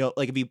no,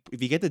 like if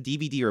you get the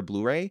DVD or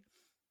Blu-ray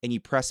and you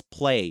press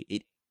play,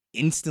 it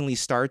instantly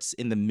starts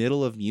in the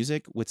middle of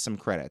music with some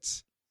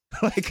credits.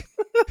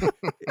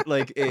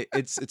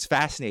 It's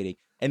fascinating.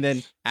 And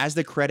then as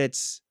the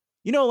credits,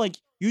 like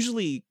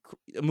usually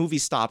a movie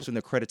stops when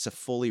the credits have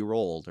fully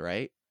rolled,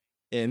 right?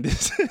 And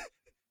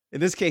in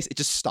this case, it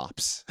just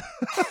stops.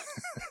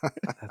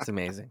 That's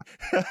amazing.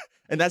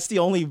 And that's the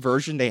only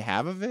version they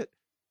have of it.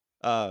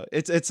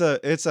 It's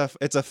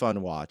a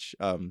fun watch.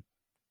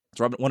 It's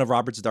one of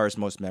Robert Z'Dar's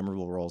most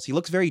memorable roles. He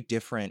looks very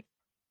different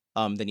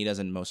than he does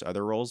in most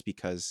other roles,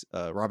 because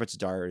Robert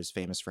Z'Dar is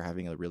famous for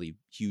having a really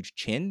huge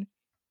chin.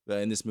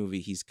 But in this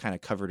movie, he's kind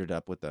of covered it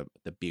up with the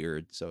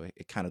beard, so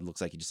it kind of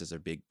looks like he just has a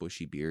big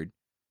bushy beard.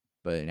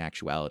 But in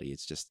actuality,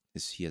 it's just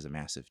he has a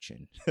massive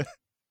chin.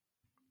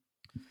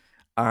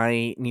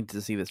 I need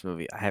to see this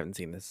movie. I haven't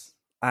seen this.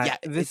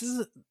 This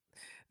is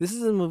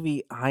a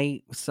movie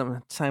I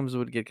sometimes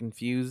would get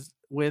confused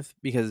with,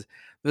 because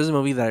there's a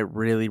movie that I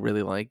really,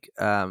 really like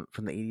from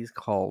the 80s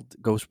called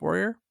Ghost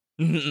Warrior.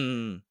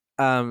 And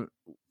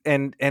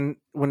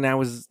when I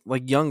was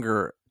like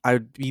younger, I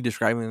would be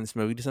describing this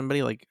movie to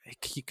somebody like,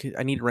 hey,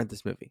 I need to rent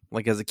this movie.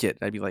 Like as a kid,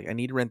 I'd be like, I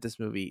need to rent this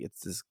movie.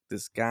 It's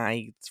this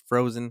guy, it's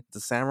frozen. It's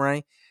a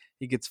samurai.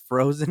 He gets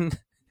frozen.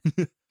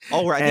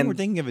 Oh, right. I think we're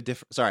thinking of a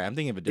different. Sorry, I'm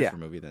thinking of a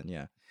different movie then.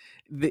 Yeah.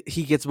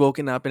 He gets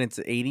woken up and it's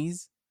the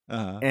 80s.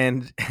 Uh-huh.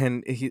 And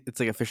it's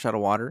like a fish out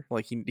of water.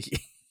 Like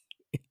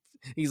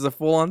he's a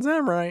full on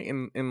samurai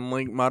in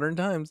like modern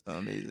times.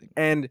 Amazing.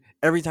 And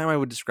every time I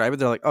would describe it,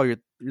 they're like, "Oh, you're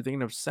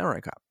thinking of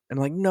Samurai Cop." And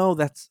I'm like, "No,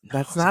 that's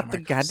not the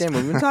goddamn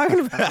movie we're talking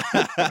about."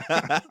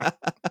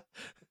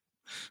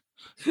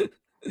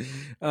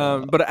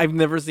 But I've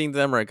never seen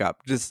Samurai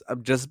Cop.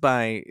 Just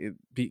by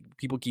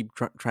people keep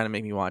trying to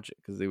make me watch it,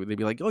 because they'd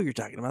be like, "Oh, you're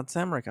talking about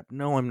Samurai Cop."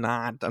 No, I'm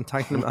not. I'm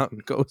talking about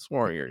Ghost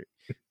Warrior.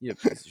 You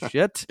piece of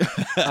shit.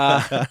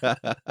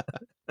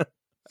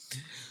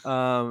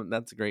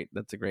 That's a great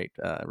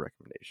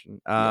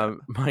recommendation.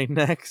 My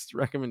next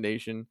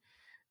recommendation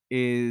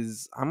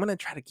is, I'm gonna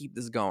try to keep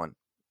this going.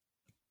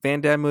 Van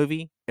Damme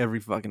movie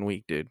every fucking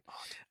week, dude.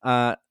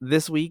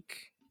 This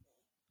week,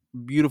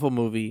 beautiful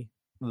movie,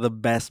 the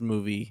best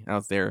movie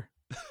out there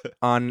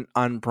on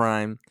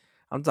Prime.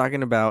 I'm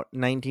talking about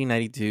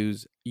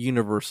 1992's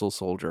Universal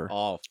Soldier.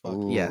 Oh, fuck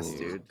yes, yeah,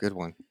 dude. Good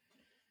one.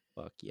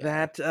 Fuck yeah.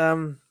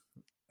 That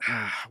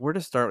where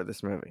to start with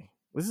this movie?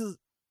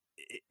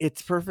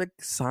 It's perfect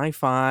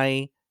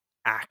sci-fi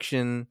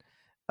action,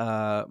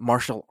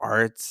 martial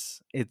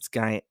arts. It's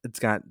got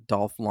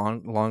Dolph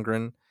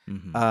Lundgren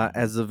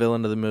as the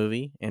villain of the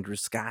movie, Andrew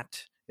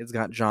Scott. It's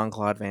got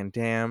Jean-Claude Van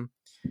Damme.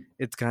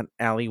 It's got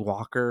Ali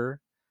Walker,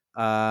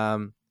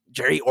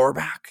 Jerry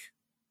Orbach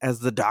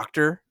as the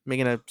doctor,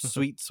 making a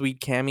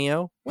sweet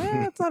cameo.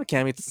 Well, it's not a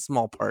cameo; it's a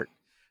small part,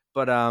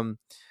 but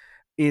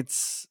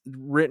it's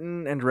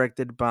written and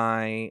directed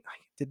by.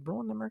 Did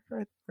Roland Emmerich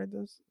write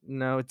this?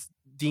 No, it's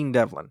Dean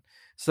Devlin.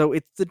 So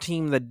it's the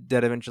team that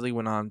eventually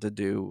went on to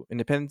do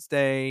Independence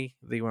Day.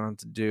 They went on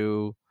to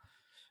do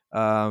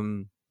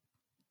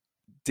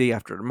Day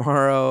After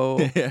Tomorrow.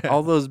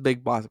 All those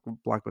big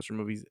blockbuster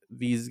movies.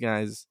 These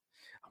guys,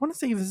 I want to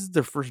say this is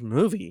their first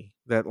movie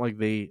that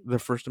the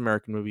first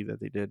American movie that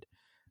they did.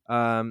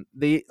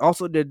 They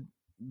also did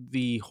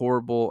the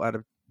horrible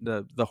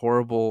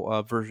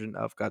version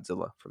of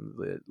Godzilla from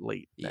the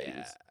late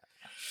 90s.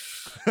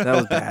 That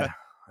was bad.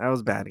 That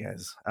was bad,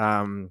 guys.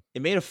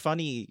 It made a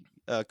funny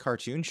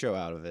cartoon show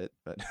out of it,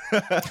 but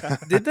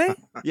did they?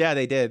 Yeah,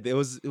 they did. It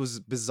was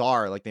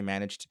bizarre. Like they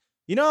managed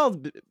You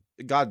know,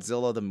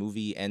 Godzilla the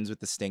movie ends with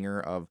the stinger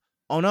of,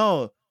 oh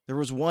no, there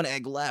was one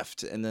egg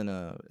left, and then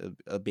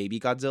a baby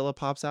Godzilla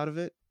pops out of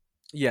it.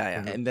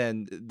 Yeah. And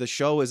then the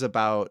show is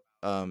about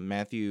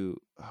Matthew,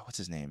 what's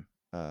his name?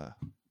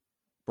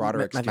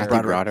 Broderick's Matthew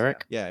character.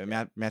 Broderick.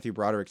 Yeah, Matthew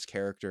Broderick's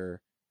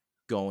character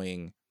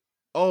going,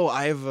 oh,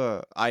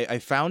 I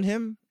found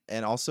him,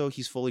 and also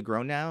he's fully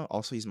grown now.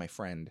 Also, he's my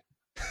friend.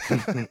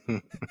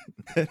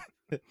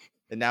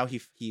 And now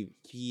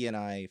he and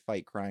I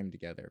fight crime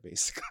together,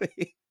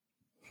 basically.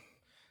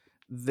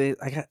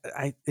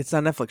 It's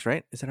on Netflix,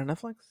 right? Is it on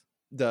Netflix?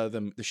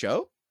 The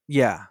show?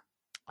 Yeah.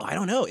 Oh, I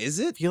don't know. Is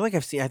I it? feel like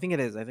I've seen. I think it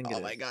is. I think. Oh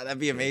it my is. god, that'd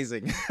be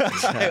amazing.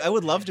 I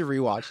would love to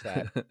rewatch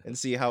that and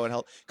see how it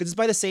helped, because it's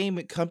by the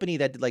same company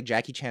that did like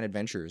Jackie Chan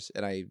Adventures,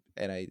 and I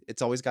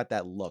it's always got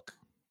that look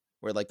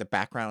where like the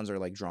backgrounds are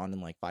like drawn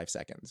in like 5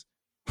 seconds.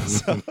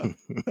 So,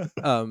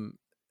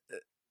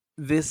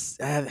 This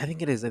I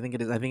think it is. I think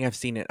it is. I think I've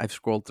seen it. I've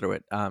scrolled through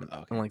it.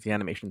 Okay. In like the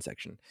animation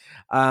section.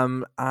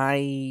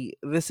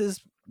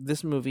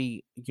 This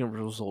movie,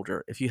 Universal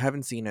Soldier. If you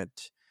haven't seen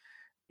it,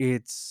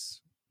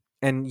 it's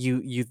and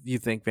you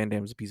think Van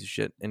Damme's a piece of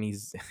shit and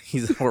he's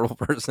a horrible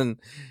person.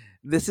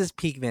 This is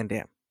peak Van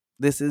Damme.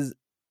 This is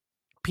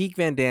peak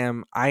Van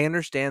Damme. I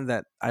understand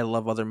that I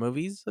love other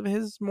movies of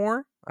his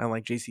more. I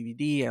like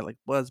JCVD. I like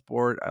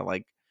Bloodsport. I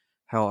like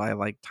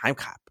Time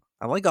Cop.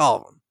 I like all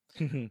of them.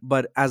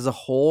 But as a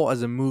whole,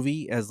 as a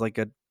movie, as like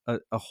a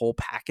whole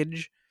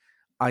package,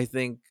 I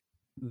think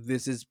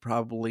this is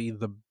probably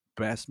the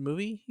best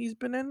movie he's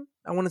been in.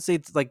 I want to say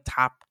it's like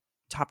top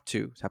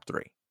 2, top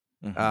 3.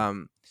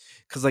 Mhm.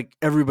 Because like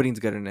everybody's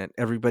good in it.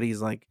 Everybody's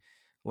like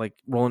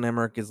Roland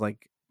Emmerich is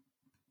like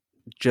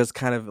just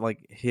kind of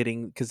like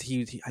hitting, because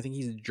I think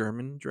he's a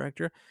German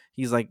director.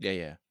 He's like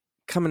Yeah.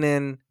 coming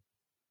in,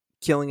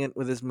 killing it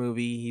with this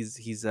movie.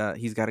 He's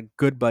got a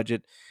good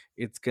budget.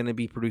 It's gonna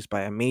be produced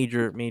by a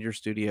major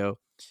studio,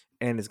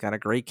 and it's got a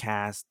great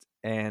cast.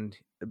 And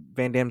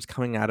Van Damme's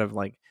coming out of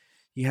like,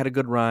 he had a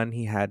good run.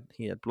 He had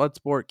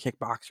Bloodsport,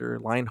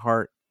 Kickboxer,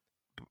 Lionheart,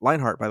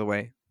 by the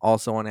way,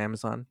 also on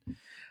Amazon,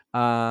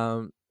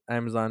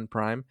 Amazon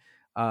Prime,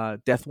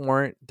 Death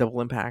Warrant,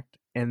 Double Impact,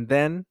 and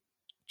then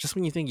just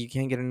when you think you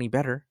can't get any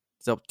better,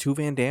 so 2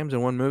 Van Dammes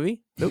in one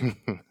movie. Nope.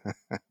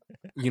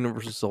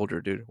 Universal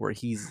Soldier, dude, where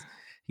he's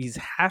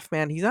half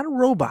man. He's not a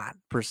robot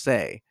per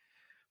se,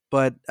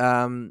 but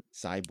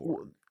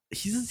Cyborg.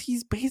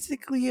 he's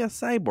basically a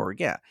cyborg.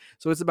 Yeah.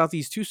 So it's about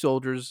these 2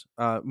 soldiers,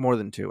 more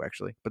than 2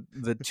 actually, but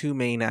the two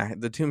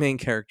main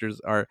characters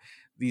are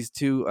these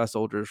 2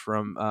 soldiers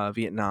from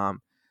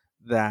Vietnam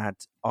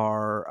that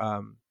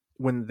are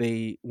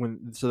the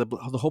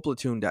whole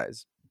platoon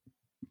dies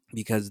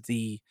because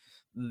the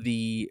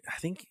I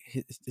think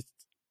it's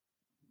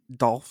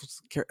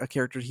Dolph's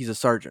character. He's a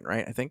sergeant,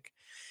 right? I think.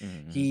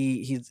 Mhm.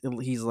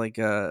 He's like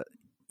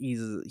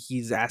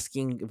he's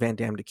asking Van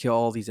Damme to kill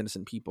all these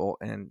innocent people,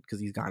 and because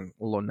he's gone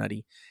a little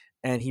nutty,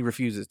 and he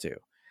refuses to.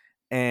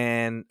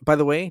 And by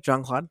the way,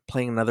 Jean-Claude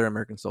playing another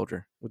American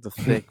soldier with the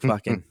thick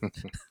fucking.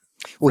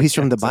 Well, he's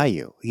from the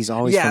Bayou. He's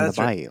always from the that's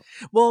right. Bayou.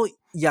 Well,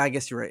 yeah, I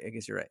guess you're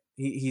right.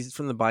 He's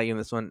from the Bayou in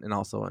this one, and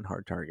also in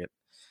Hard Target.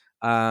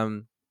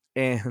 And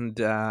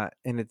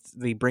it's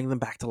they bring them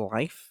back to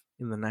life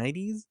in the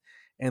 90s,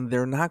 and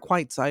they're not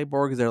quite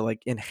cyborgs. They're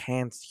like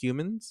enhanced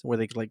humans where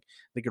they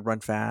could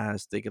run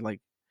fast. They could like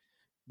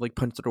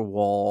punch through a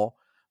wall,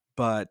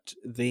 but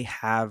they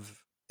have,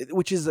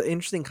 which is an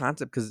interesting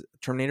concept because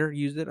Terminator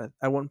used it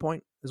at one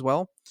point as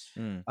well.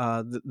 Mm.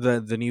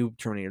 The new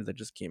Terminator that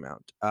just came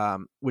out,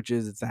 which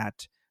is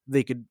that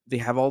they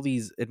have all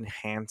these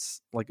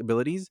enhanced like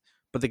abilities,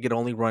 but they could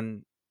only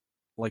run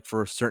like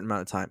for a certain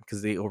amount of time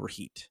because they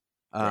overheat.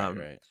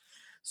 Right.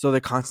 So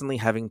they're constantly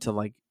having to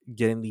like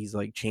get in these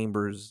like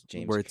chambers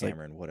James where it's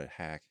Cameron, what a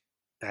hack.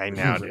 like, I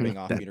know, ripping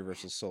off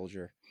Universal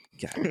Soldier.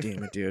 God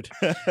damn it, dude.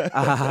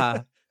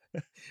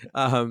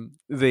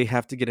 They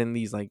have to get in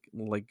these like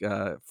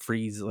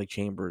freeze like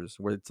chambers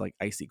where it's like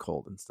icy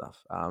cold and stuff.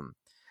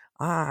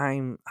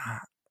 I'm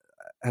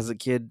as a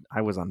kid,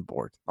 I was on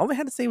board. All they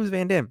had to say was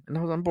Van Damme, and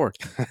I was on board.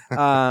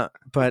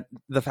 But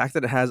the fact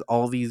that it has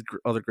all these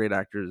other great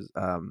actors,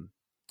 you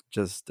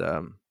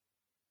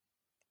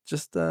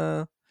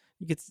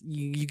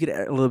get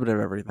a little bit of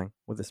everything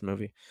with this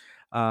movie.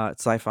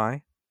 It's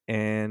sci-fi,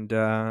 and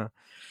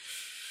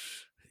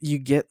you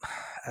get,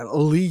 at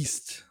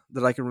least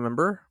that I can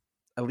remember,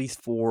 at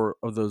least 4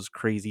 of those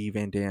crazy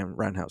Van Damme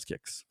roundhouse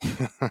kicks.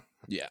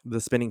 Yeah, the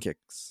spinning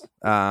kicks,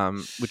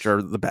 which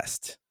are the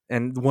best,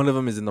 and one of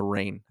them is in the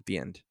rain at the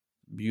end.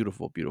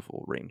 Beautiful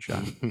rain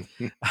shot.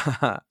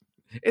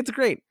 It's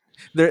great.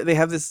 They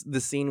have this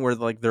scene where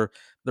like they're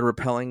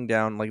rappelling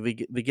down, like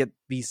they get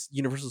these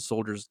Universal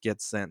soldiers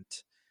get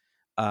sent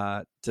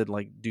to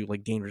like do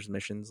like dangerous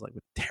missions like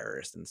with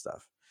terrorists and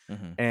stuff.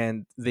 Mm-hmm.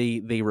 And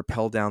they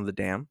rappel down the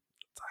dam.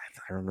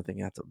 I remember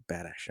thinking that's a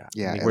badass shot.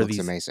 Yeah, it looks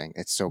amazing.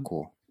 It's so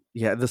cool.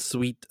 Yeah, those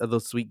sweet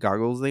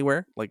goggles they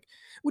wear, like,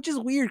 which is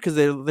weird because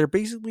they're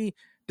basically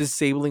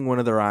disabling one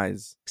of their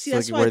eyes. See, so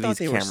that's why I thought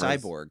they were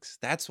cyborgs.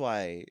 That's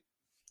why,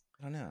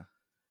 I don't know.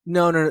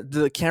 No.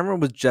 The camera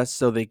was just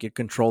so they could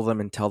control them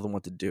and tell them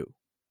what to do.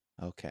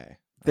 Okay.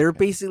 They're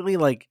basically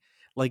like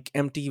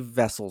empty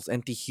vessels,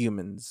 empty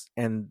humans,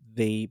 and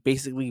they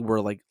basically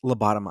were like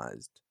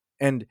lobotomized.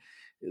 And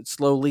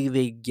slowly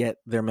they get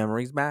their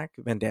memories back.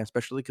 Van Damme,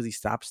 especially because he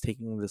stops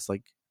taking this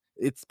like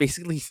it's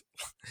basically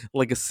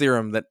like a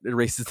serum that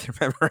erases their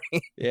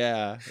memory.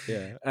 Yeah.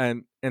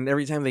 And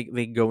every time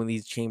they go in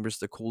these chambers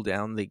to cool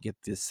down, they get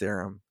this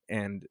serum,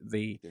 and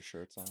they Their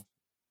shirts off.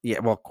 Yeah,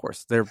 well, of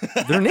course they're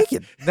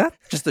naked. Not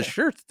just the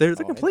shirts; they're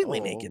completely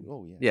naked.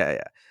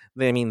 Yeah.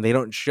 They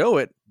don't show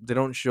it. They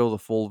don't show the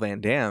full Van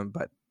Damme,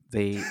 but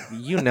they're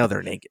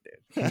naked,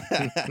 dude.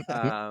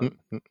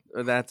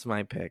 That's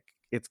my pick.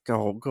 It's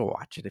go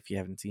watch it if you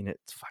haven't seen it.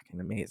 It's fucking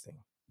amazing.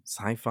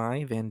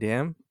 Sci-fi Van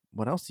Damme.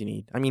 What else do you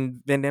need? I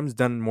mean, Van Damme's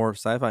done more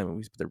sci-fi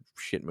movies, but they're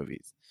shit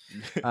movies.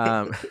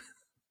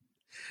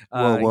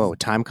 Whoa,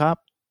 Time Cop.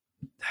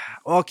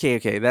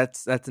 Okay,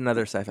 that's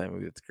another sci-fi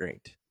movie that's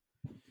great.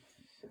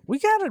 We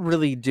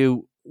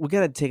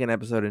gotta take an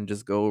episode and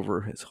just go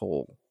over his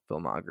whole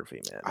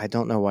filmography, man. I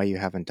don't know why you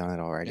haven't done it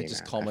already. It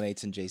just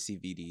culminates in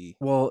JCVD.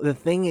 Well, the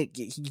thing he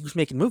keeps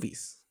making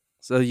movies,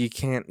 so you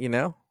can't,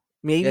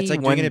 maybe it's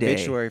like one doing an day.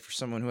 obituary for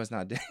someone who has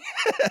not done.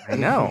 I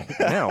know.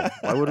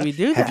 Why would we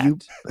do that?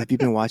 Have you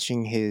been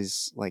watching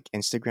his like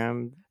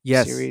Instagram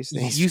series?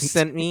 You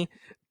sent me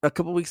a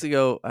couple weeks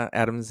ago.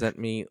 Adam sent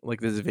me like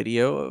this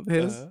video of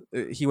his.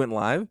 He went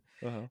live,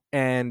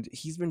 and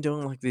he's been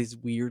doing like these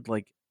weird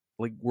like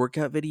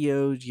workout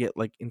videos, yet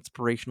like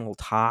inspirational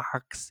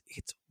talks.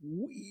 It's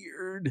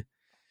weird.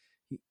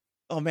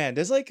 Oh man,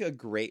 there's like a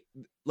great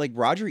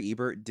Roger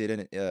Ebert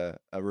did a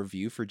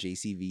review for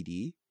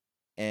JCVD,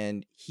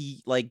 and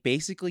he like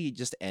basically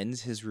just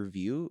ends his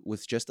review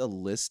with just a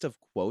list of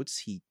quotes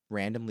he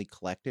randomly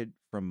collected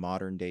from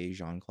modern day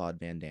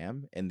Jean-Claude Van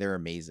Damme, and they're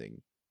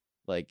amazing.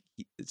 Like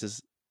it's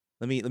just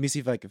let me see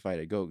if I can find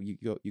it.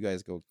 You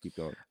guys go, keep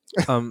going.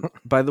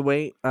 By the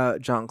way,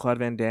 Jean-Claude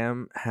Van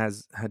Damme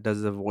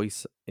does a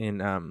voice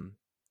in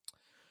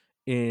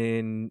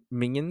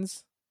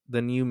Minions,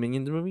 the new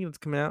Minions movie that's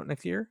coming out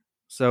next year.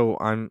 So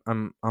I'm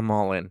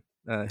all in.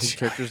 His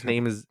character's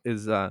name is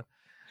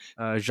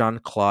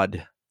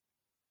Jean-Claude,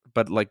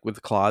 but like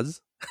with claws.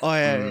 Oh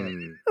yeah.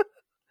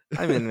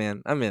 I'm in,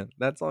 man. I'm in.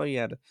 That's all you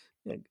had.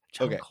 Yeah,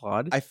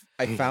 Jean-Claude.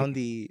 I found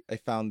the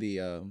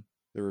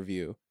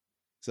review.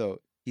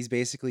 So he's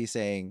basically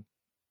saying,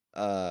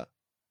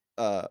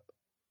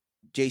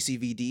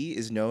 JCVD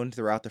is known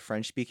throughout the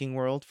French-speaking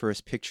world for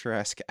his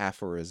picturesque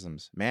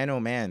aphorisms. Man, oh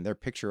man, they're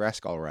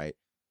picturesque, all right.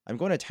 I'm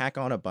going to tack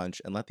on a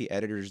bunch and let the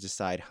editors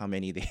decide how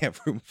many they have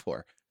room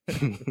for.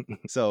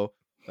 So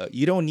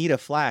you don't need a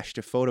flash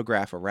to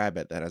photograph a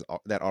rabbit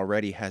that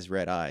already has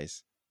red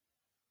eyes.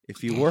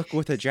 If you work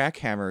with a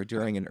jackhammer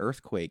during an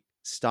earthquake,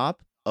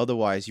 stop.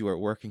 Otherwise, you are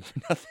working for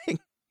nothing.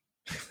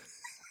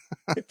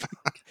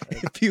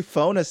 If you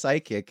phone a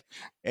psychic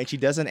and she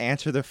doesn't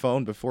answer the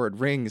phone before it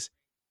rings,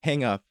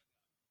 hang up.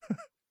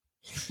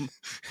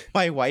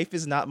 My wife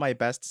is not my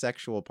best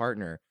sexual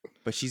partner,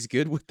 but she's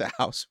good with the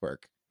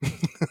housework.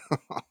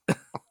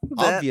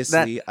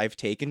 Obviously, I've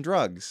taken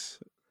drugs.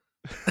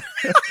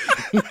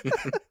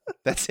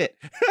 That's it.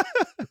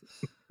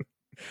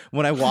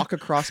 When I walk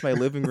across my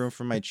living room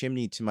from my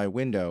chimney to my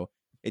window,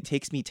 it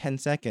takes me 10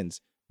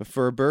 seconds. But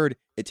for a bird,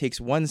 it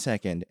takes 1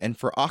 second. And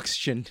for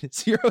oxygen,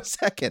 0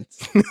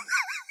 seconds.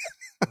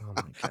 Oh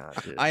my God,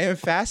 dude. I am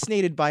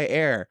fascinated by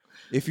air.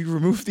 If you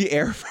remove the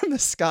air from the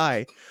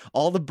sky,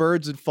 all the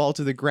birds would fall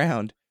to the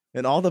ground.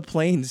 And all the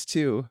planes,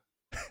 too.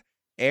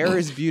 Air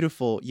is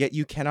beautiful, yet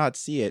you cannot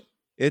see it.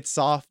 It's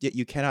soft, yet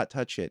you cannot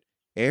touch it.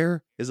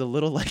 Air is a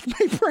little like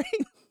my brain.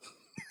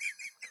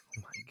 Oh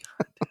my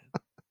God, dude.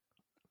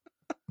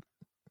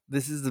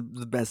 This is the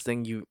best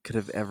thing you could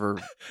have ever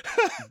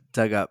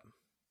dug up.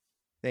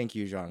 Thank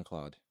you,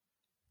 Jean-Claude.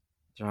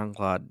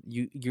 Jean-Claude,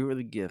 you're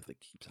the gift that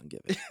keeps on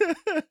giving.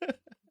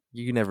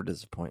 You never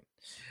disappoint.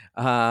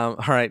 All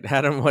right,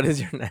 Adam, what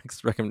is your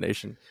next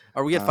recommendation?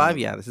 Are we at 5?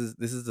 Yeah, this is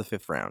the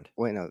 5th round.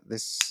 Wait, no,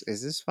 is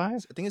this 5?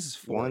 I think this is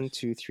 4. 1,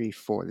 2, 3,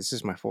 4. This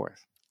is my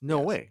 4th. No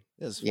way.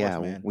 This is 4th, Yeah,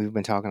 man. we've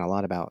been talking a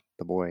lot about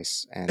The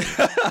Boys and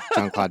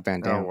Jean-Claude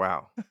Van Damme. Oh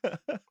wow.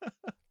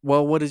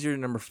 Well, what is your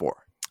number 4?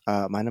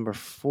 My number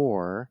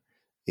 4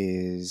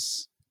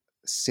 is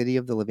City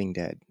of the Living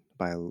Dead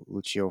by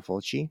Lucio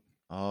Fulci.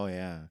 Oh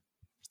yeah.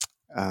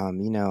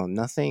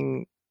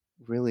 Nothing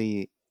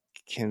really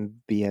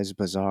can be as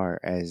bizarre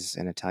as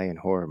an Italian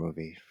horror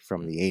movie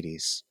from the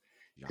 80s,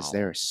 because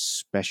they're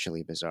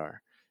especially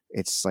bizarre.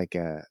 It's like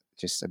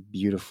just a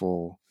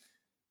beautiful,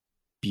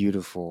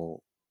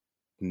 beautiful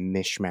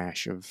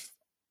mishmash of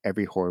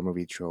every horror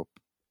movie trope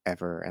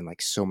ever, and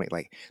like so many,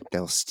 like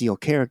they'll steal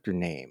character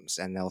names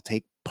and they'll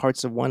take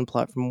parts of one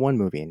plot from one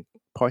movie and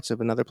parts of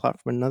another plot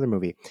from another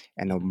movie,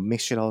 and they'll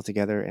mix it all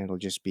together, and it'll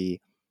just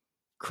be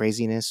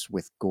craziness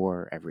with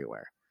gore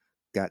everywhere.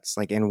 Guts,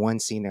 like in one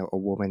scene, a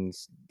woman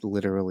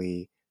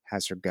literally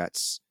has her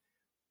guts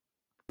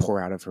pour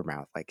out of her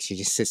mouth. Like she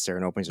just sits there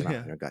and opens her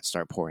mouth and her guts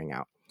start pouring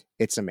out.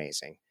 It's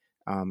amazing.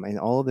 And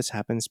all of this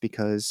happens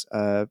because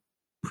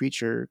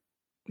preacher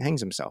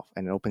hangs himself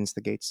and it opens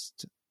the gates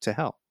to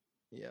hell.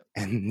 Yeah.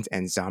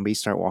 And zombies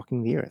start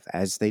walking the earth,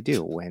 as they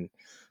do when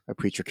a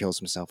preacher kills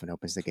himself and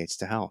opens the gates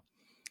to hell.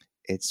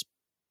 It's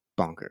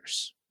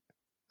bonkers.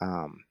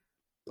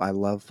 I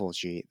love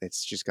Fulci.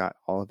 It's just got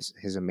all of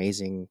his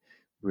amazing,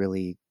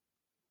 really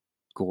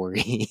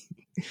gory,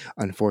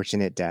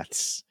 unfortunate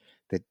deaths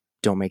that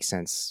don't make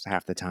sense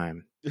half the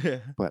time.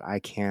 But I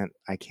can't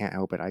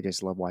help it. I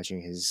just love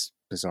watching his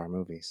bizarre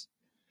movies.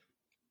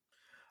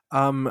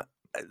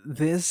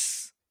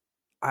 This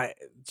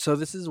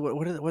is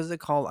what is it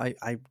called?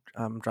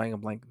 I'm drawing a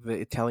blank. The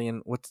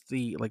Italian, what's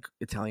the like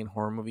Italian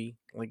horror movie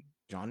like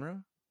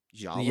genre?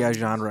 Yeah,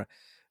 genre.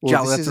 Well,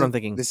 Giallo, that's what I'm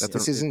thinking. This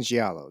isn't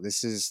Giallo.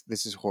 This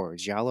is horror.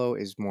 Giallo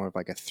is more of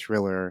like a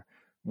thriller,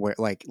 where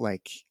like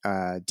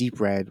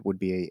Deep Red would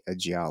be a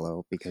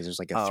Giallo because there's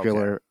like a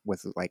thriller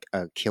with like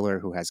a killer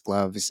who has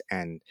gloves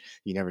and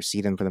you never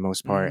see them for the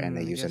most part, and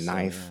they use a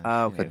knife. So,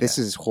 yeah. But this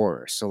is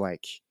horror, so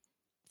like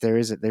there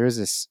is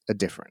a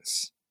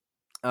difference.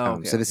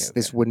 So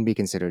this wouldn't be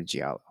considered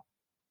Giallo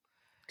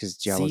because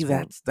Giallo.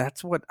 See,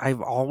 that's what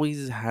I've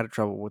always had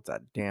trouble with,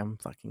 that damn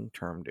fucking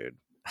term, dude.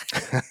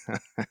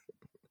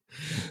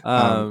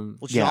 Well,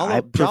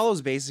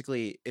 Giallo's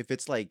basically if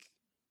it's like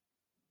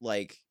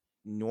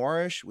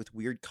noirish with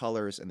weird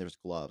colors and there's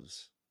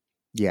gloves.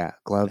 Yeah,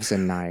 gloves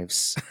and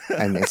knives,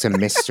 and it's a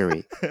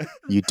mystery.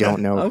 You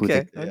don't know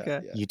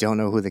you don't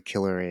know who the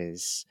killer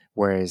is.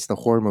 Whereas the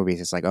horror movies,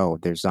 it's like, oh,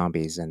 there's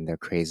zombies and they're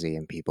crazy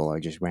and people are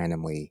just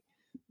randomly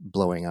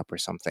blowing up or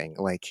something.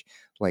 Like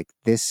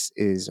this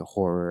is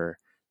horror.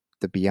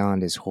 The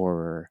Beyond is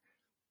horror.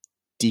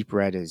 Deep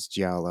Red is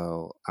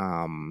Giallo.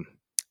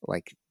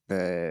 Like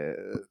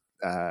the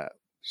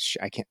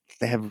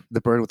they have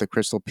the bird with the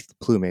crystal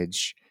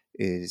plumage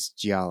is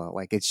Giallo.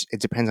 Like it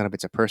depends on if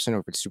it's a person or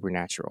if it's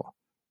supernatural,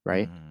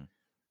 right? Mm-hmm.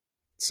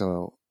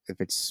 So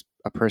if it's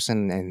a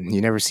person and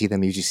you never see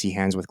them, you just see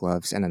hands with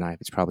gloves and a knife,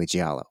 it's probably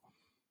Giallo.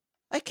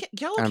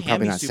 Giallo can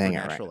probably be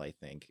supernatural, right.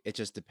 I think it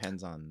just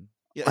depends on.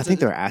 Yeah, I think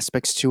there are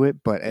aspects to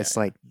it, but it's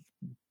like,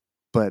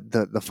 but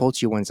the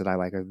Fulci ones that I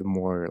like are the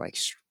more like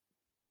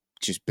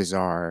just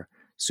bizarre,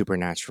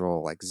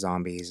 supernatural, like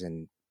zombies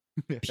and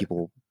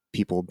people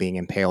being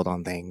impaled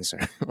on things.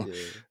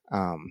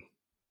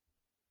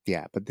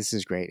 But this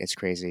is great. It's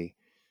crazy,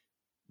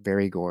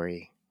 very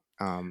gory.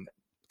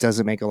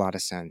 Doesn't make a lot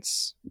of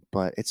sense,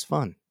 but it's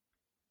fun.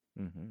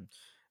 Mm-hmm.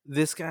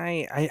 This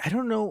guy, I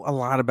don't know a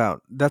lot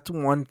about. That's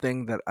one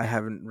thing that I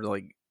haven't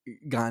really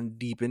gone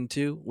deep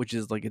into, which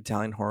is like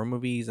Italian horror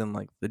movies and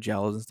like the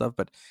giallos and stuff.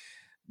 But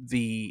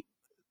the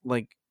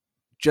like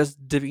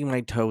just dipping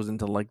my toes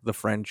into like the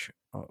French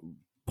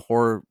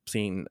horror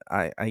scene,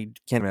 I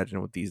can't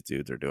imagine what these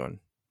dudes are doing,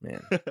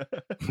 man.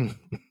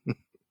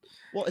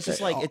 Well, it's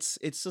just like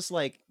it's just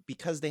like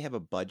because they have a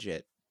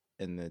budget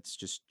and it's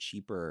just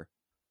cheaper,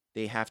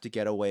 they have to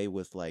get away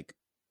with like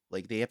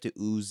they have to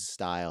ooze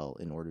style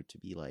in order to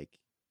be like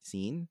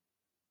seen.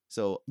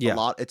 So a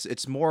lot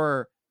it's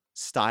more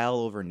style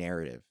over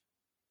narrative.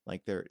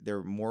 Like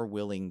they're more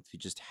willing to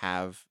just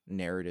have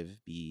narrative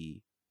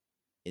be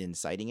an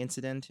inciting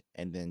incident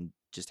and then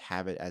just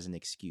have it as an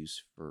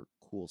excuse for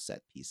cool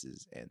set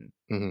pieces and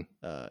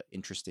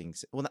interesting.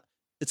 Well,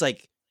 it's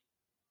like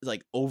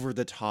over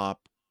the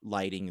top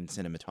lighting and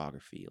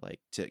cinematography, like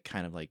to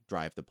kind of like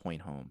drive the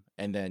point home.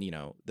 And then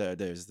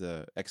there's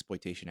the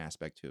exploitation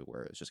aspect to it,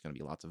 where it's just going to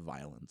be lots of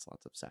violence,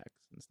 lots of sex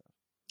and stuff.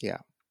 Yeah,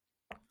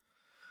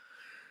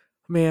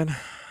 man.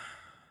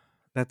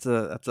 That's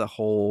a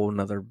whole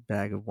nother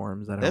bag of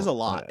worms. There's a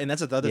lot, and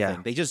that's another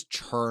thing. They just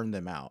churn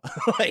them out.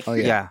 Like,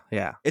 yeah.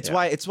 It's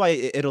why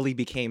Italy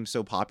became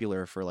so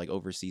popular for like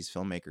overseas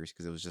filmmakers,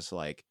 because it was just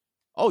like,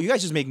 oh, you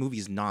guys just make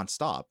movies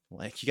nonstop.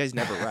 Like you guys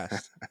never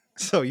rest,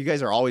 so you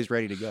guys are always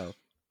ready to go.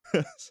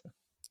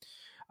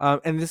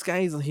 And this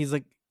guy he's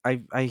like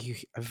I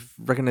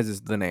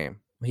recognize the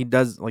name. He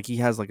does he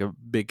has like a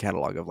big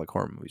catalog of like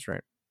horror movies,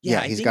 right?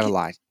 Yeah, he's got a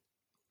lot.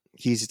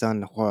 He's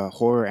done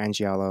horror and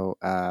giallo,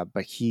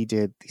 but he's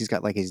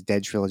got like his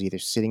Dead trilogy.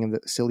 There's City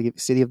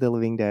of the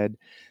Living Dead,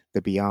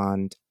 The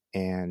Beyond,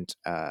 and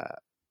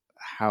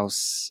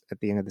House at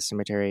the End of the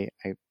Cemetery.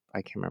 I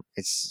can't remember.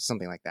 It's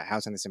something like that.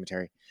 House in the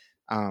Cemetery.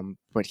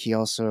 But he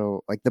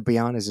also, like, The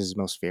Beyond is his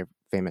most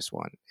famous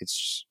one.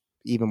 It's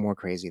even more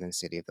crazy than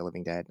City of the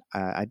Living Dead.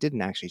 I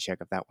didn't actually check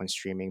if that one's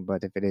streaming,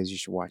 but if it is, you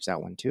should watch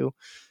that one too.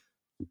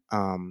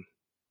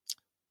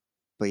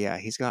 But yeah,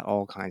 he's got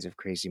all kinds of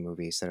crazy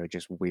movies that are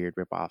just weird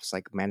ripoffs.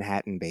 Like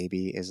Manhattan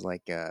Baby is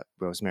like a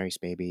Rosemary's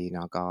Baby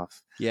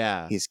knockoff.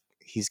 Yeah.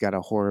 He's got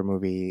a horror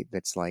movie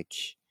that's like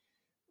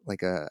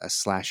a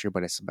slasher,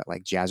 but it's about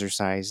like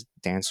jazzercise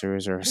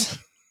dancers or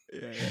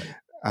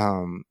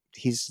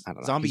he's I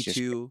don't know. Zombie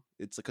 2.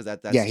 It's because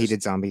that's he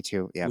did Zombie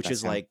 2. Yeah, which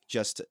is like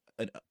just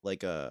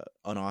a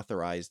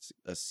unauthorized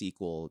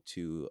sequel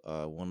to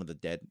one of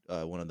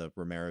the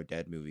Romero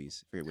Dead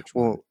movies. I forget which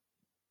one.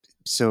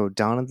 So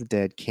Dawn of the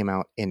Dead came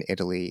out in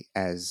Italy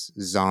as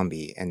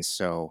Zombie, and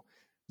so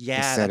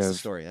that's the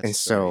story.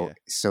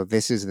 So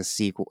this is the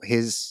sequel.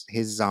 His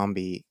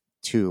Zombie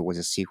 2 was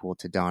a sequel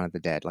to Dawn of the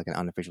Dead, like an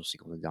unofficial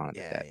sequel to Dawn of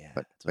the Dead.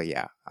 Yeah. But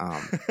yeah,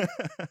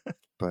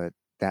 but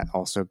that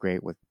also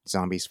great with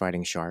zombies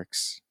fighting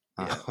sharks.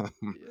 Yeah.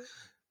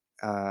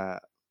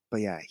 But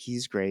yeah,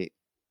 he's great.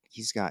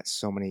 He's got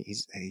so many.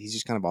 He's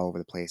just kind of all over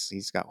the place.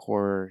 He's got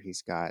horror.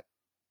 He's got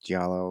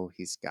giallo.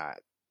 He's got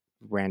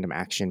random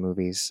action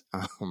movies.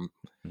 Mhm.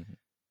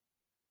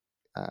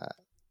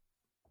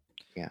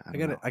 Yeah,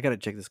 I gotta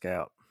check this guy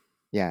out.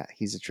 Yeah,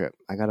 he's a trip.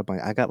 I got a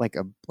bunch. I got like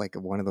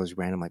one of those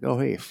random like, oh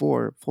hey,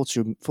 4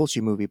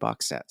 Fulci movie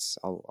box sets.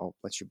 I'll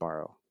let you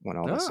borrow when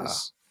all this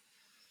is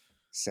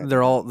set.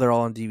 They're all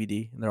on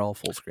DVD and they're all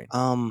full screen.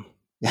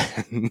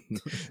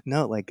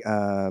 No, like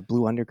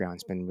Blue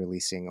Underground's been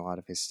releasing a lot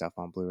of his stuff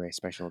on Blu-ray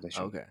special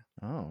edition. Okay.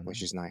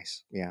 Which is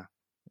nice. Yeah.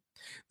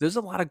 There's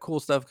a lot of cool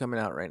stuff coming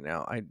out right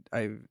now.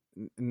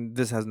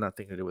 This has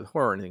nothing to do with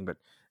horror or anything, but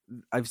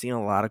I've seen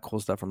a lot of cool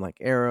stuff from like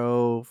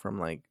Arrow, from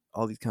like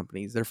all these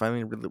companies. They're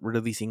finally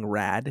releasing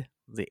Rad,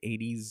 the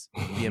 80s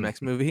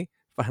BMX movie,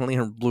 finally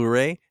on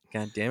Blu-ray.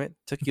 God damn it.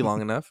 Took you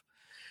long enough.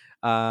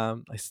 I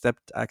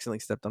accidentally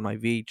stepped on my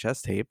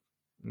VHS tape.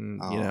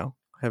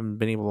 Haven't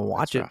been able to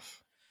watch it.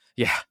 Rough.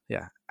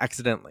 Yeah,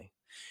 accidentally.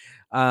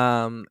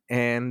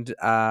 There's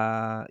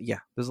a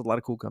lot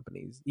of cool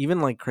companies.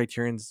 Even like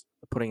Criterion's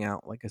putting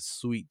out like a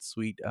sweet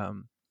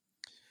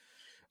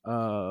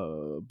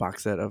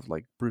box set of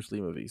like Bruce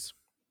Lee movies.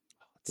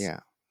 I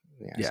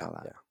saw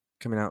that. Yeah.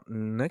 Coming out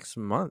next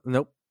month.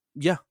 Nope.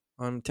 Yeah.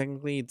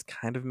 Technically it's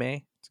kind of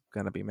May. It's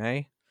gonna be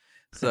May.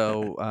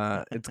 So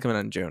it's coming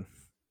out in June.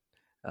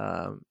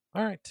 All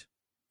right.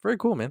 Very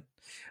cool, man.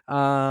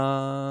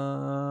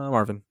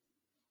 Marvin,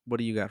 what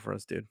do you got for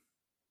us, dude?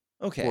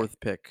 Okay. 4th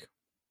pick.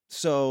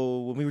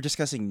 So when we were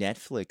discussing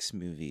Netflix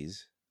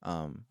movies,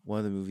 one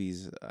of the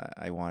movies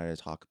I wanted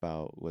to talk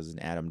about was an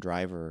Adam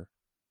Driver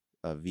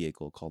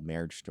vehicle called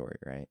Marriage Story,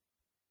 right?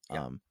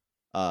 Yeah.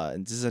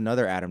 And this is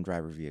another Adam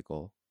Driver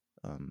vehicle.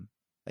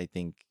 I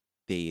think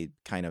they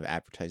kind of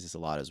advertise this a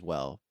lot as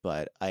well,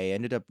 but I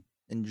ended up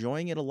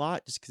enjoying it a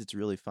lot just because it's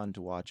really fun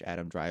to watch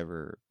Adam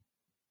Driver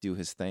do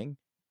his thing.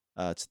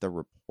 It's The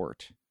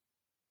Report.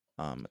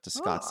 It's a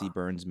Scott C.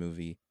 Burns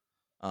movie.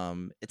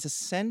 It's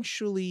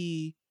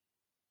essentially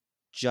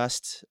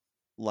just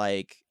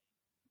like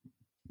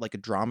a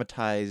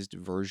dramatized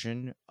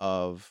version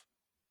of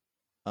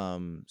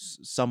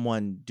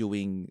someone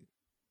doing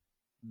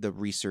the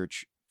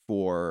research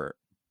for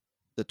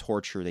the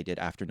torture they did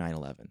after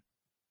 9/11.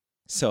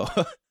 So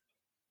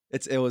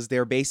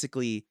they're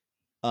basically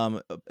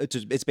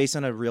it's based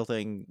on a real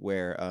thing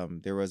where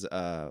there was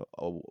a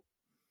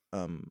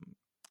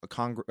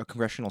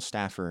congressional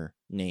staffer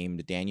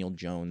named Daniel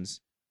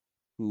Jones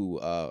who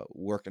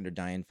worked under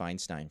Dianne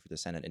Feinstein for the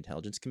Senate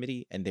Intelligence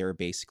Committee, and they were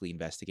basically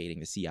investigating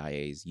the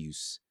CIA's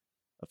use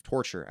of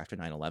torture after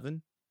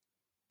 9/11.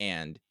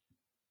 And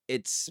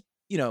it's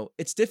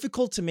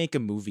difficult to make a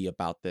movie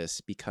about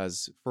this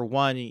because, for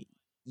one,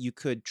 you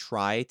could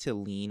try to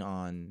lean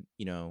on,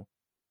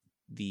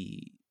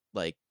 the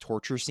like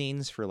torture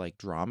scenes for like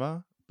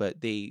drama, but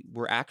they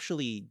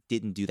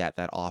didn't do that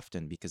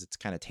often because it's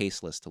kind of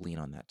tasteless to lean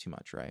on that too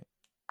much, right?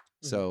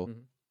 So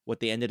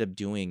what they ended up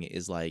doing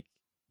is like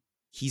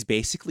he's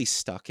basically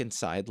stuck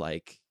inside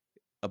like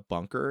a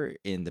bunker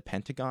in the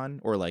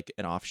Pentagon or like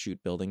an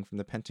offshoot building from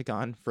the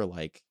Pentagon for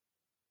like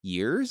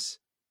years.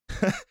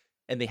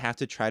 And they have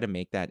to try to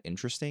make that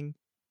interesting.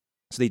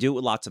 So they do it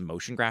with lots of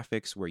motion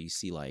graphics where you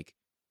see like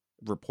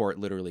Report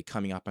literally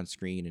coming up on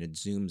screen and it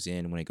zooms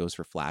in when it goes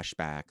for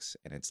flashbacks,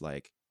 and it's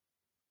like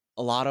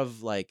a lot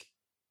of like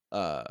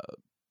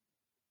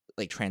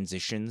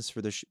transitions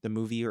for the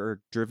movie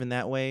are driven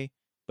that way.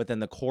 But then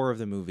the core of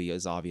the movie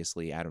is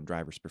obviously Adam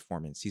Driver's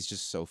performance. He's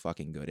just so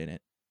fucking good in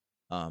it.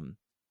 And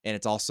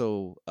it's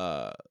also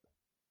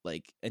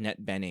like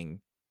Annette Bening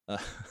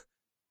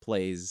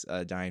plays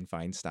Dianne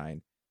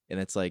Feinstein, and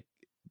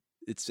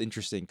it's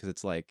interesting because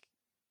it's like,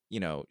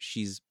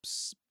 she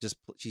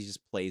just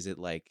plays it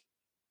like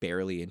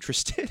barely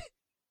interested,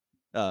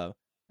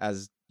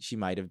 as she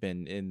might have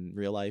been in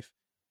real life.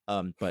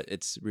 But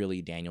it's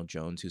really Daniel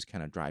Jones who's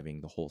kind of driving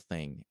the whole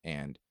thing,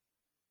 and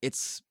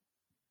it's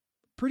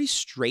pretty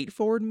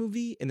straightforward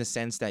movie in the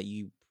sense that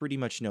you pretty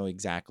much know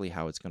exactly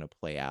how it's going to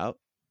play out,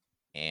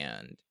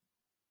 and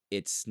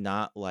it's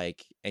not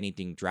like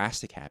anything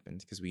drastic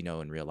happens because we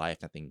know in real life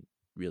nothing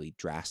really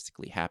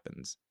drastically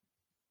happens.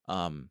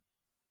 But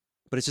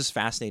it's just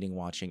fascinating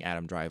watching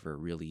Adam Driver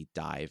really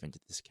dive into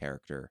this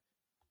character.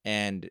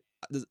 And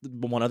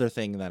one other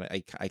thing that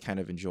I kind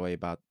of enjoy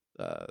about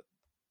the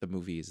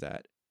movie is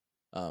that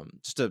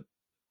just to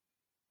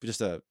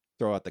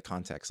throw out the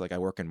context, like I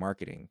work in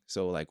marketing,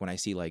 so like when I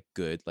see like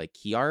good like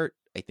key art,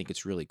 I think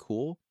it's really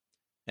cool.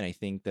 And I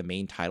think the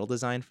main title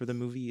design for the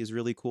movie is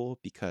really cool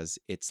because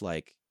it's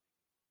like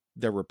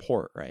The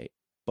Report, right?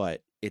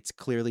 But it's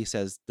clearly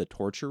says The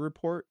Torture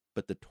Report,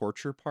 but the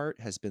torture part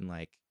has been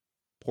like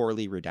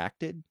poorly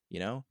redacted,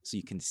 so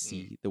you can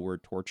see the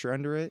word torture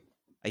under it.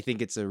 I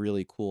think it's a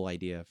really cool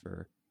idea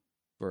for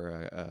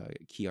a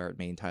key art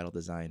main title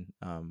design.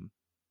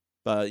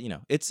 But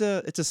it's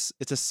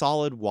a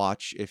solid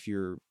watch if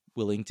you're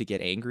willing to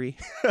get angry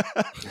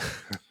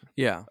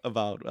Yeah.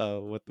 about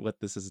what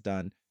this has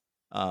done.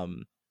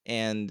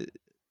 And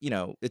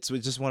it's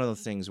just one of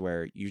those things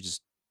where you're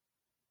just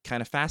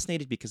kind of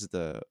fascinated because of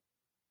the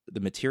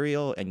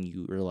material, and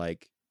you're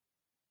like,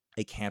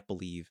 I can't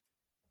believe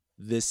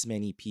this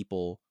many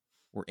people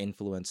were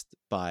influenced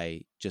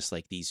by just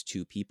like these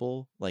two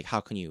people. Like, how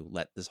can you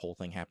let this whole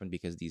thing happen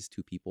because these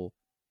two people?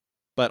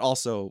 But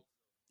also,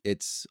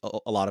 it's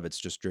a lot of it's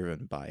just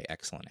driven by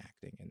excellent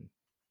acting, and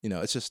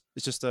it's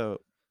just a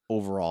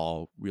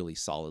overall really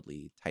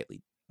solidly,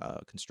 tightly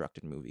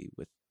constructed movie,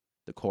 with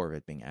the core of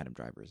it being Adam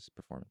Driver's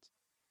performance.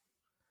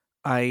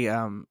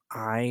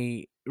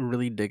 I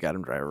really dig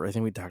Adam Driver. I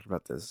think we talked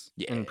about this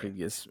in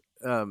previous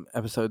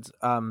episodes.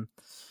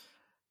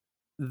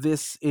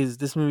 This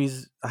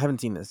movie's, I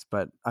haven't seen this,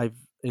 but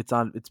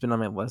it's been on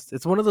my list.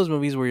 It's one of those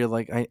movies where you're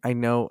like, I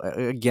know,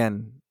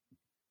 again,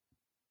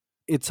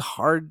 it's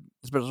hard,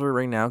 especially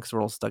right now, because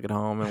we're all stuck at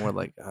home and we're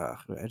like, I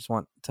just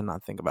want to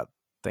not think about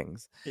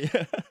things,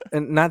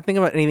 and not think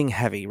about anything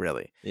heavy,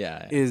 really.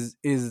 Is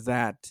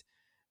that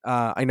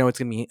I know it's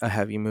gonna be a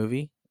heavy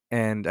movie,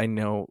 and I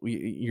know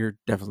you're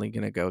definitely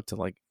gonna go to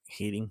like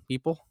hating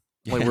people,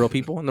 like real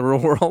people in the real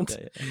world.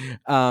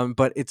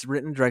 But it's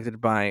written and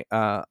directed by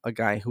a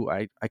guy who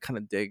I kind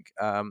of dig.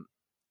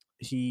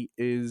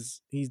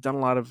 He's done a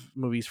lot of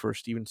movies for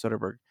Steven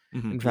Soderbergh.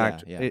 In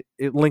fact,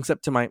 it links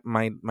up to my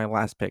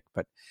last pick,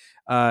 but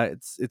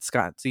it's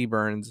Scott Z.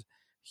 Burns.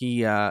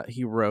 He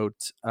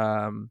wrote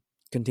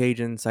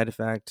Contagion, Side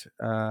Effect.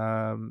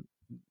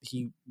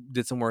 He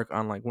did some work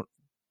on like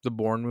the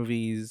Bourne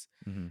movies,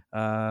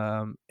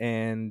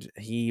 and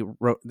he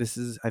wrote. This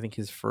is, I think,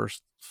 his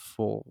first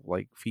full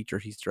like feature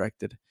he's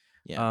directed.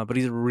 But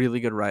he's a really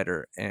good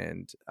writer,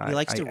 and he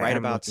likes to write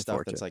about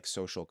stuff that's like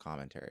social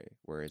commentary,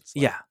 where it's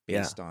like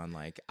based on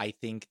like, I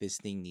think this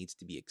thing needs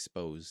to be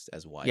exposed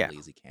as widely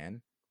as it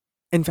can.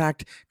 In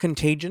fact,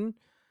 Contagion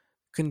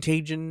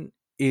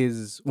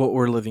is what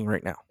we're living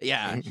right now.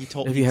 Yeah, he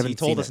told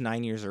us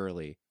 9 years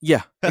early.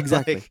 Yeah,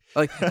 exactly.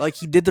 like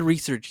he did the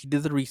research.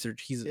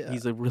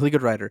 He's a really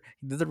good writer.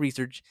 He did the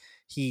research.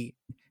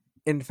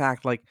 In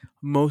fact, like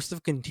most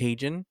of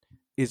Contagion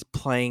is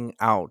playing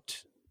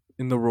out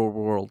in the real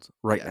world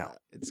right now.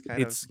 It's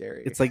kind of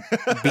scary. It's like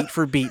beat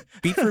for beat,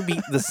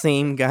 the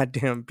same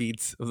goddamn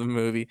beats of the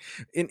movie,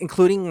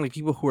 including like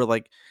people who are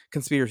like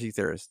conspiracy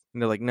theorists,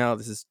 and they're like, no,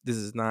 this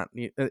is not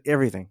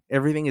everything.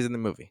 Everything is in the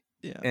movie.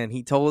 Yeah. And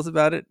he told us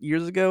about it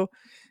years ago,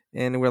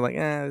 and we're like,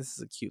 this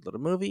is a cute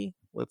little movie.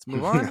 Let's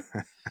move on.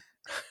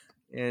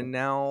 And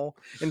now,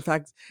 in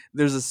fact,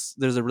 there's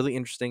a really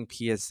interesting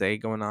PSA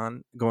going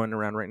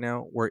around right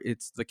now, where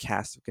it's the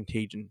cast of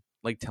Contagion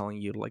like telling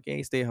you like,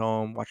 hey, stay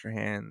home, wash your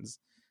hands,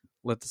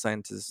 let the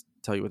scientists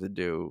tell you what to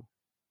do,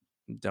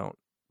 don't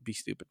be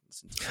stupid,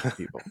 listen to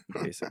people,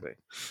 basically.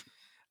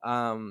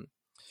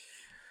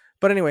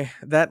 But anyway,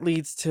 that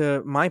leads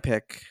to my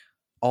pick,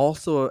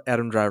 also an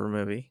Adam Driver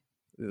movie,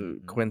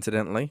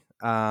 coincidentally,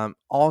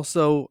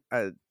 also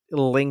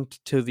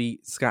linked to the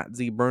Scott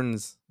Z.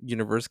 Burns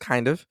universe,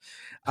 kind of.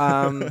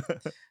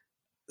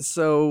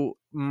 So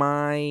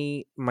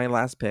my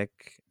last pick,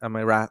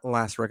 my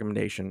last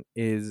recommendation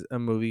is a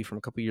movie from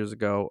a couple years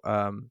ago.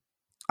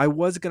 I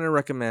was gonna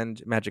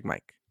recommend Magic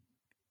Mike,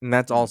 and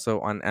that's also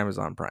on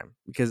Amazon Prime,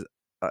 because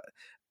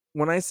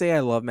when I say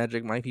I love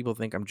Magic Mike, people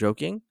think I'm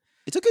joking.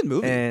 It's a good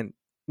movie, and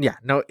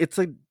no, it's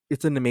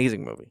an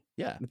amazing movie.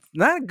 Yeah, it's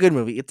not a good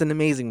movie; it's an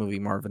amazing movie,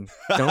 Marvin.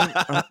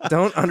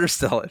 Don't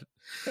undersell it.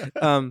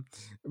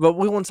 But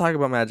we won't talk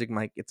about Magic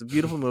Mike. It's a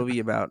beautiful movie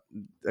about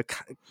a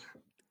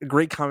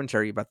great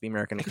commentary about the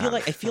American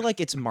economy. I feel like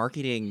its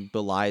marketing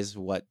belies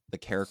what the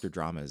character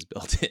drama is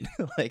built in.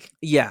 Like,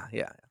 yeah.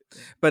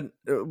 But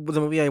the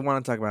movie I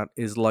want to talk about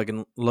is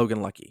Logan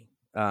Lucky,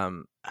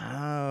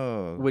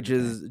 which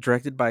is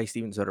directed by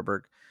Steven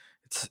Soderbergh.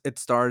 It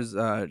stars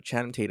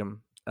Channing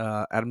Tatum,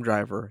 Adam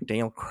Driver,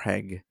 Daniel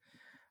Craig.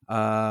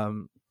 I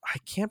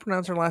can't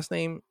pronounce her last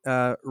name.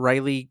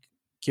 Riley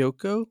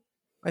Keough,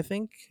 I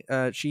think.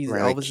 She's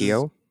Riley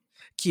Elvis's.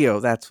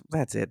 Keough,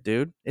 that's it,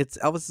 dude. It's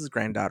Elvis's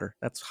granddaughter.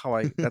 That's how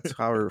I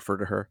refer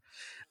to her.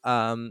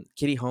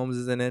 Katie Holmes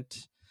is in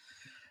it.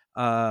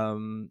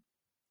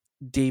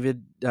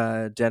 David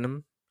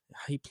Denham,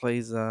 he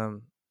plays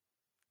who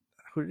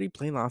did he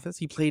play in The Office?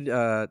 He played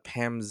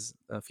Pam's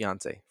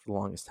fiance for the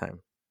longest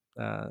time.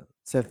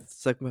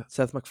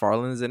 Seth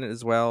MacFarlane is in it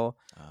as well.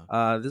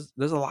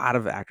 There's a lot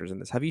of actors in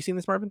this. Have you seen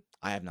this, Marvin?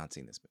 I have not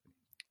seen this movie.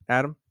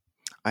 Adam?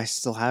 I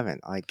still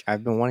haven't. Like,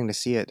 I've been wanting to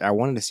see it. I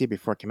wanted to see it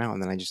before it came out,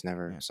 and then I just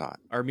never saw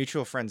it. Our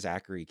mutual friend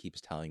Zachary keeps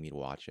telling me to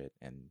watch it,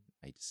 and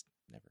I just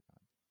never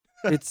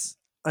got it. It's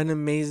an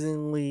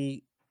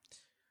amazingly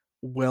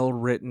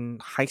well-written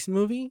heist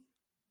movie.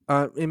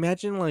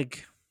 Imagine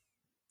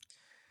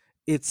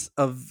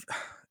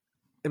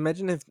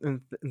if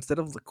instead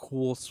of the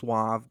cool,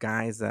 suave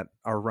guys that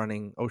are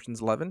running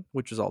Ocean's 11,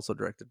 which is also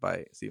directed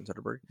by Steven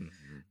Soderbergh,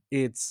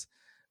 it's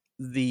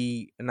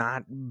the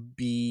not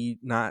B,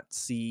 not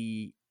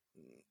C,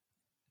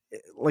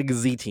 like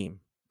Z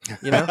team.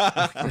 You know,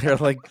 they're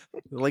like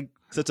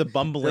So it's a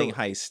bumbling they're-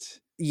 heist.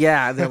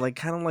 yeah, they're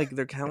kind of like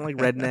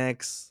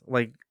rednecks.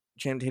 Like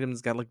Channing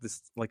Tatum's got like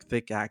this like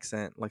thick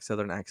accent, like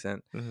Southern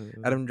accent.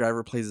 Adam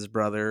Driver plays his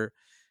brother,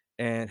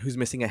 and who's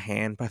missing a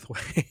hand, by the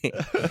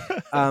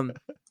way.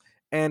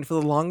 And for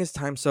the longest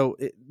time, so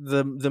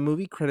the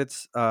movie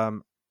credits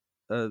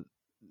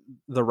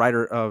the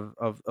writer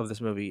of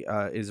this movie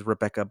is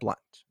Rebecca Blunt,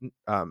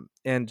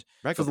 and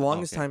for the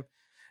longest time,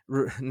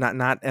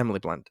 not Emily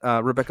Blunt,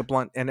 Rebecca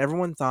Blunt, and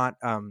everyone thought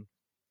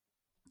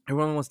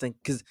everyone was thinking,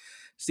 because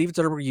Steven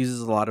Soderbergh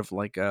uses a lot of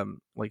like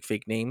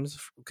fake names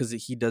because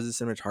he does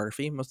the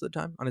cinematography most of the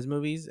time on his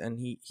movies, and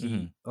he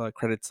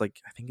credits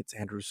like, I think it's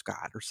Andrew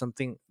Scott or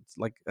something. It's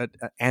like a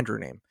Andrew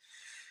name.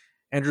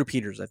 Andrew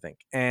Peters, I think,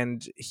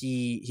 and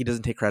he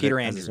doesn't take credit. Peter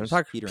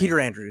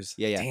Andrews.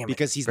 Yeah, Damn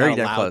because it. he's Very not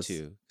damn allowed close.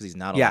 to. Because he's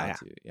not allowed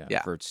to.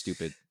 Yeah, for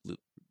stupid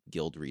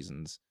guild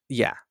reasons.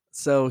 Yeah,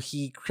 so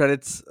he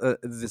credits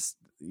this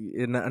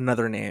in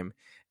another name,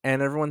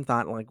 and everyone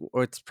thought like,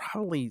 oh, it's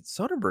probably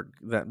Soderbergh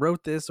that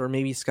wrote this, or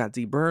maybe Scott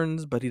Z.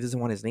 Burns, but he doesn't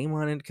want his name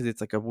on it because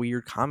it's like a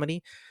weird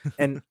comedy.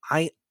 And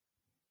I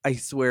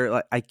swear,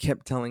 like, I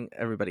kept telling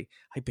everybody,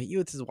 I bet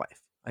you it's his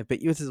wife. I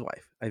bet you it's his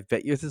wife. I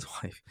bet you it's his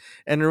wife.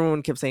 And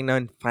everyone kept saying no.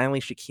 And finally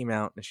she came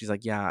out and she's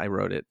like, yeah, I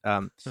wrote it.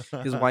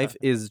 His wife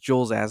is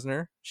Jules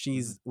Asner.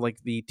 She's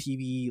like the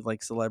TV,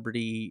 like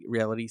celebrity,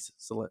 reality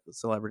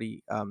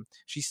celebrity.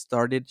 She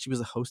was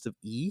a host of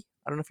E!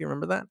 I don't know if you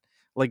remember that.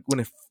 Like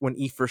when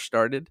E! first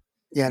started.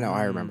 Yeah, no,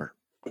 I remember.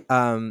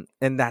 And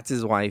that's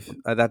his wife.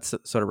 That's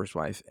Soderbergh's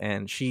wife.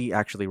 And she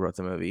actually wrote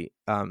the movie.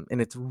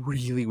 And it's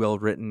really well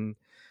written.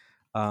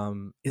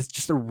 It's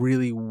just a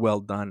really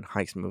well done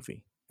heist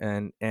movie.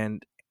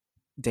 And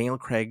Daniel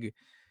Craig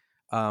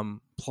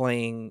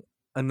playing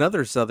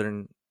another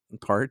Southern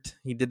part.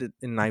 He did it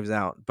in Knives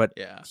Out, but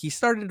he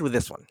started with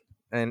this one.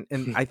 And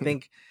I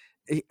think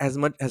as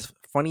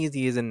funny as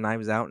he is in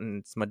Knives Out,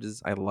 and as much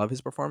as I love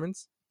his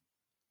performance,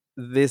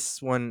 this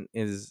one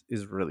is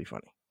really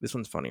funny. This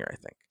one's funnier, I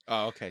think.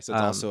 Oh, okay. So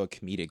it's also a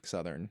comedic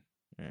Southern.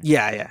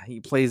 Yeah.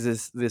 He plays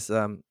this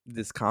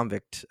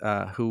convict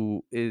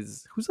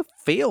who's a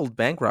failed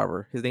bank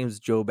robber. His name's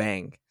Joe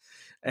Bang.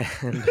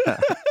 And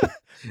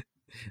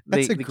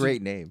that's a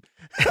great name.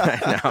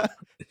 I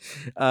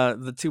know.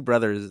 The two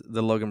brothers,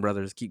 the Logan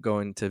brothers, keep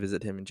going to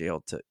visit him in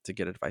jail to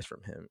get advice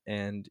from him,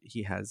 and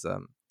he has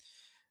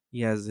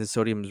his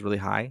sodium is really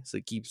high, so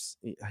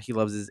he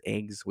loves his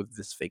eggs with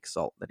this fake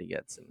salt that he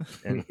gets,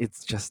 and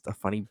it's just a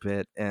funny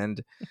bit,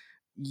 and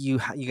you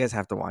guys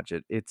have to watch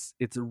it. It's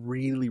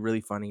really,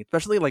 really funny,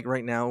 especially like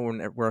right now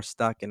when we're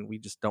stuck and we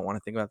just don't want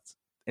to think about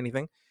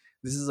anything.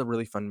 This is a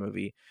really fun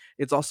movie.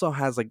 It also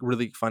has like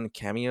really fun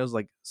cameos.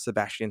 Like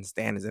Sebastian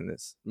Stan is in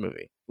this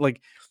movie.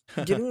 Like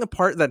getting the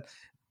part that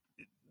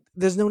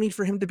there's no need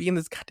for him to be in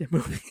this goddamn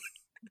movie.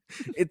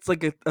 It's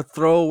like a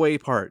throwaway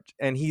part,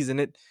 and he's in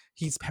it.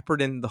 He's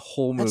peppered in the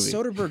whole movie. That's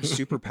Soderbergh's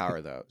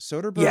superpower, though.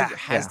 Soderbergh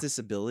has this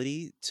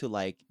ability to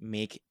like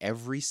make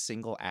every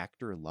single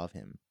actor love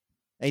him.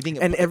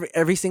 And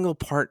every single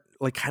part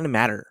like kind of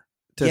matter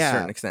to a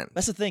certain extent.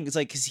 That's the thing. It's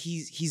like, because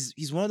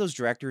he's one of those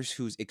directors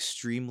who's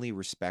extremely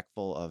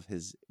respectful of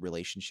his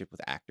relationship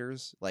with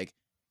actors. Like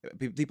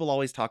people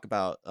always talk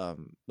about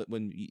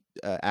when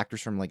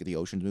actors from like the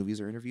Ocean's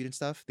movies are interviewed and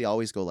stuff, they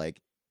always go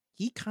like,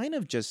 he kind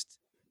of just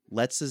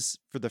lets us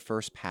for the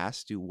first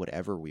pass do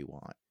whatever we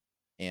want,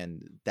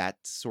 and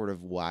that's sort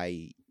of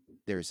why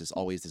there's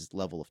always this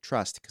level of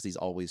trust, because he's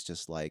always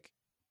just like,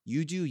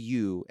 you do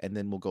you, and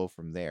then we'll go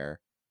from there.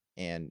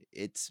 And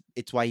it's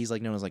why he's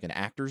like known as like an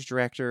actor's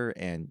director,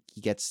 and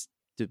he gets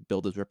to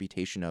build his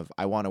reputation of,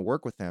 I want to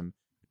work with him,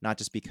 not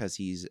just because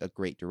he's a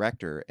great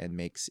director and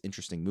makes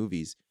interesting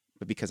movies,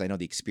 but because I know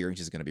the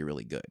experience is going to be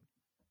really good.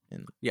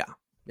 And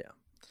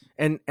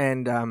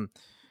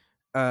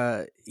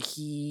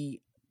he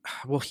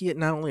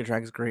not only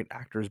attracts great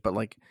actors, but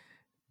like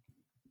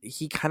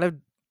he kind of,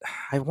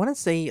 I want to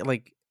say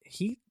like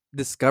he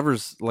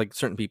discovers like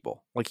certain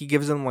people. Like he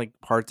gives them like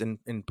parts in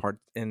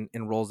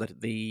roles that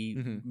they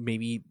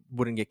maybe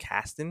wouldn't get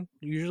cast in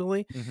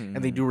usually, and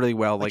they do really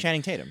well. Like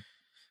Channing Tatum.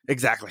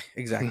 Exactly.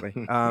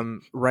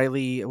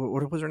 Riley,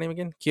 what was her name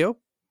again? Keough?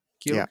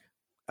 Yeah.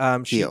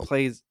 She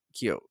plays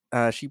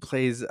Keough. She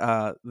plays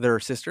their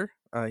sister.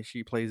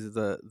 She plays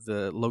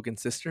the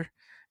Logan's sister,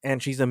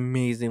 and she's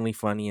amazingly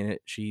funny in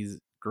it. She's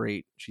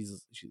great.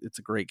 It's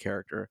a great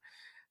character,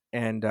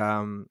 and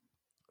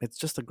it's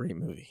just a great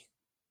movie.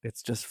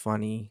 It's just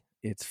funny.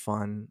 It's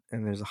fun,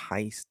 and there's a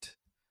heist,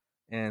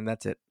 and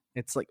that's it.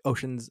 It's like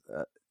Ocean's.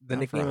 The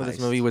nickname of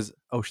this movie was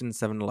Ocean's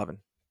 7-Eleven.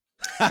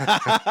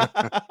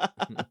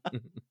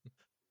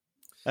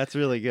 That's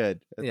really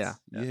good. That's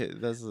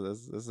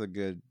a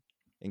good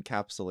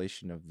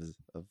encapsulation of the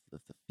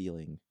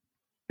feeling.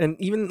 And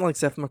even like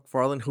Seth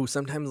MacFarlane, who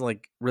sometimes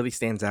like really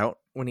stands out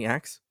when he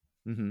acts.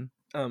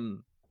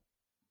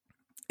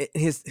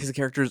 His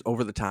character is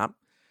over the top,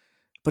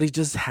 but he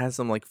just has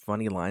some like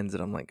funny lines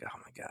that I'm like, oh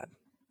my god,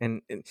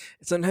 and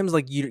sometimes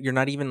like you're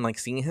not even like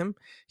seeing him.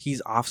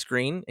 He's off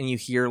screen, and you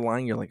hear a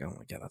line. You're like, oh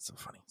my god, that's so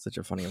funny, such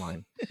a funny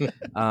line.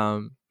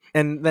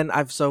 And then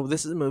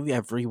this is a movie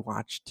I've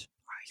rewatched.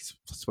 I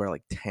swear,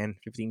 like 10,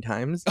 15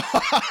 times.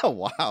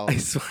 Wow. I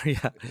swear,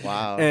 yeah.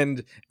 Wow.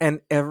 And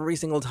every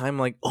single time,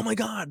 like, oh my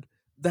god,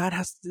 that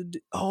has to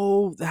do,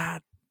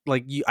 that,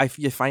 like,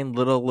 you find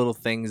little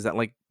things that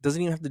like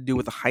doesn't even have to do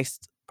with the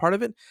heist part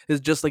of it.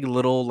 It's just like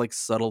little like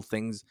subtle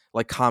things,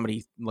 like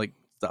comedy like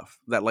stuff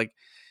that like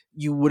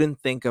you wouldn't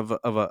think of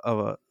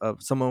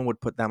someone would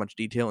put that much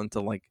detail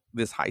into like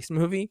this heist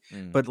movie,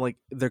 but like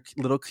they're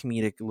little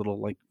comedic little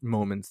like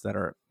moments that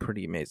are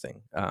pretty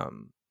amazing,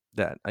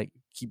 that I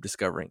keep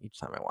discovering each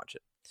time I watch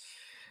it.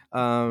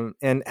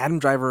 And Adam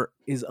Driver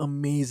is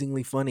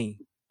amazingly funny.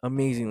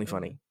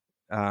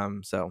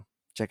 So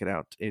check it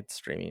out. It's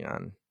streaming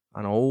on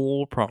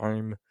old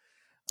Prime.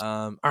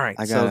 All right,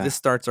 so this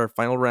starts our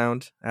final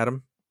round.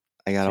 Adam,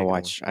 I gotta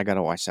watch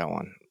that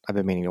one. I've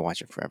been meaning to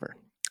watch it forever.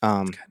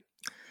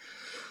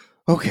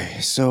 Okay,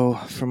 so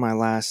for my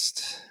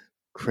last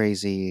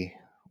crazy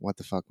what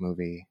the fuck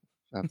movie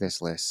of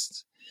this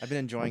list, I've been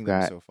enjoying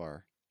them so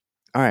far.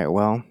 All right,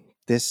 well,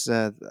 this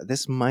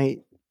might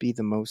be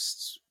the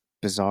most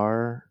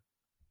bizarre,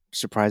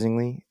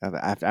 surprisingly,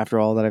 after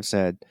all that I've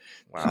said.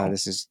 Wow.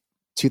 This is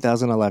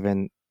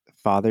 2011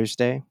 Father's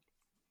Day.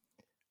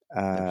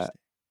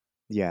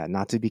 Yeah,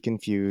 not to be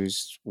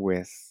confused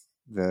with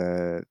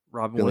the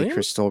Robin Billy Williams?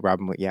 Crystal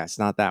Robin. Yeah, it's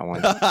not that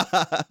one.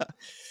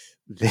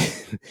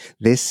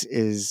 This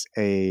is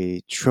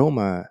a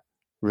Troma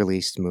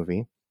released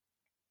movie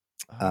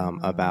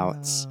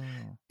about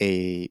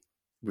a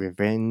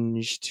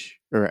revenged,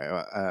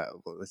 or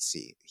let's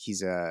see,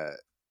 he's a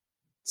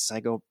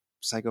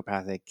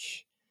psychopathic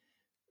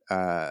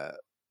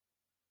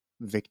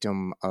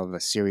victim of a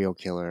serial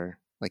killer.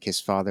 Like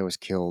his father was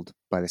killed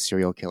by the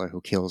serial killer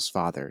who kills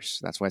fathers.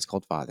 That's why it's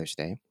called Father's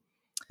Day.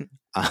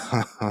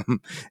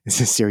 It's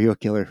a serial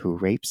killer who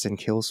rapes and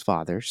kills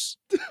fathers.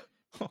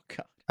 Oh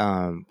god.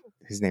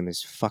 His name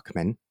is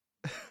Fuckman.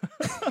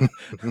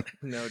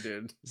 No,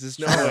 dude. This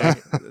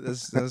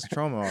is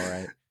Troma, all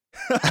right.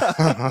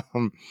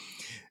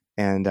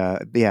 And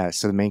yeah,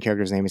 so the main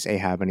character's name is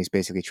Ahab, and he's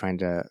basically trying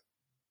to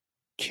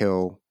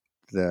kill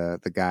the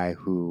guy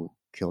who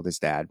killed his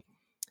dad.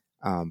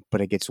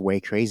 But it gets way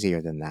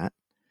crazier than that.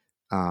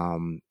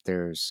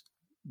 There's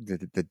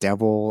the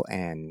devil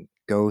and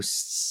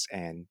ghosts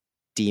and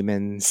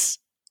demons,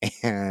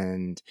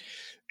 and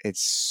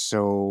it's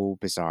so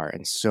bizarre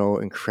and so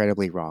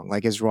incredibly wrong.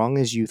 Like as wrong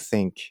as you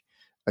think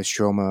a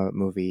Troma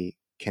movie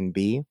can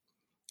be,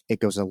 it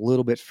goes a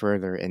little bit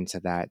further into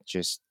that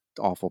just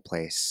awful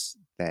place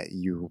that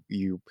you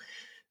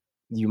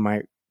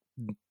might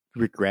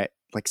regret.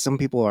 Like some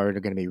people are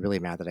going to be really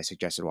mad that I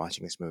suggested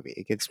watching this movie.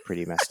 It gets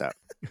pretty messed up.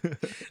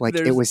 Like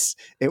it was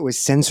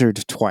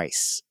censored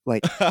twice.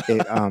 Like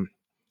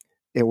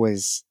it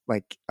was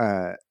like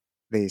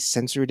they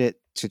censored it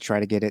to try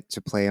to get it to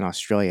play in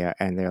Australia,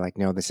 and they're like,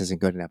 no, this isn't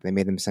good enough. They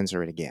made them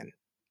censor it again.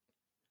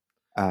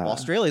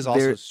 Australia is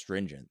also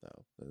stringent,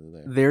 though.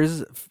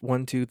 There's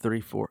 1, 2,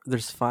 3, 4.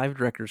 There's 5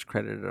 directors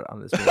credited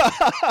on this movie.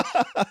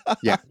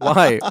 Yeah.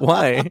 Why?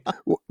 Well,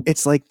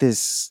 it's like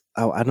this.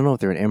 Oh, I don't know if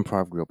they're an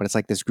improv group, but it's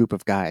like this group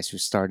of guys who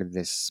started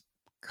this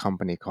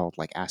company called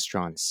like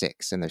Astron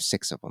 6, and there's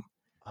 6 of them.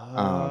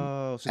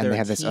 So and they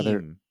have this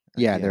other.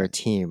 Yeah, they're a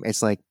team.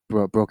 It's like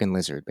Broken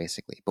Lizard,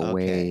 basically, but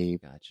way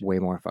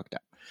more fucked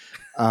up.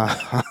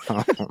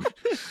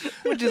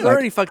 Which is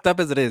already fucked up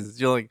as it is.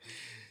 You're like,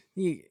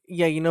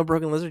 yeah, you know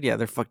Broken Lizard? Yeah,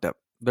 they're fucked up.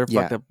 They're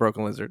fucked up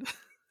Broken Lizard.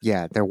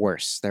 Yeah, they're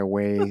worse. They're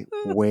way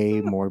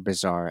more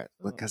bizarre.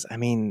 Because I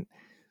mean,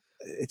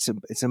 it's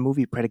a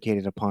movie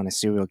predicated upon a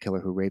serial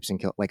killer who rapes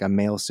and kills, like a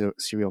male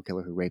serial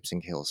killer who rapes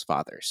and kills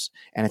fathers,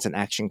 and it's an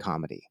action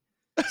comedy.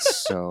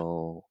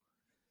 So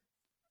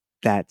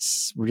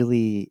that's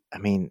really, I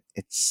mean,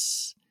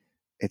 it's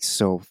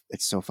so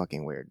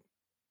fucking weird.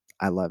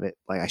 I love it.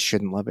 Like I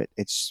shouldn't love it.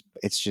 It's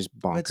just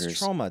bonkers. It's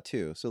Troma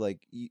too. So like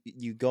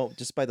you go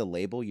just by the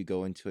label, you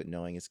go into it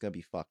knowing it's gonna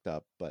be fucked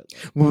up. But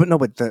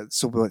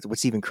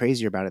what's even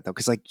crazier about it though?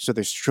 Because like so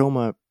there's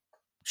Troma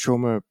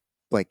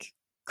like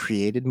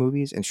created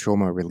movies and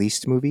Troma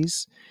released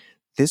movies.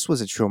 This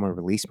was a Troma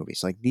release movie.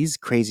 So like these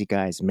crazy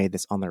guys made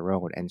this on their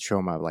own, and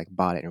Troma like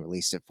bought it and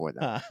released it for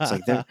them. It's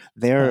like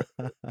they're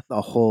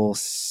a whole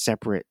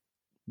separate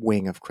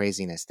wing of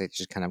craziness that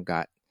just kind of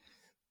got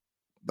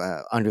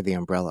under the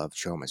umbrella of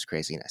Troma's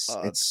craziness.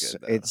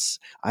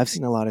 I've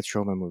seen a lot of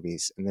Troma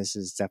movies, and this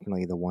is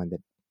definitely the one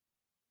that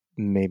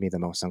made me the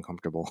most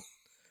uncomfortable.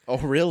 Oh,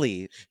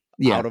 really?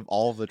 Yeah. Out of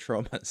all the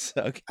Tromas,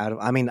 okay. Out of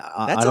all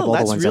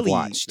the ones I've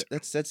watched,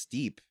 that's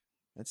deep.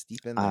 That's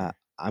deep in there.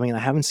 I mean, I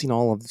haven't seen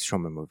all of the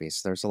Troma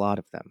movies. There's a lot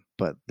of them,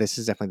 but this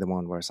is definitely the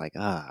one where it's like,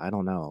 I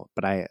don't know.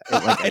 But I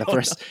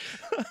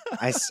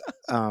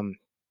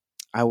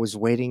was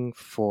waiting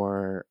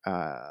for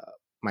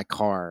my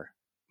car.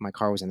 my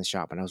car was in the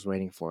shop and I was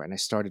waiting for it, and I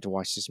started to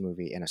watch this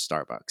movie in a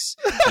Starbucks,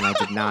 and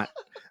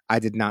I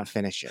did not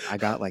finish it. I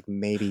got like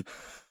maybe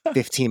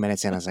 15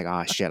 minutes in. I was like,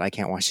 oh shit, I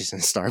can't watch this in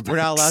Starbucks. We're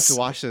not allowed to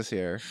watch this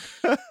here.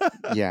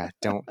 Yeah,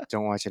 don't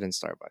watch it in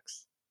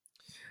Starbucks.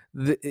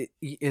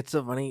 It's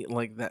so funny,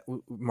 like that.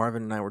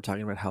 Marvin and I were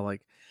talking about how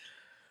like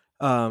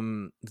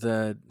I'm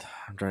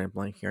drawing a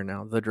blank here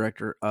now. The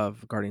director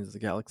of Guardians of the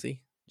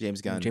Galaxy,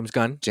 James Gunn. James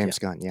Gunn,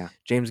 yeah.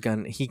 James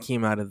Gunn. He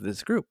came out of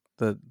this group,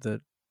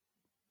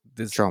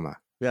 this Troma.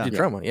 Yeah.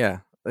 Troma. Yeah,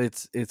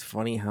 it's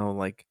funny how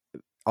like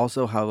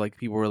also how like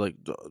people were like,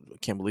 I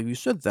can't believe you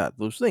said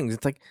those things.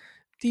 It's like,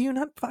 do you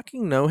not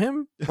fucking know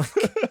him?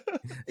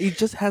 He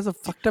just has a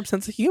fucked up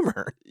sense of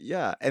humor.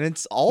 Yeah, and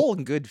it's all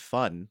good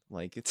fun.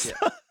 Like it's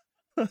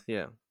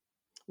Yeah.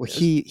 Well,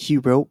 he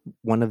wrote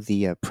one of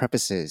the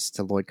prefaces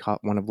to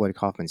one of Lloyd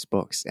Kaufman's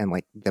books, and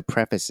like the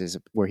preface is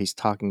where he's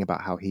talking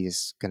about how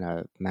he's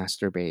gonna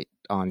masturbate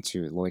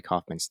onto Lloyd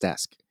Kaufman's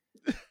desk.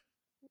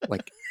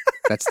 Like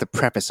that's the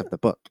preface of the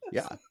book.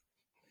 Yeah.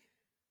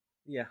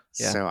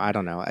 So I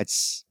don't know.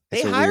 It's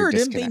they a weird hired him.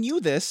 They disconnect. knew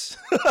this.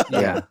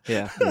 Yeah.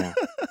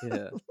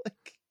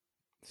 Like,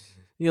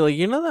 You're like,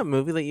 you know that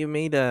movie that you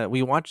made?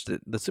 We watched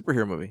it, the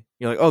superhero movie.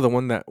 You're like, oh, the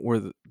one that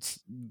where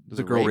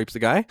the girl rape? rapes the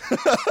guy.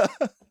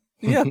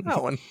 Yeah,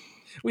 that one.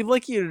 We'd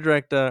like you to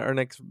direct our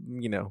next,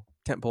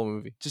 tentpole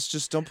movie.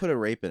 just don't put a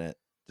rape in it.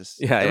 Just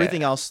Yeah,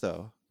 everything else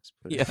though. Just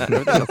put it Yeah, in.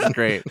 everything else is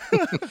great.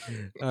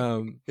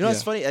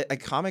 It's funny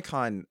at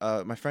Comic-Con.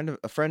 A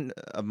friend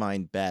of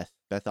mine, Beth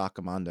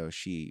Accomando,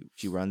 she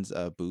runs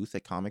a booth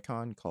at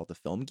Comic-Con called the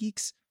Film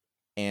Geeks,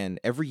 and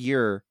every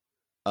year,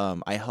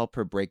 I help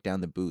her break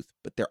down the booth.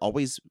 But they're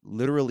always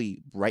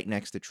literally right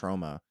next to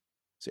Troma,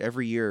 so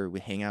every year we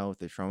hang out with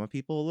the Troma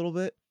people a little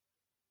bit,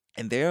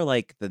 and they're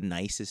like the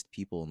nicest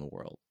people in the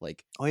world.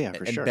 Like, Oh yeah,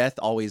 for and sure. Beth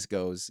always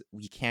goes,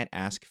 "We can't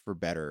ask for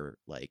better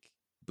like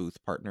booth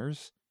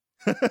partners,"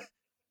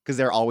 because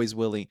they're always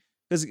willing.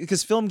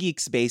 Because Film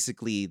Geeks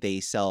basically they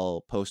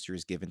sell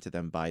posters given to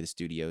them by the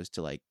studios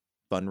to like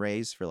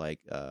fundraise for like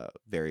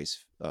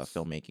various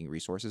filmmaking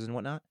resources and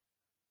whatnot.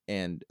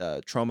 And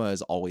Troma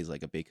is always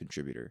like a big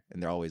contributor,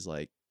 and they're always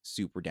like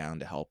super down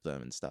to help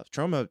them and stuff.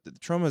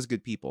 Troma is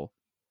good people.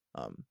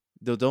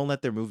 Don't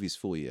let their movies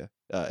fool you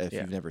if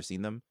you've never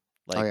seen them.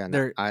 Like, Oh yeah,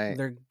 no,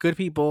 they're good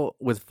people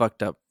with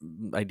fucked up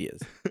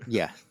ideas.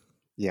 yeah.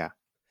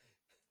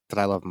 But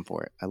I love them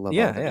for it. I love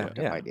all the fucked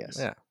up ideas.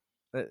 Yeah.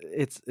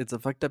 It's a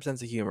fucked up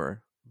sense of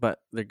humor, but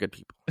they're good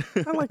people.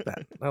 I like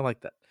that. I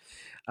like that.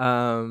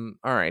 All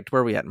right,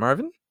 where are we at,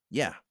 Marvin?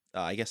 Yeah,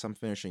 I guess I'm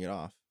finishing it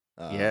off.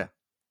 Yeah.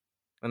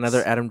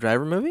 Another Adam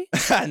Driver movie?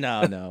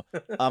 No.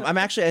 I'm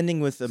actually ending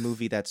with a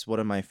movie that's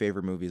one of my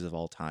favorite movies of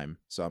all time.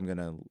 So I'm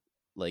gonna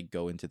like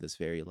go into this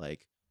very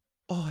like,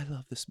 oh, I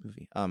love this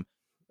movie.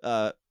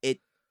 It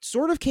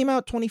sort of came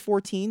out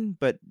 2014,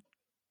 but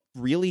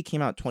really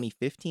came out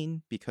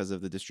 2015 because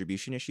of the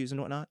distribution issues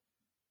and whatnot.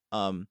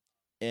 And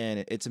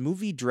it's a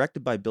movie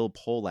directed by Bill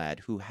Pohlad,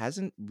 who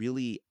hasn't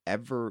really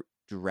ever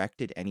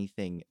directed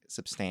anything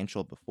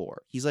substantial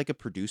before. He's like a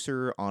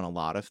producer on a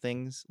lot of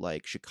things,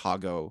 like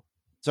 12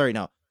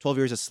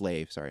 Years a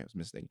Slave. Sorry, I was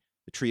missing.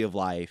 The Tree of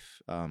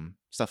Life,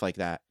 stuff like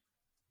that.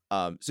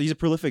 So he's a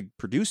prolific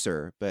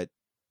producer, but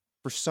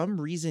for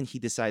some reason he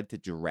decided to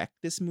direct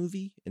this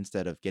movie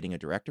instead of getting a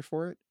director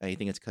for it. I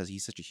think it's because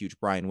he's such a huge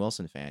Brian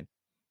Wilson fan.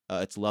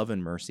 It's Love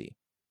and Mercy,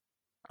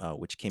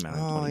 which came out in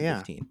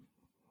 2015. Yeah.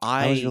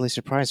 I was really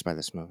surprised by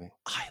this movie.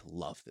 I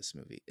love this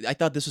movie. I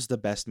thought this was the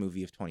best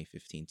movie of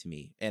 2015 to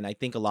me. And I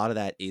think a lot of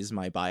that is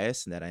my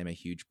bias and that I'm a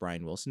huge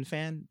Brian Wilson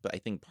fan. But I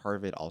think part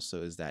of it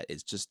also is that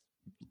it's just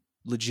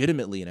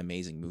legitimately an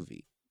amazing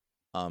movie.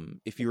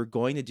 If you were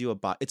going to do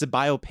it's a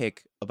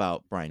biopic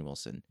about Brian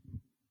Wilson.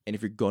 And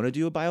if you're going to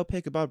do a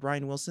biopic about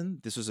Brian Wilson,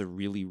 this was a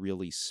really,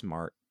 really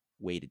smart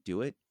way to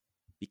do it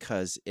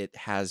because it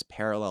has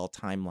parallel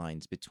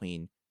timelines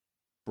between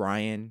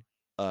Brian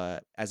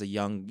as a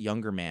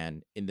younger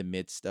man in the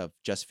midst of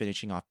just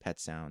finishing off Pet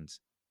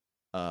Sounds,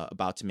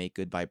 about to make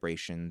Good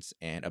Vibrations,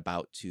 and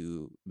about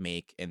to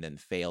make and then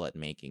fail at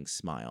making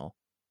Smile.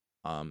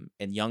 And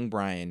young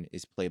Brian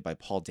is played by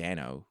Paul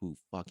Dano, who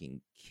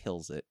fucking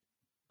kills it.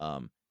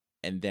 And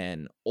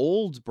then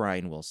old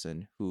Brian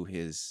Wilson, who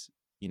is,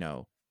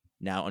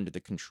 now under the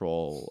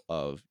control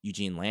of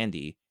Eugene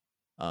Landy,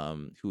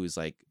 who is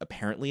like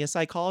apparently a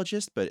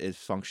psychologist, but is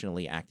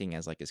functionally acting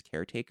as like his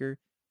caretaker.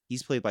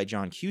 He's played by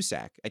John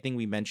Cusack. I think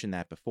we mentioned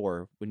that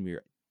before when we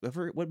were.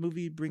 What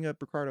movie you bring up,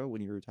 Ricardo,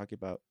 when you were talking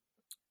about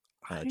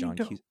John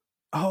Cusack?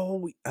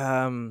 Oh,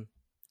 I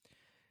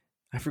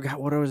forgot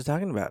what I was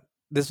talking about.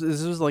 This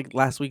was like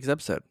last week's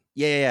episode.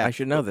 Yeah. I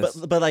should know this.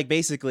 But like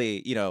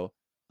basically,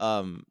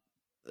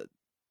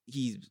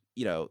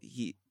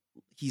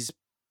 he's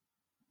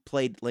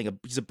played like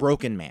he's a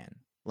broken man.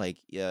 Like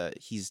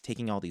he's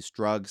taking all these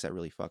drugs that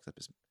really fucks up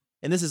his.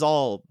 And this is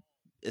all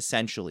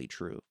essentially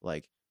true.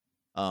 Like,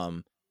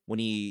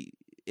 when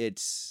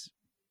it's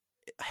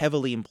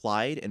heavily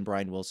implied, and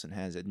Brian Wilson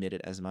has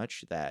admitted as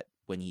much, that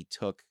when he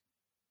took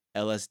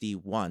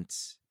LSD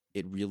once,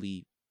 it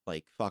really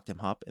like fucked him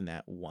up in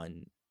that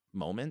one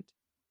moment,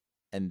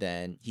 and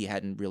then he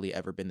hadn't really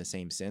ever been the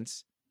same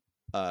since.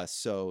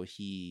 So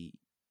he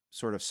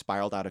sort of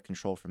spiraled out of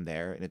control from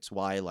there, and it's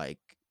why like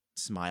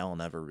Smile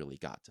never really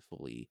got to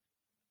fully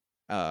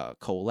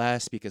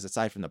coalesce, because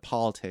aside from the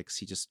politics,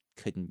 he just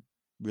couldn't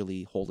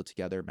really hold it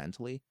together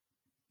mentally.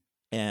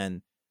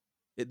 And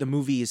the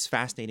movie is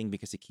fascinating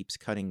because it keeps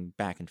cutting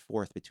back and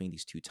forth between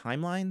these two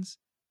timelines,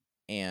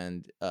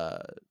 and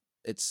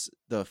it's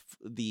the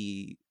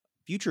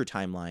future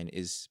timeline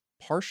is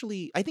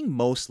partially, I think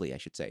mostly, I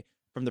should say,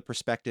 from the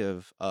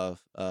perspective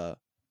of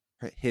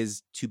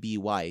his to-be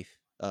wife,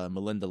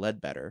 Melinda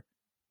Ledbetter,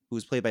 who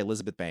was played by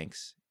Elizabeth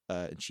Banks,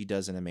 and she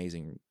does an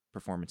amazing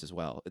performance as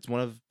well. It's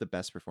one of the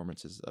best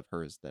performances of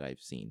hers that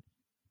I've seen,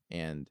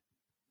 and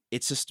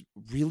it's just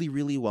really,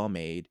 really well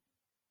made.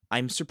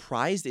 I'm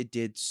surprised it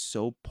did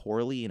so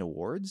poorly in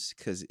awards,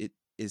 because it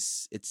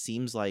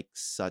seems like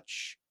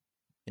such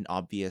an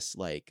obvious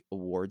like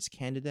awards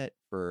candidate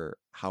for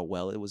how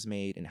well it was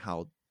made and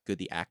how good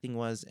the acting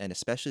was, and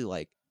especially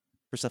like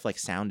for stuff like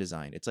sound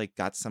design. It's like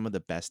got some of the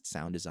best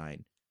sound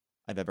design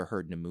I've ever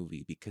heard in a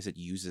movie, because it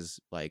uses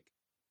like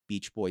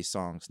Beach Boys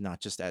songs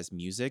not just as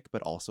music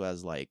but also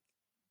as like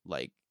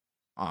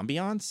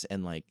ambiance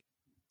and like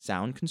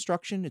sound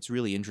construction. It's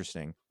really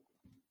interesting.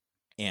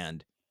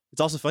 And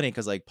it's also funny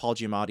because like Paul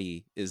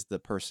Giamatti is the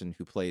person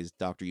who plays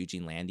Dr.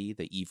 Eugene Landy,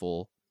 the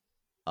evil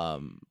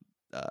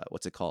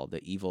what's it called?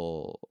 The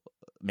evil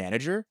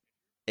manager.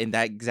 In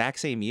that exact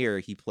same year,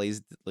 he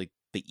plays like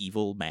the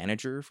evil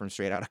manager from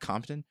Straight Outta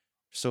Compton.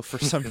 So for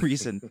some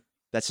reason,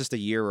 that's just a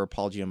year where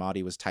Paul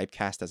Giamatti was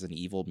typecast as an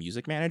evil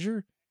music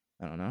manager.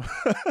 I don't know.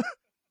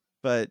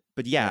 but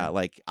yeah,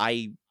 like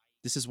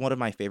this is one of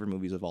my favorite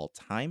movies of all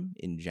time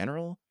in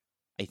general.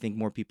 I think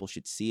more people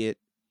should see it.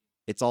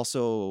 It's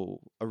also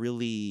a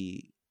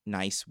really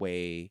nice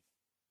way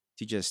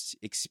to just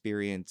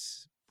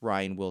experience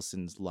Brian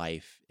Wilson's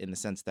life, in the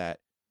sense that,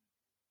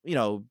 you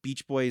know,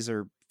 Beach Boys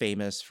are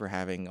famous for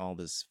having all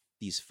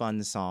these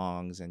fun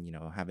songs and, you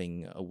know,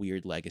 having a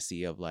weird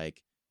legacy of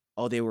like,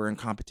 oh, they were in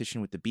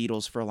competition with the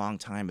Beatles for a long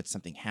time, but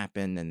something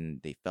happened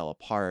and they fell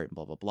apart and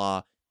blah, blah,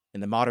 blah.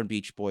 And the modern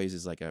Beach Boys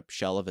is like a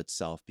shell of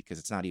itself, because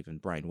it's not even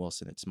Brian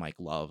Wilson, it's Mike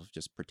Love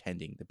just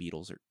pretending the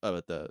Beatles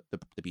are the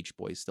Beach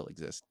Boys still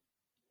exist.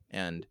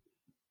 And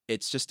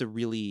it's just a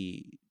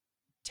really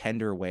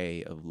tender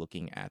way of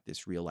looking at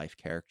this real life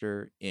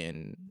character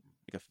in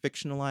like a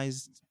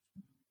fictionalized,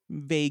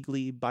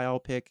 vaguely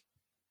biopic.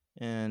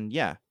 And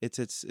yeah, it's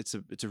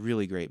a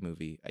really great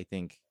movie. I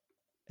think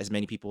as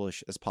many people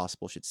as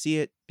possible should see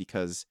it,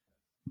 because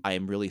I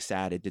am really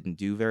sad it didn't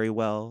do very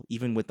well,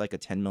 even with like a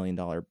 $10 million.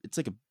 It's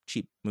like a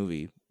cheap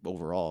movie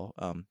overall,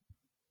 a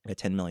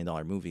 $10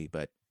 million movie,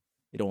 but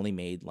it only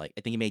made like,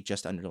 I think it made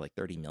just under like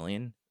 30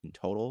 million in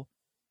total.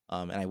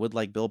 And I would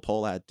like Bill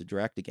Pohlad to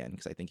direct again,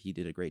 because I think he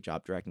did a great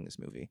job directing this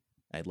movie.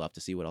 I'd love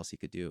to see what else he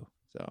could do.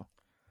 So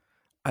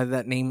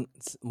that name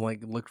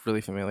like looked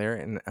really familiar,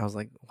 and I was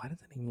like, why does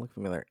that name look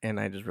familiar? And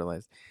I just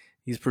realized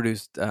he's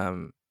produced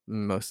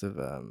most of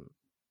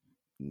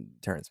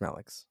Terrence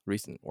Malick's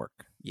recent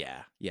work.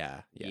 Yeah,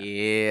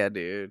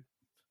 Dude.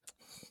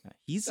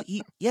 He's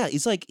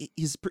like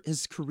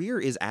his career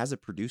is as a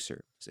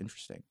producer. It's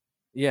interesting.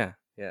 Yeah.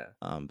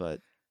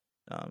 But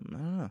I don't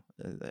know.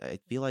 I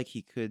feel like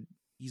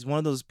he's one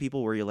of those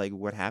people where you're like,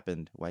 what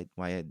happened? Why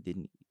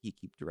didn't he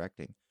keep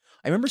directing?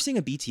 I remember seeing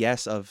a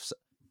BTS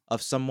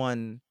of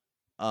someone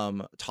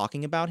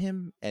talking about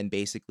him and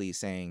basically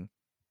saying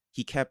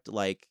he kept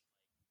like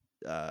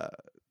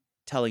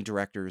telling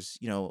directors,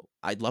 you know,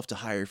 I'd love to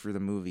hire for the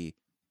movie,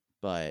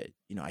 but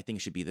you know, I think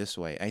it should be this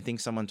way. I think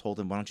someone told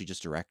him, why don't you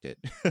just direct it?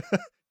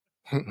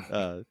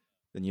 Then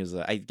he was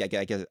like,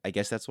 I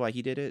guess that's why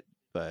he did it.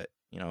 But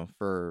you know,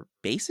 for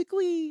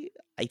basically,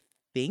 I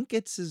think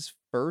it's his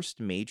first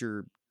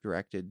major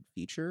directed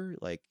feature.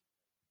 Like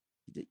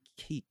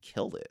he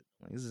killed it.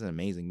 Like, this is an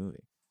amazing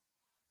movie.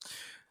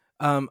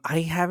 I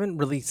haven't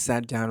really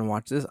sat down and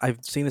watched this.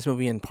 I've seen this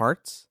movie in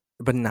parts,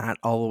 but not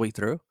all the way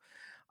through.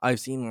 I've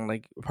seen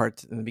like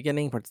parts in the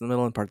beginning, parts in the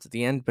middle, and parts at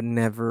the end, but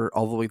never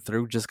all the way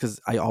through, just because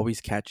I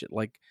always catch it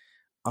like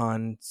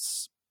on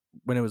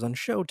when it was on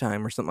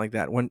Showtime or something like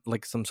that, when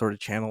like some sort of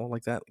channel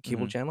like that,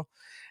 cable channel.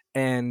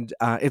 And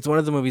it's one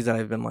of the movies that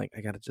I've been like,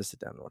 I gotta just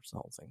sit down and watch the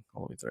whole thing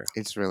all the way through.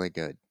 It's really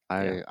good.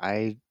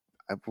 It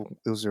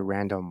was a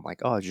random like,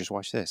 oh, just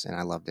watch this, and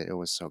I loved it. It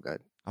was so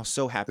good. I was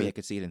so happy I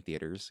could see it in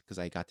theaters, because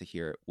I got to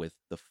hear it with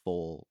the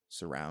full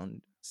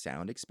surround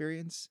sound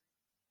experience,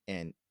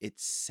 and it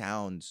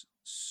sounds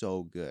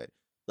so good.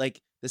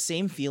 Like the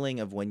same feeling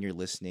of when you're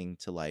listening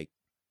to like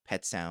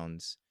Pet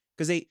Sounds,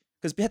 because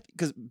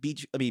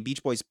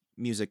Beach Boys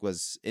music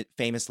was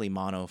famously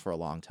mono for a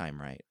long time,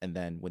 right? And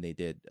then when they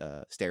did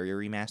stereo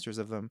remasters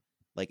of them,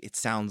 like it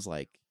sounds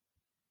like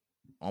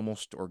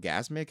almost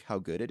orgasmic how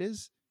good it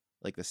is,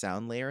 like the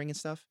sound layering and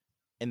stuff.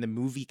 And the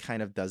movie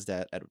kind of does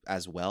that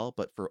as well,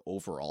 but for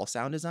overall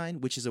sound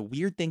design, which is a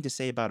weird thing to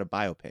say about a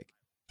biopic,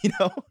 you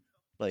know,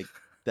 like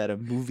that a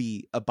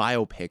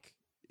biopic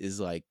is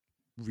like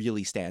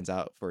really stands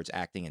out for its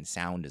acting and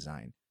sound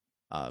design.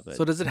 But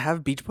So does it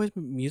have Beach Boys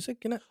music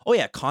in it? oh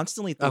yeah,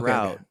 constantly Okay,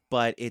 throughout. okay.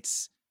 But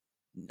it's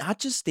not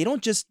just they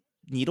don't just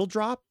needle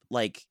drop,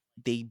 like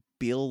they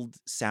build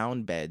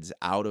sound beds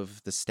out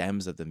of the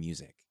stems of the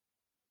music.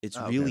 It's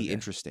Okay, really okay.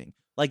 interesting.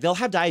 Like they'll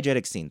have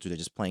diegetic scenes where they're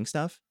just playing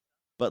stuff,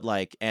 but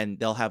like, and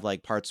they'll have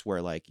like parts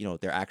where like, you know,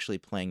 they're actually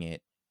playing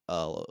it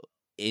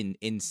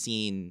in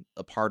scene,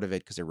 a part of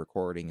it because they're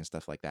recording and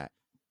stuff like that.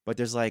 But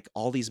there's like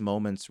all these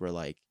moments where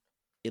like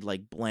it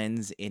like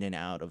blends in and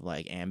out of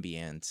like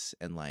ambience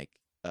and like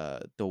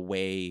the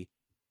way,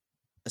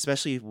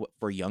 especially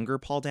for younger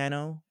Paul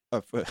Dano,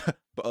 for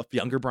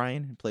younger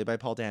Brian, played by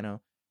Paul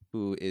Dano,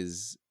 who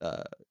is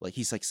like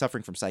he's like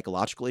suffering from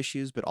psychological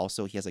issues, but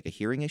also he has like a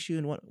hearing issue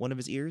in one of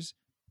his ears,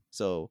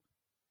 so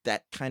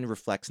that kind of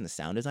reflects in the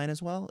sound design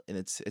as well, and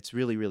it's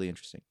really really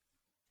interesting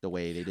the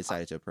way they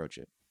decided to approach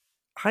it.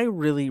 I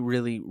really,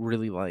 really,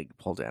 really like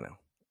Paul Dano.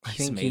 I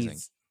He's think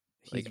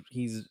amazing.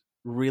 he's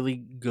really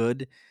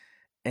good,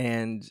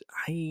 and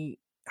I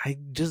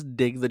just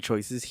dig the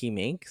choices he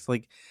makes.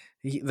 Like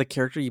the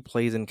character he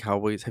plays in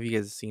Cowboys. Have you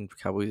guys seen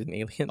Cowboys and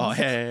Aliens? Oh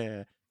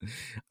yeah.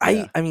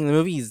 I mean the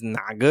movie's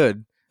not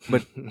good,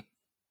 but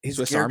his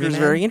Swiss character Army is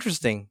Man? very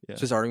interesting. Yeah.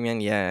 Swiss Army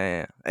Man,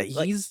 yeah.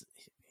 Like-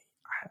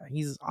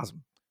 He's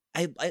awesome.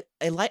 I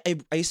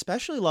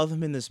especially love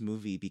him in this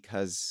movie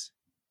because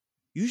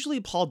usually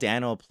Paul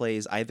Dano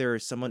plays either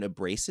someone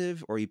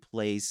abrasive or he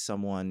plays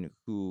someone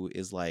who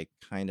is like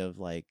kind of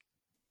like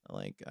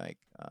a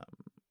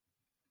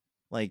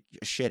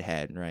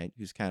shithead, right?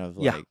 Who's kind of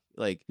Yeah.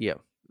 Yeah.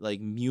 like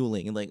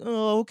mewling and like,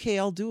 oh, okay,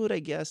 I'll do it, I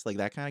guess, like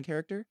that kind of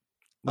character.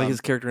 Like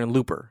his character in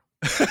Looper.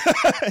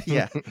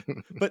 Yeah.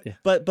 But Yeah.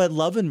 but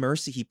Love and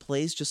Mercy, he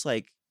plays just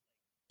like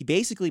he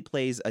basically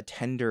plays a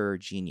tender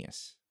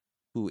genius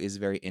who is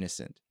very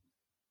innocent.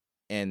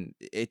 And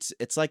it's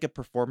like a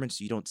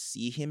performance you don't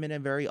see him in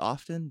it very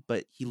often,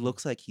 but he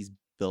looks like he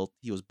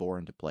was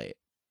born to play it.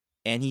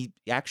 And he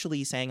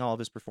actually sang all of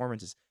his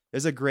performances.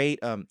 There's a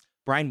great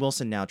Brian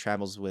Wilson now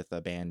travels with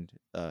a band.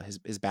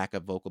 His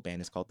backup vocal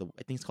band is called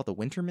I think it's called the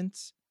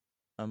Wintermints,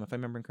 if I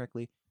remember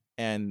correctly.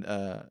 And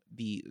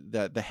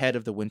the head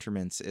of the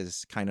Wintermints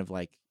is kind of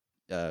like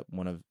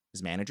one of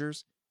his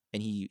managers,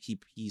 and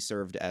he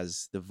served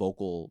as the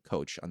vocal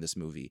coach on this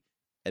movie.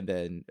 And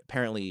then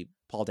apparently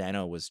Paul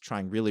Dano was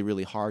trying really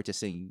really hard to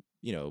sing,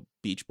 you know,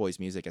 Beach Boys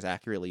music as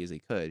accurately as he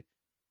could,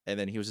 and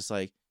then he was just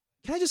like,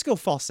 "Can I just go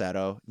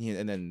falsetto?"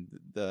 And then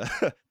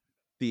the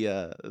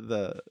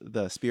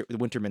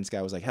Winterman's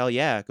guy was like, "Hell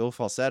yeah, go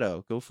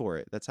falsetto, go for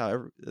it. That's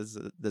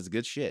that's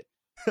good shit."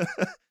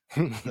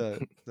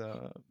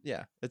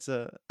 Yeah, it's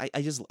I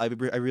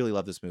really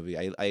love this movie.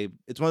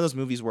 It's one of those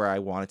movies where I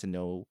wanted to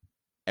know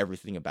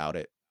everything about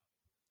it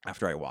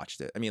after I watched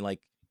it. I mean,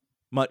 like,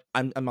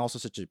 I'm also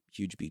such a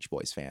huge Beach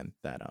Boys fan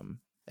that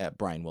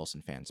Brian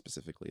Wilson fan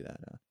specifically, that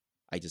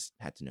I just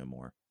had to know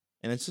more.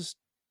 And it's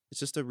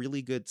just a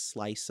really good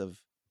slice of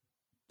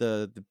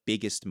the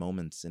biggest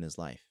moments in his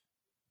life.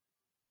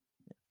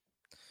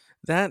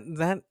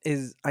 That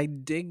is, I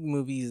dig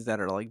movies that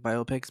are like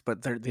biopics,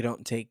 but they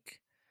don't take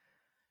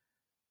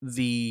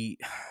the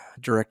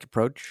direct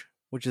approach,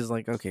 which is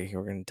like, okay, here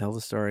we're gonna tell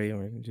the story and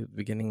we're gonna do the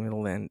beginning,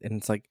 middle, end, and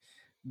it's like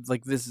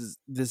this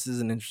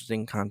is an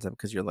interesting concept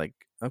because you're like,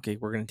 okay,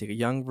 we're gonna take a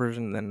young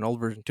version and then an old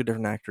version, two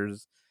different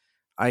actors.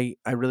 I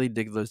really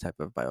dig those type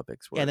of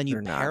biopics where And then you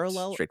they're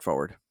parallel not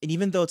straightforward. And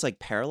even though it's like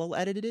parallel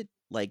edited,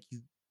 like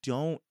you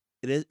don't,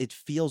 it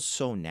feels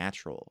so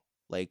natural.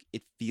 Like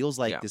it feels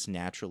like this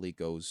naturally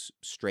goes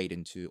straight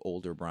into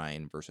older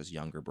Brian versus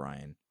younger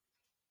Brian.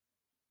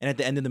 And at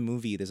the end of the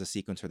movie, there's a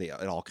sequence where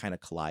it all kind of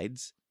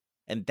collides,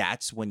 and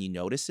that's when you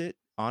notice it,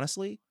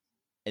 honestly.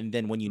 And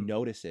then when you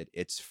notice it,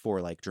 it's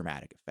for like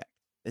dramatic effect.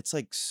 It's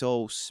like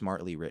so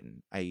smartly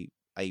written. I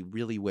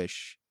really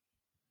wish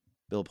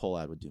Bill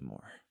Pohlad would do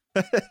more.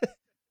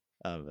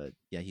 But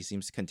yeah, he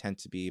seems content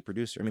to be a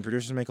producer. I mean,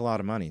 producers make a lot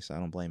of money, so I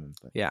don't blame him.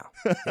 But Yeah.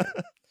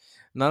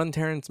 Not in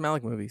Terrence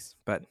Malick movies,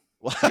 but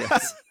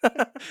yes.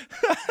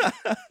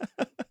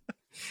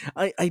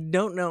 I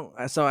don't know.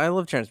 So I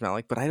love Terrence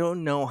Malick, but I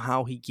don't know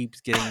how he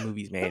keeps getting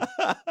movies made.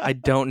 I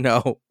don't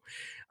know.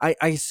 I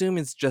assume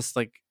it's just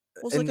like,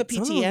 well, it's like a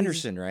P.T.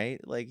 Anderson, right?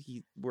 Like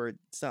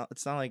it's not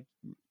like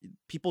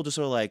people just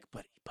are like,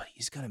 but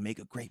he's gonna make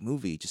a great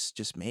movie. Just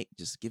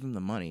give him the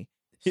money.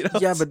 You know?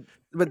 Yeah,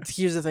 but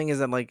here's the thing: is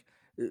that like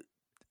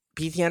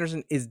P.T.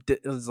 Anderson is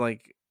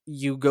like,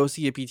 you go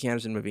see a P.T.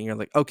 Anderson movie and you're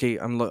like, okay,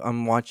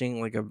 I'm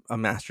watching like a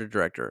master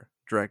director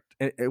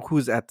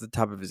who's at the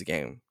top of his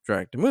game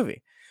direct a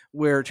movie.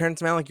 Where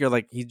Terrence Malick, you're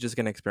like, he's just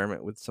gonna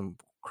experiment with some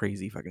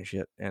crazy fucking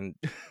shit, and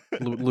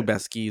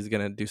Lubeski is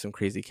gonna do some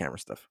crazy camera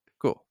stuff.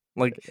 Cool,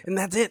 like, and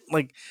that's it.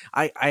 Like,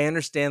 I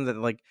understand that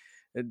like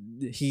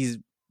he's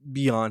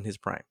beyond his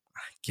prime.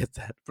 I get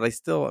that, but I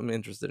still am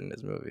interested in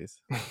his movies.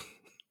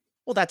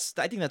 Well, I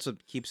think that's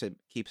what keeps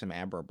him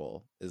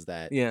admirable, is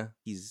that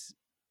he's,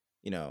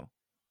 you know,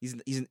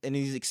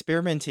 he's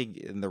experimenting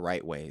in the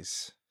right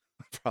ways.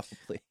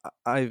 Probably.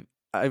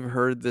 I've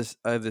heard this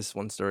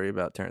one story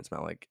about Terrence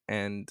Malick,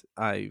 and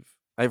I've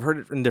heard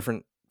it from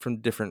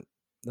different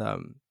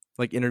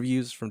like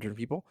interviews from different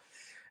people,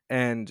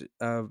 and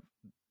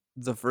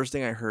the first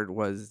thing I heard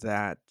was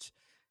that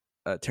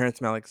Terrence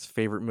Malick's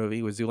favorite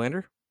movie was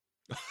Zoolander,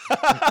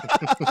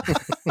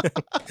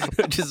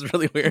 which is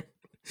really weird.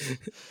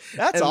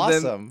 That's And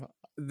awesome.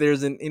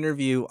 There's an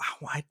interview.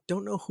 I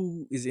don't know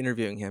who is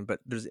interviewing him, but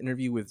there's an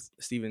interview with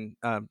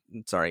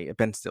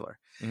Ben Stiller,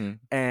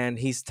 and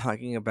he's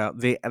talking about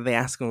they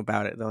ask him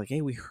about it. They're like,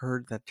 "Hey, we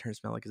heard that Terrence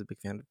Malick is a big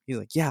fan." He's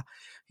like, "Yeah,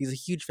 he's a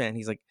huge fan."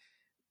 He's like,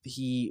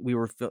 they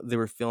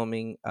were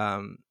filming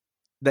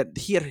that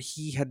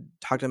he had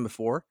talked to him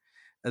before,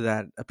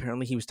 that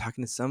apparently he was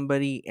talking to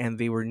somebody and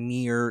they were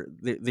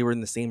they were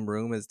in the same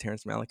room as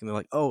Terrence Malick, and they're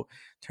like, "Oh,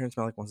 Terrence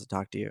Malick wants to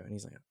talk to you," and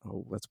he's like,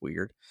 "Oh, that's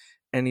weird."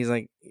 And he's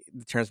like,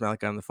 Terrence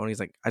Malick got on the phone.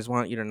 He's like, "I just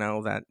want you to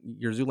know that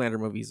your Zoolander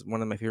movie is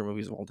one of my favorite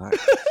movies of all time."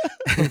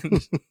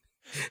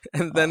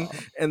 and then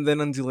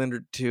on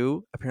Zoolander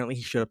 2, apparently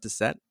he showed up to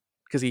set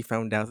because he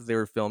found out that they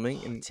were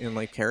filming in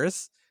like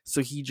Paris.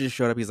 So he just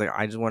showed up. He's like,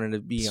 "I just wanted to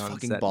be on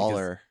fucking set."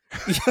 Baller.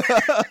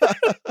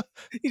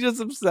 He's just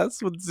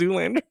obsessed with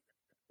Zoolander.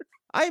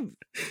 I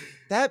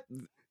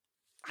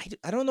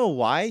don't know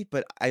why,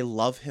 but I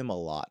love him a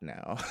lot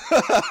now.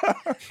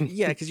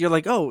 Yeah, because you're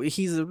like, oh,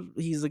 he's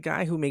a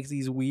guy who makes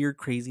these weird,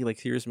 crazy, like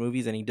serious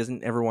movies, and he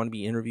doesn't ever want to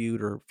be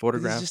interviewed or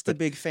photographed. He's just a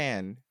big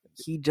fan.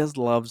 He just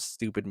loves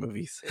stupid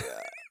movies. Yeah,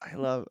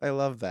 I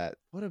love that.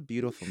 What a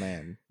beautiful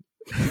man.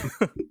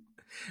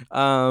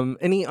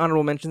 Any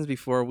honorable mentions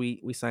before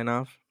we sign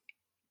off?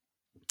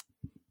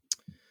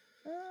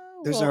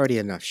 There's already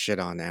enough shit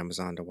on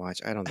Amazon to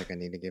watch. I don't think I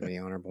need to give any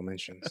honorable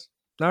mentions.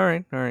 All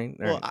right.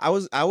 Well, I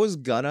was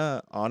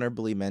gonna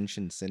honorably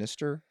mention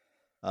Sinister,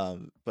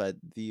 but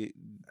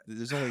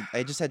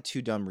I just had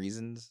two dumb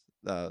reasons.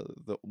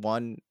 The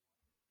one,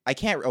 I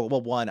can't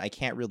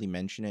really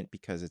mention it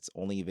because it's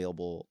only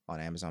available on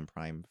Amazon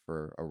Prime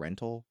for a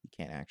rental. You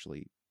can't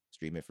actually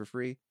stream it for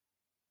free.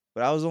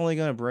 But I was only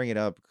gonna bring it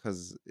up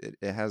because it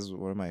has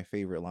one of my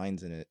favorite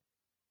lines in it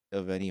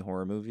of any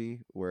horror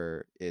movie,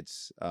 where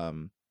it's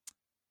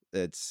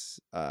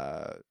Vincent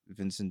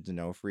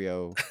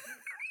D'Onofrio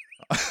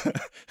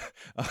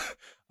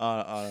on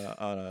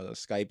a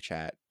Skype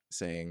chat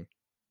saying,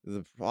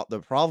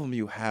 the problem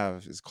you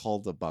have is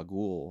called the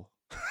bagul.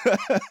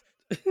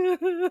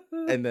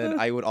 And then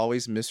I would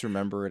always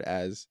misremember it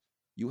as,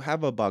 you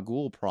have a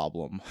bagul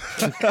problem.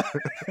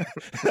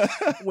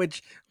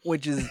 which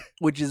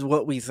is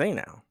what we say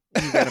now.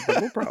 You got a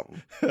bagul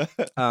problem.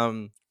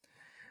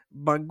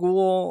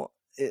 Bagul,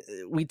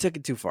 we took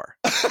it too far.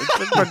 We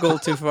took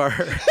bagul too far.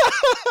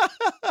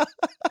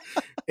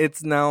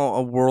 It's now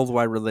a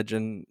worldwide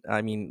religion.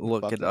 I mean,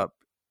 look it up.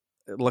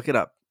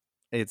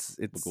 It's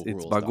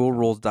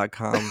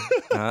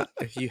bagulrules.com.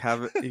 If you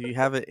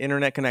have an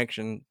internet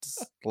connection,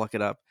 just look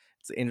it up.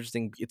 It's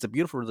interesting. It's a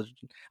beautiful religion,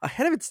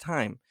 ahead of its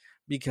time,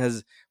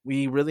 because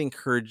we really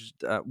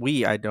encouraged.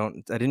 I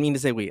didn't mean to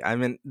say we. I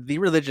meant the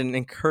religion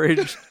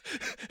encouraged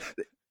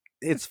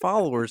its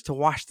followers to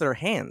wash their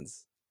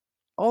hands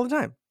all the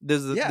time.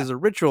 There's a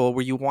ritual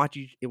where you wash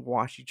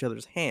each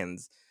other's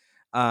hands,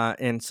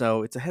 and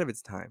so it's ahead of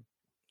its time.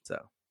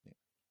 So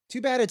too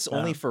bad it's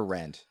only for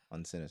rent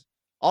on Sinister.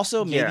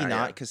 Also, maybe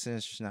not, because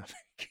Sinister's not.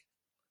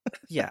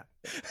 Yeah,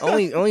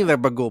 only the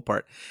bagul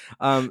part.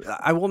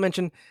 I will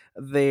mention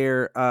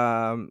there's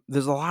a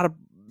lot of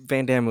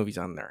Van Damme movies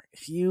on there.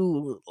 If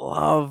you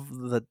love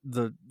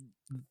the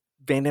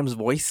Van Damme's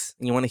voice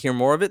and you want to hear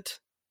more of it,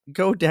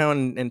 go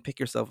down and pick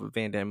yourself a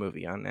Van Damme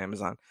movie on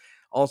Amazon.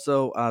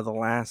 Also, the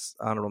last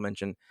honorable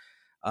mention,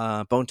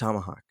 Bone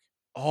Tomahawk.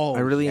 Oh, I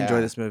really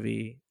enjoy this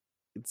movie.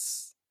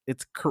 It's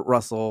Kurt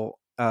Russell,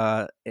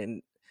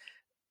 and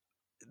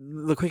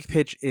the quick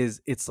pitch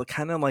is it's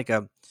kind of like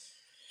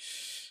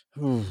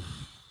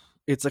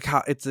it's a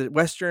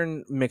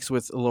Western mixed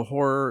with a little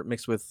horror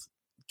mixed with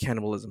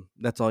cannibalism.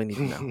 That's all you need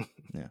to know.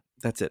 Yeah,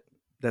 that's it.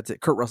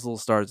 Kurt Russell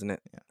stars in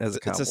it as a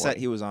cowboy. It's a set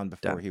he was on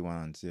before he went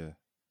on to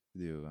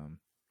do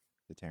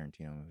the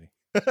Tarantino movie.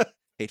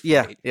 Hateful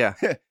Eight. Yeah.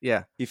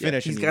 He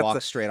finished and he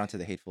walked straight onto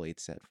the Hateful Eight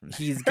set from there.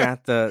 He's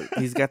got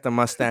the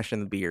mustache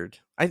and the beard.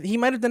 He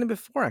might have done it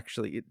before,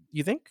 actually.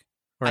 You think?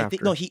 I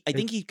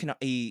think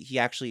he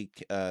actually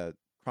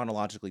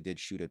chronologically did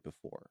shoot it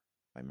before.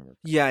 I remember.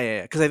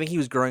 Yeah. Because I think he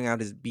was growing out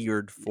his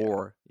beard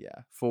for.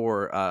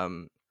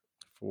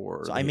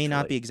 So I may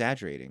not be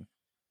exaggerating.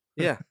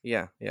 Yeah.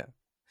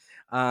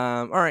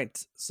 All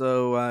right.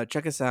 So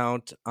check us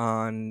out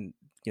on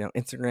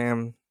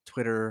Instagram,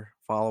 Twitter.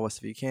 Follow us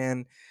if you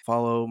can.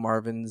 Follow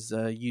Marvin's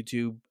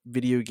YouTube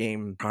Video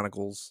Game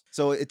Chronicles.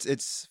 So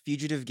it's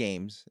Fugitive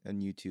Games on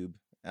YouTube.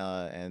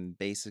 And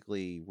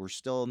basically, we're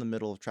still in the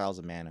middle of Trials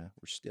of Mana.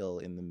 We're still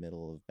in the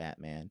middle of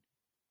Batman.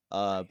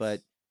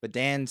 But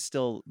Dan's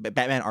still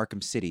Batman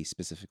Arkham City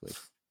specifically.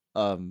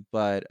 And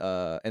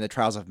the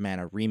Trials of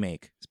Mana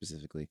remake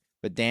specifically.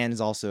 But Dan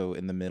is also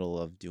in the middle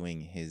of doing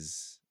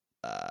his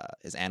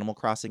Animal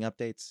Crossing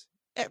updates.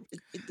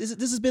 This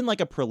has been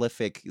like a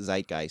prolific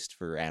zeitgeist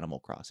for Animal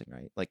Crossing,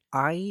 right? Like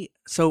I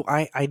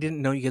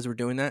didn't know you guys were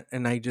doing that,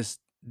 and I just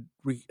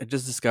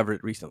discovered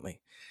it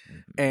recently,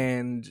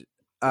 and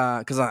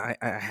because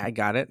I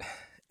got it,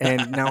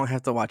 and now I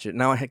have to watch it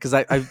now. Because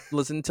I've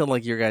listened to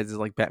like your guys'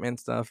 like Batman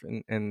stuff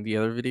and the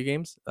other video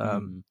games,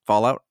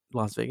 Fallout,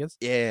 Las Vegas.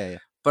 Yeah.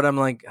 But I'm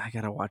like, I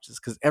gotta watch this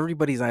because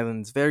everybody's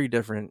island is very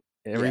different.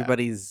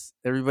 Everybody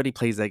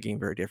plays that game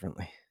very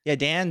differently. Yeah,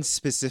 Dan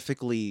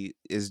specifically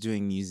is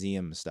doing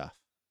museum stuff,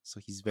 so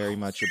he's very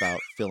much about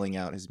filling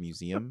out his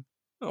museum.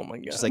 Oh my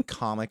god, just like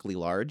comically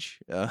large.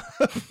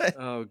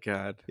 Oh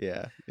god,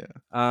 yeah.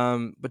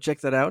 But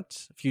check that out,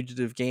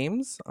 Fugitive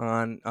Games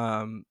on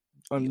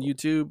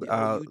YouTube.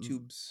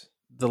 YouTube's.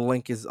 The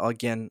link is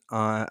again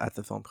at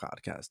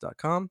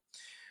thefilmpodcast.com.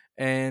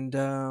 And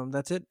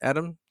that's it.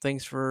 Adam,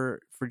 thanks for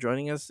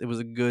joining us. It was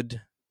a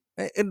good.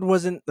 It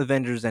wasn't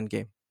Avengers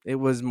Endgame. It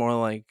was more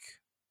like.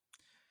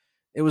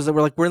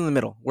 We're in the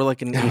middle. We're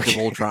like in Age of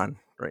Ultron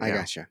right now. I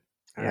gotcha.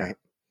 All right.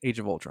 Age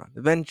of Ultron.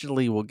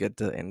 Eventually, we'll get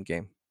to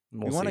Endgame.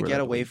 We want to get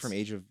away from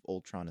Age of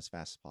Ultron as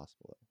fast as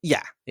possible.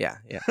 Yeah.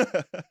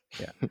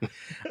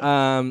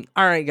 All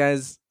right,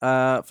 guys.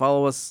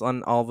 Follow us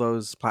on all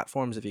those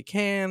platforms if you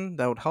can.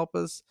 That would help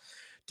us.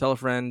 Tell a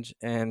friend.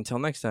 And until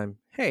next time,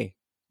 hey,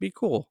 be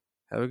cool.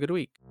 Have a good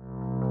week.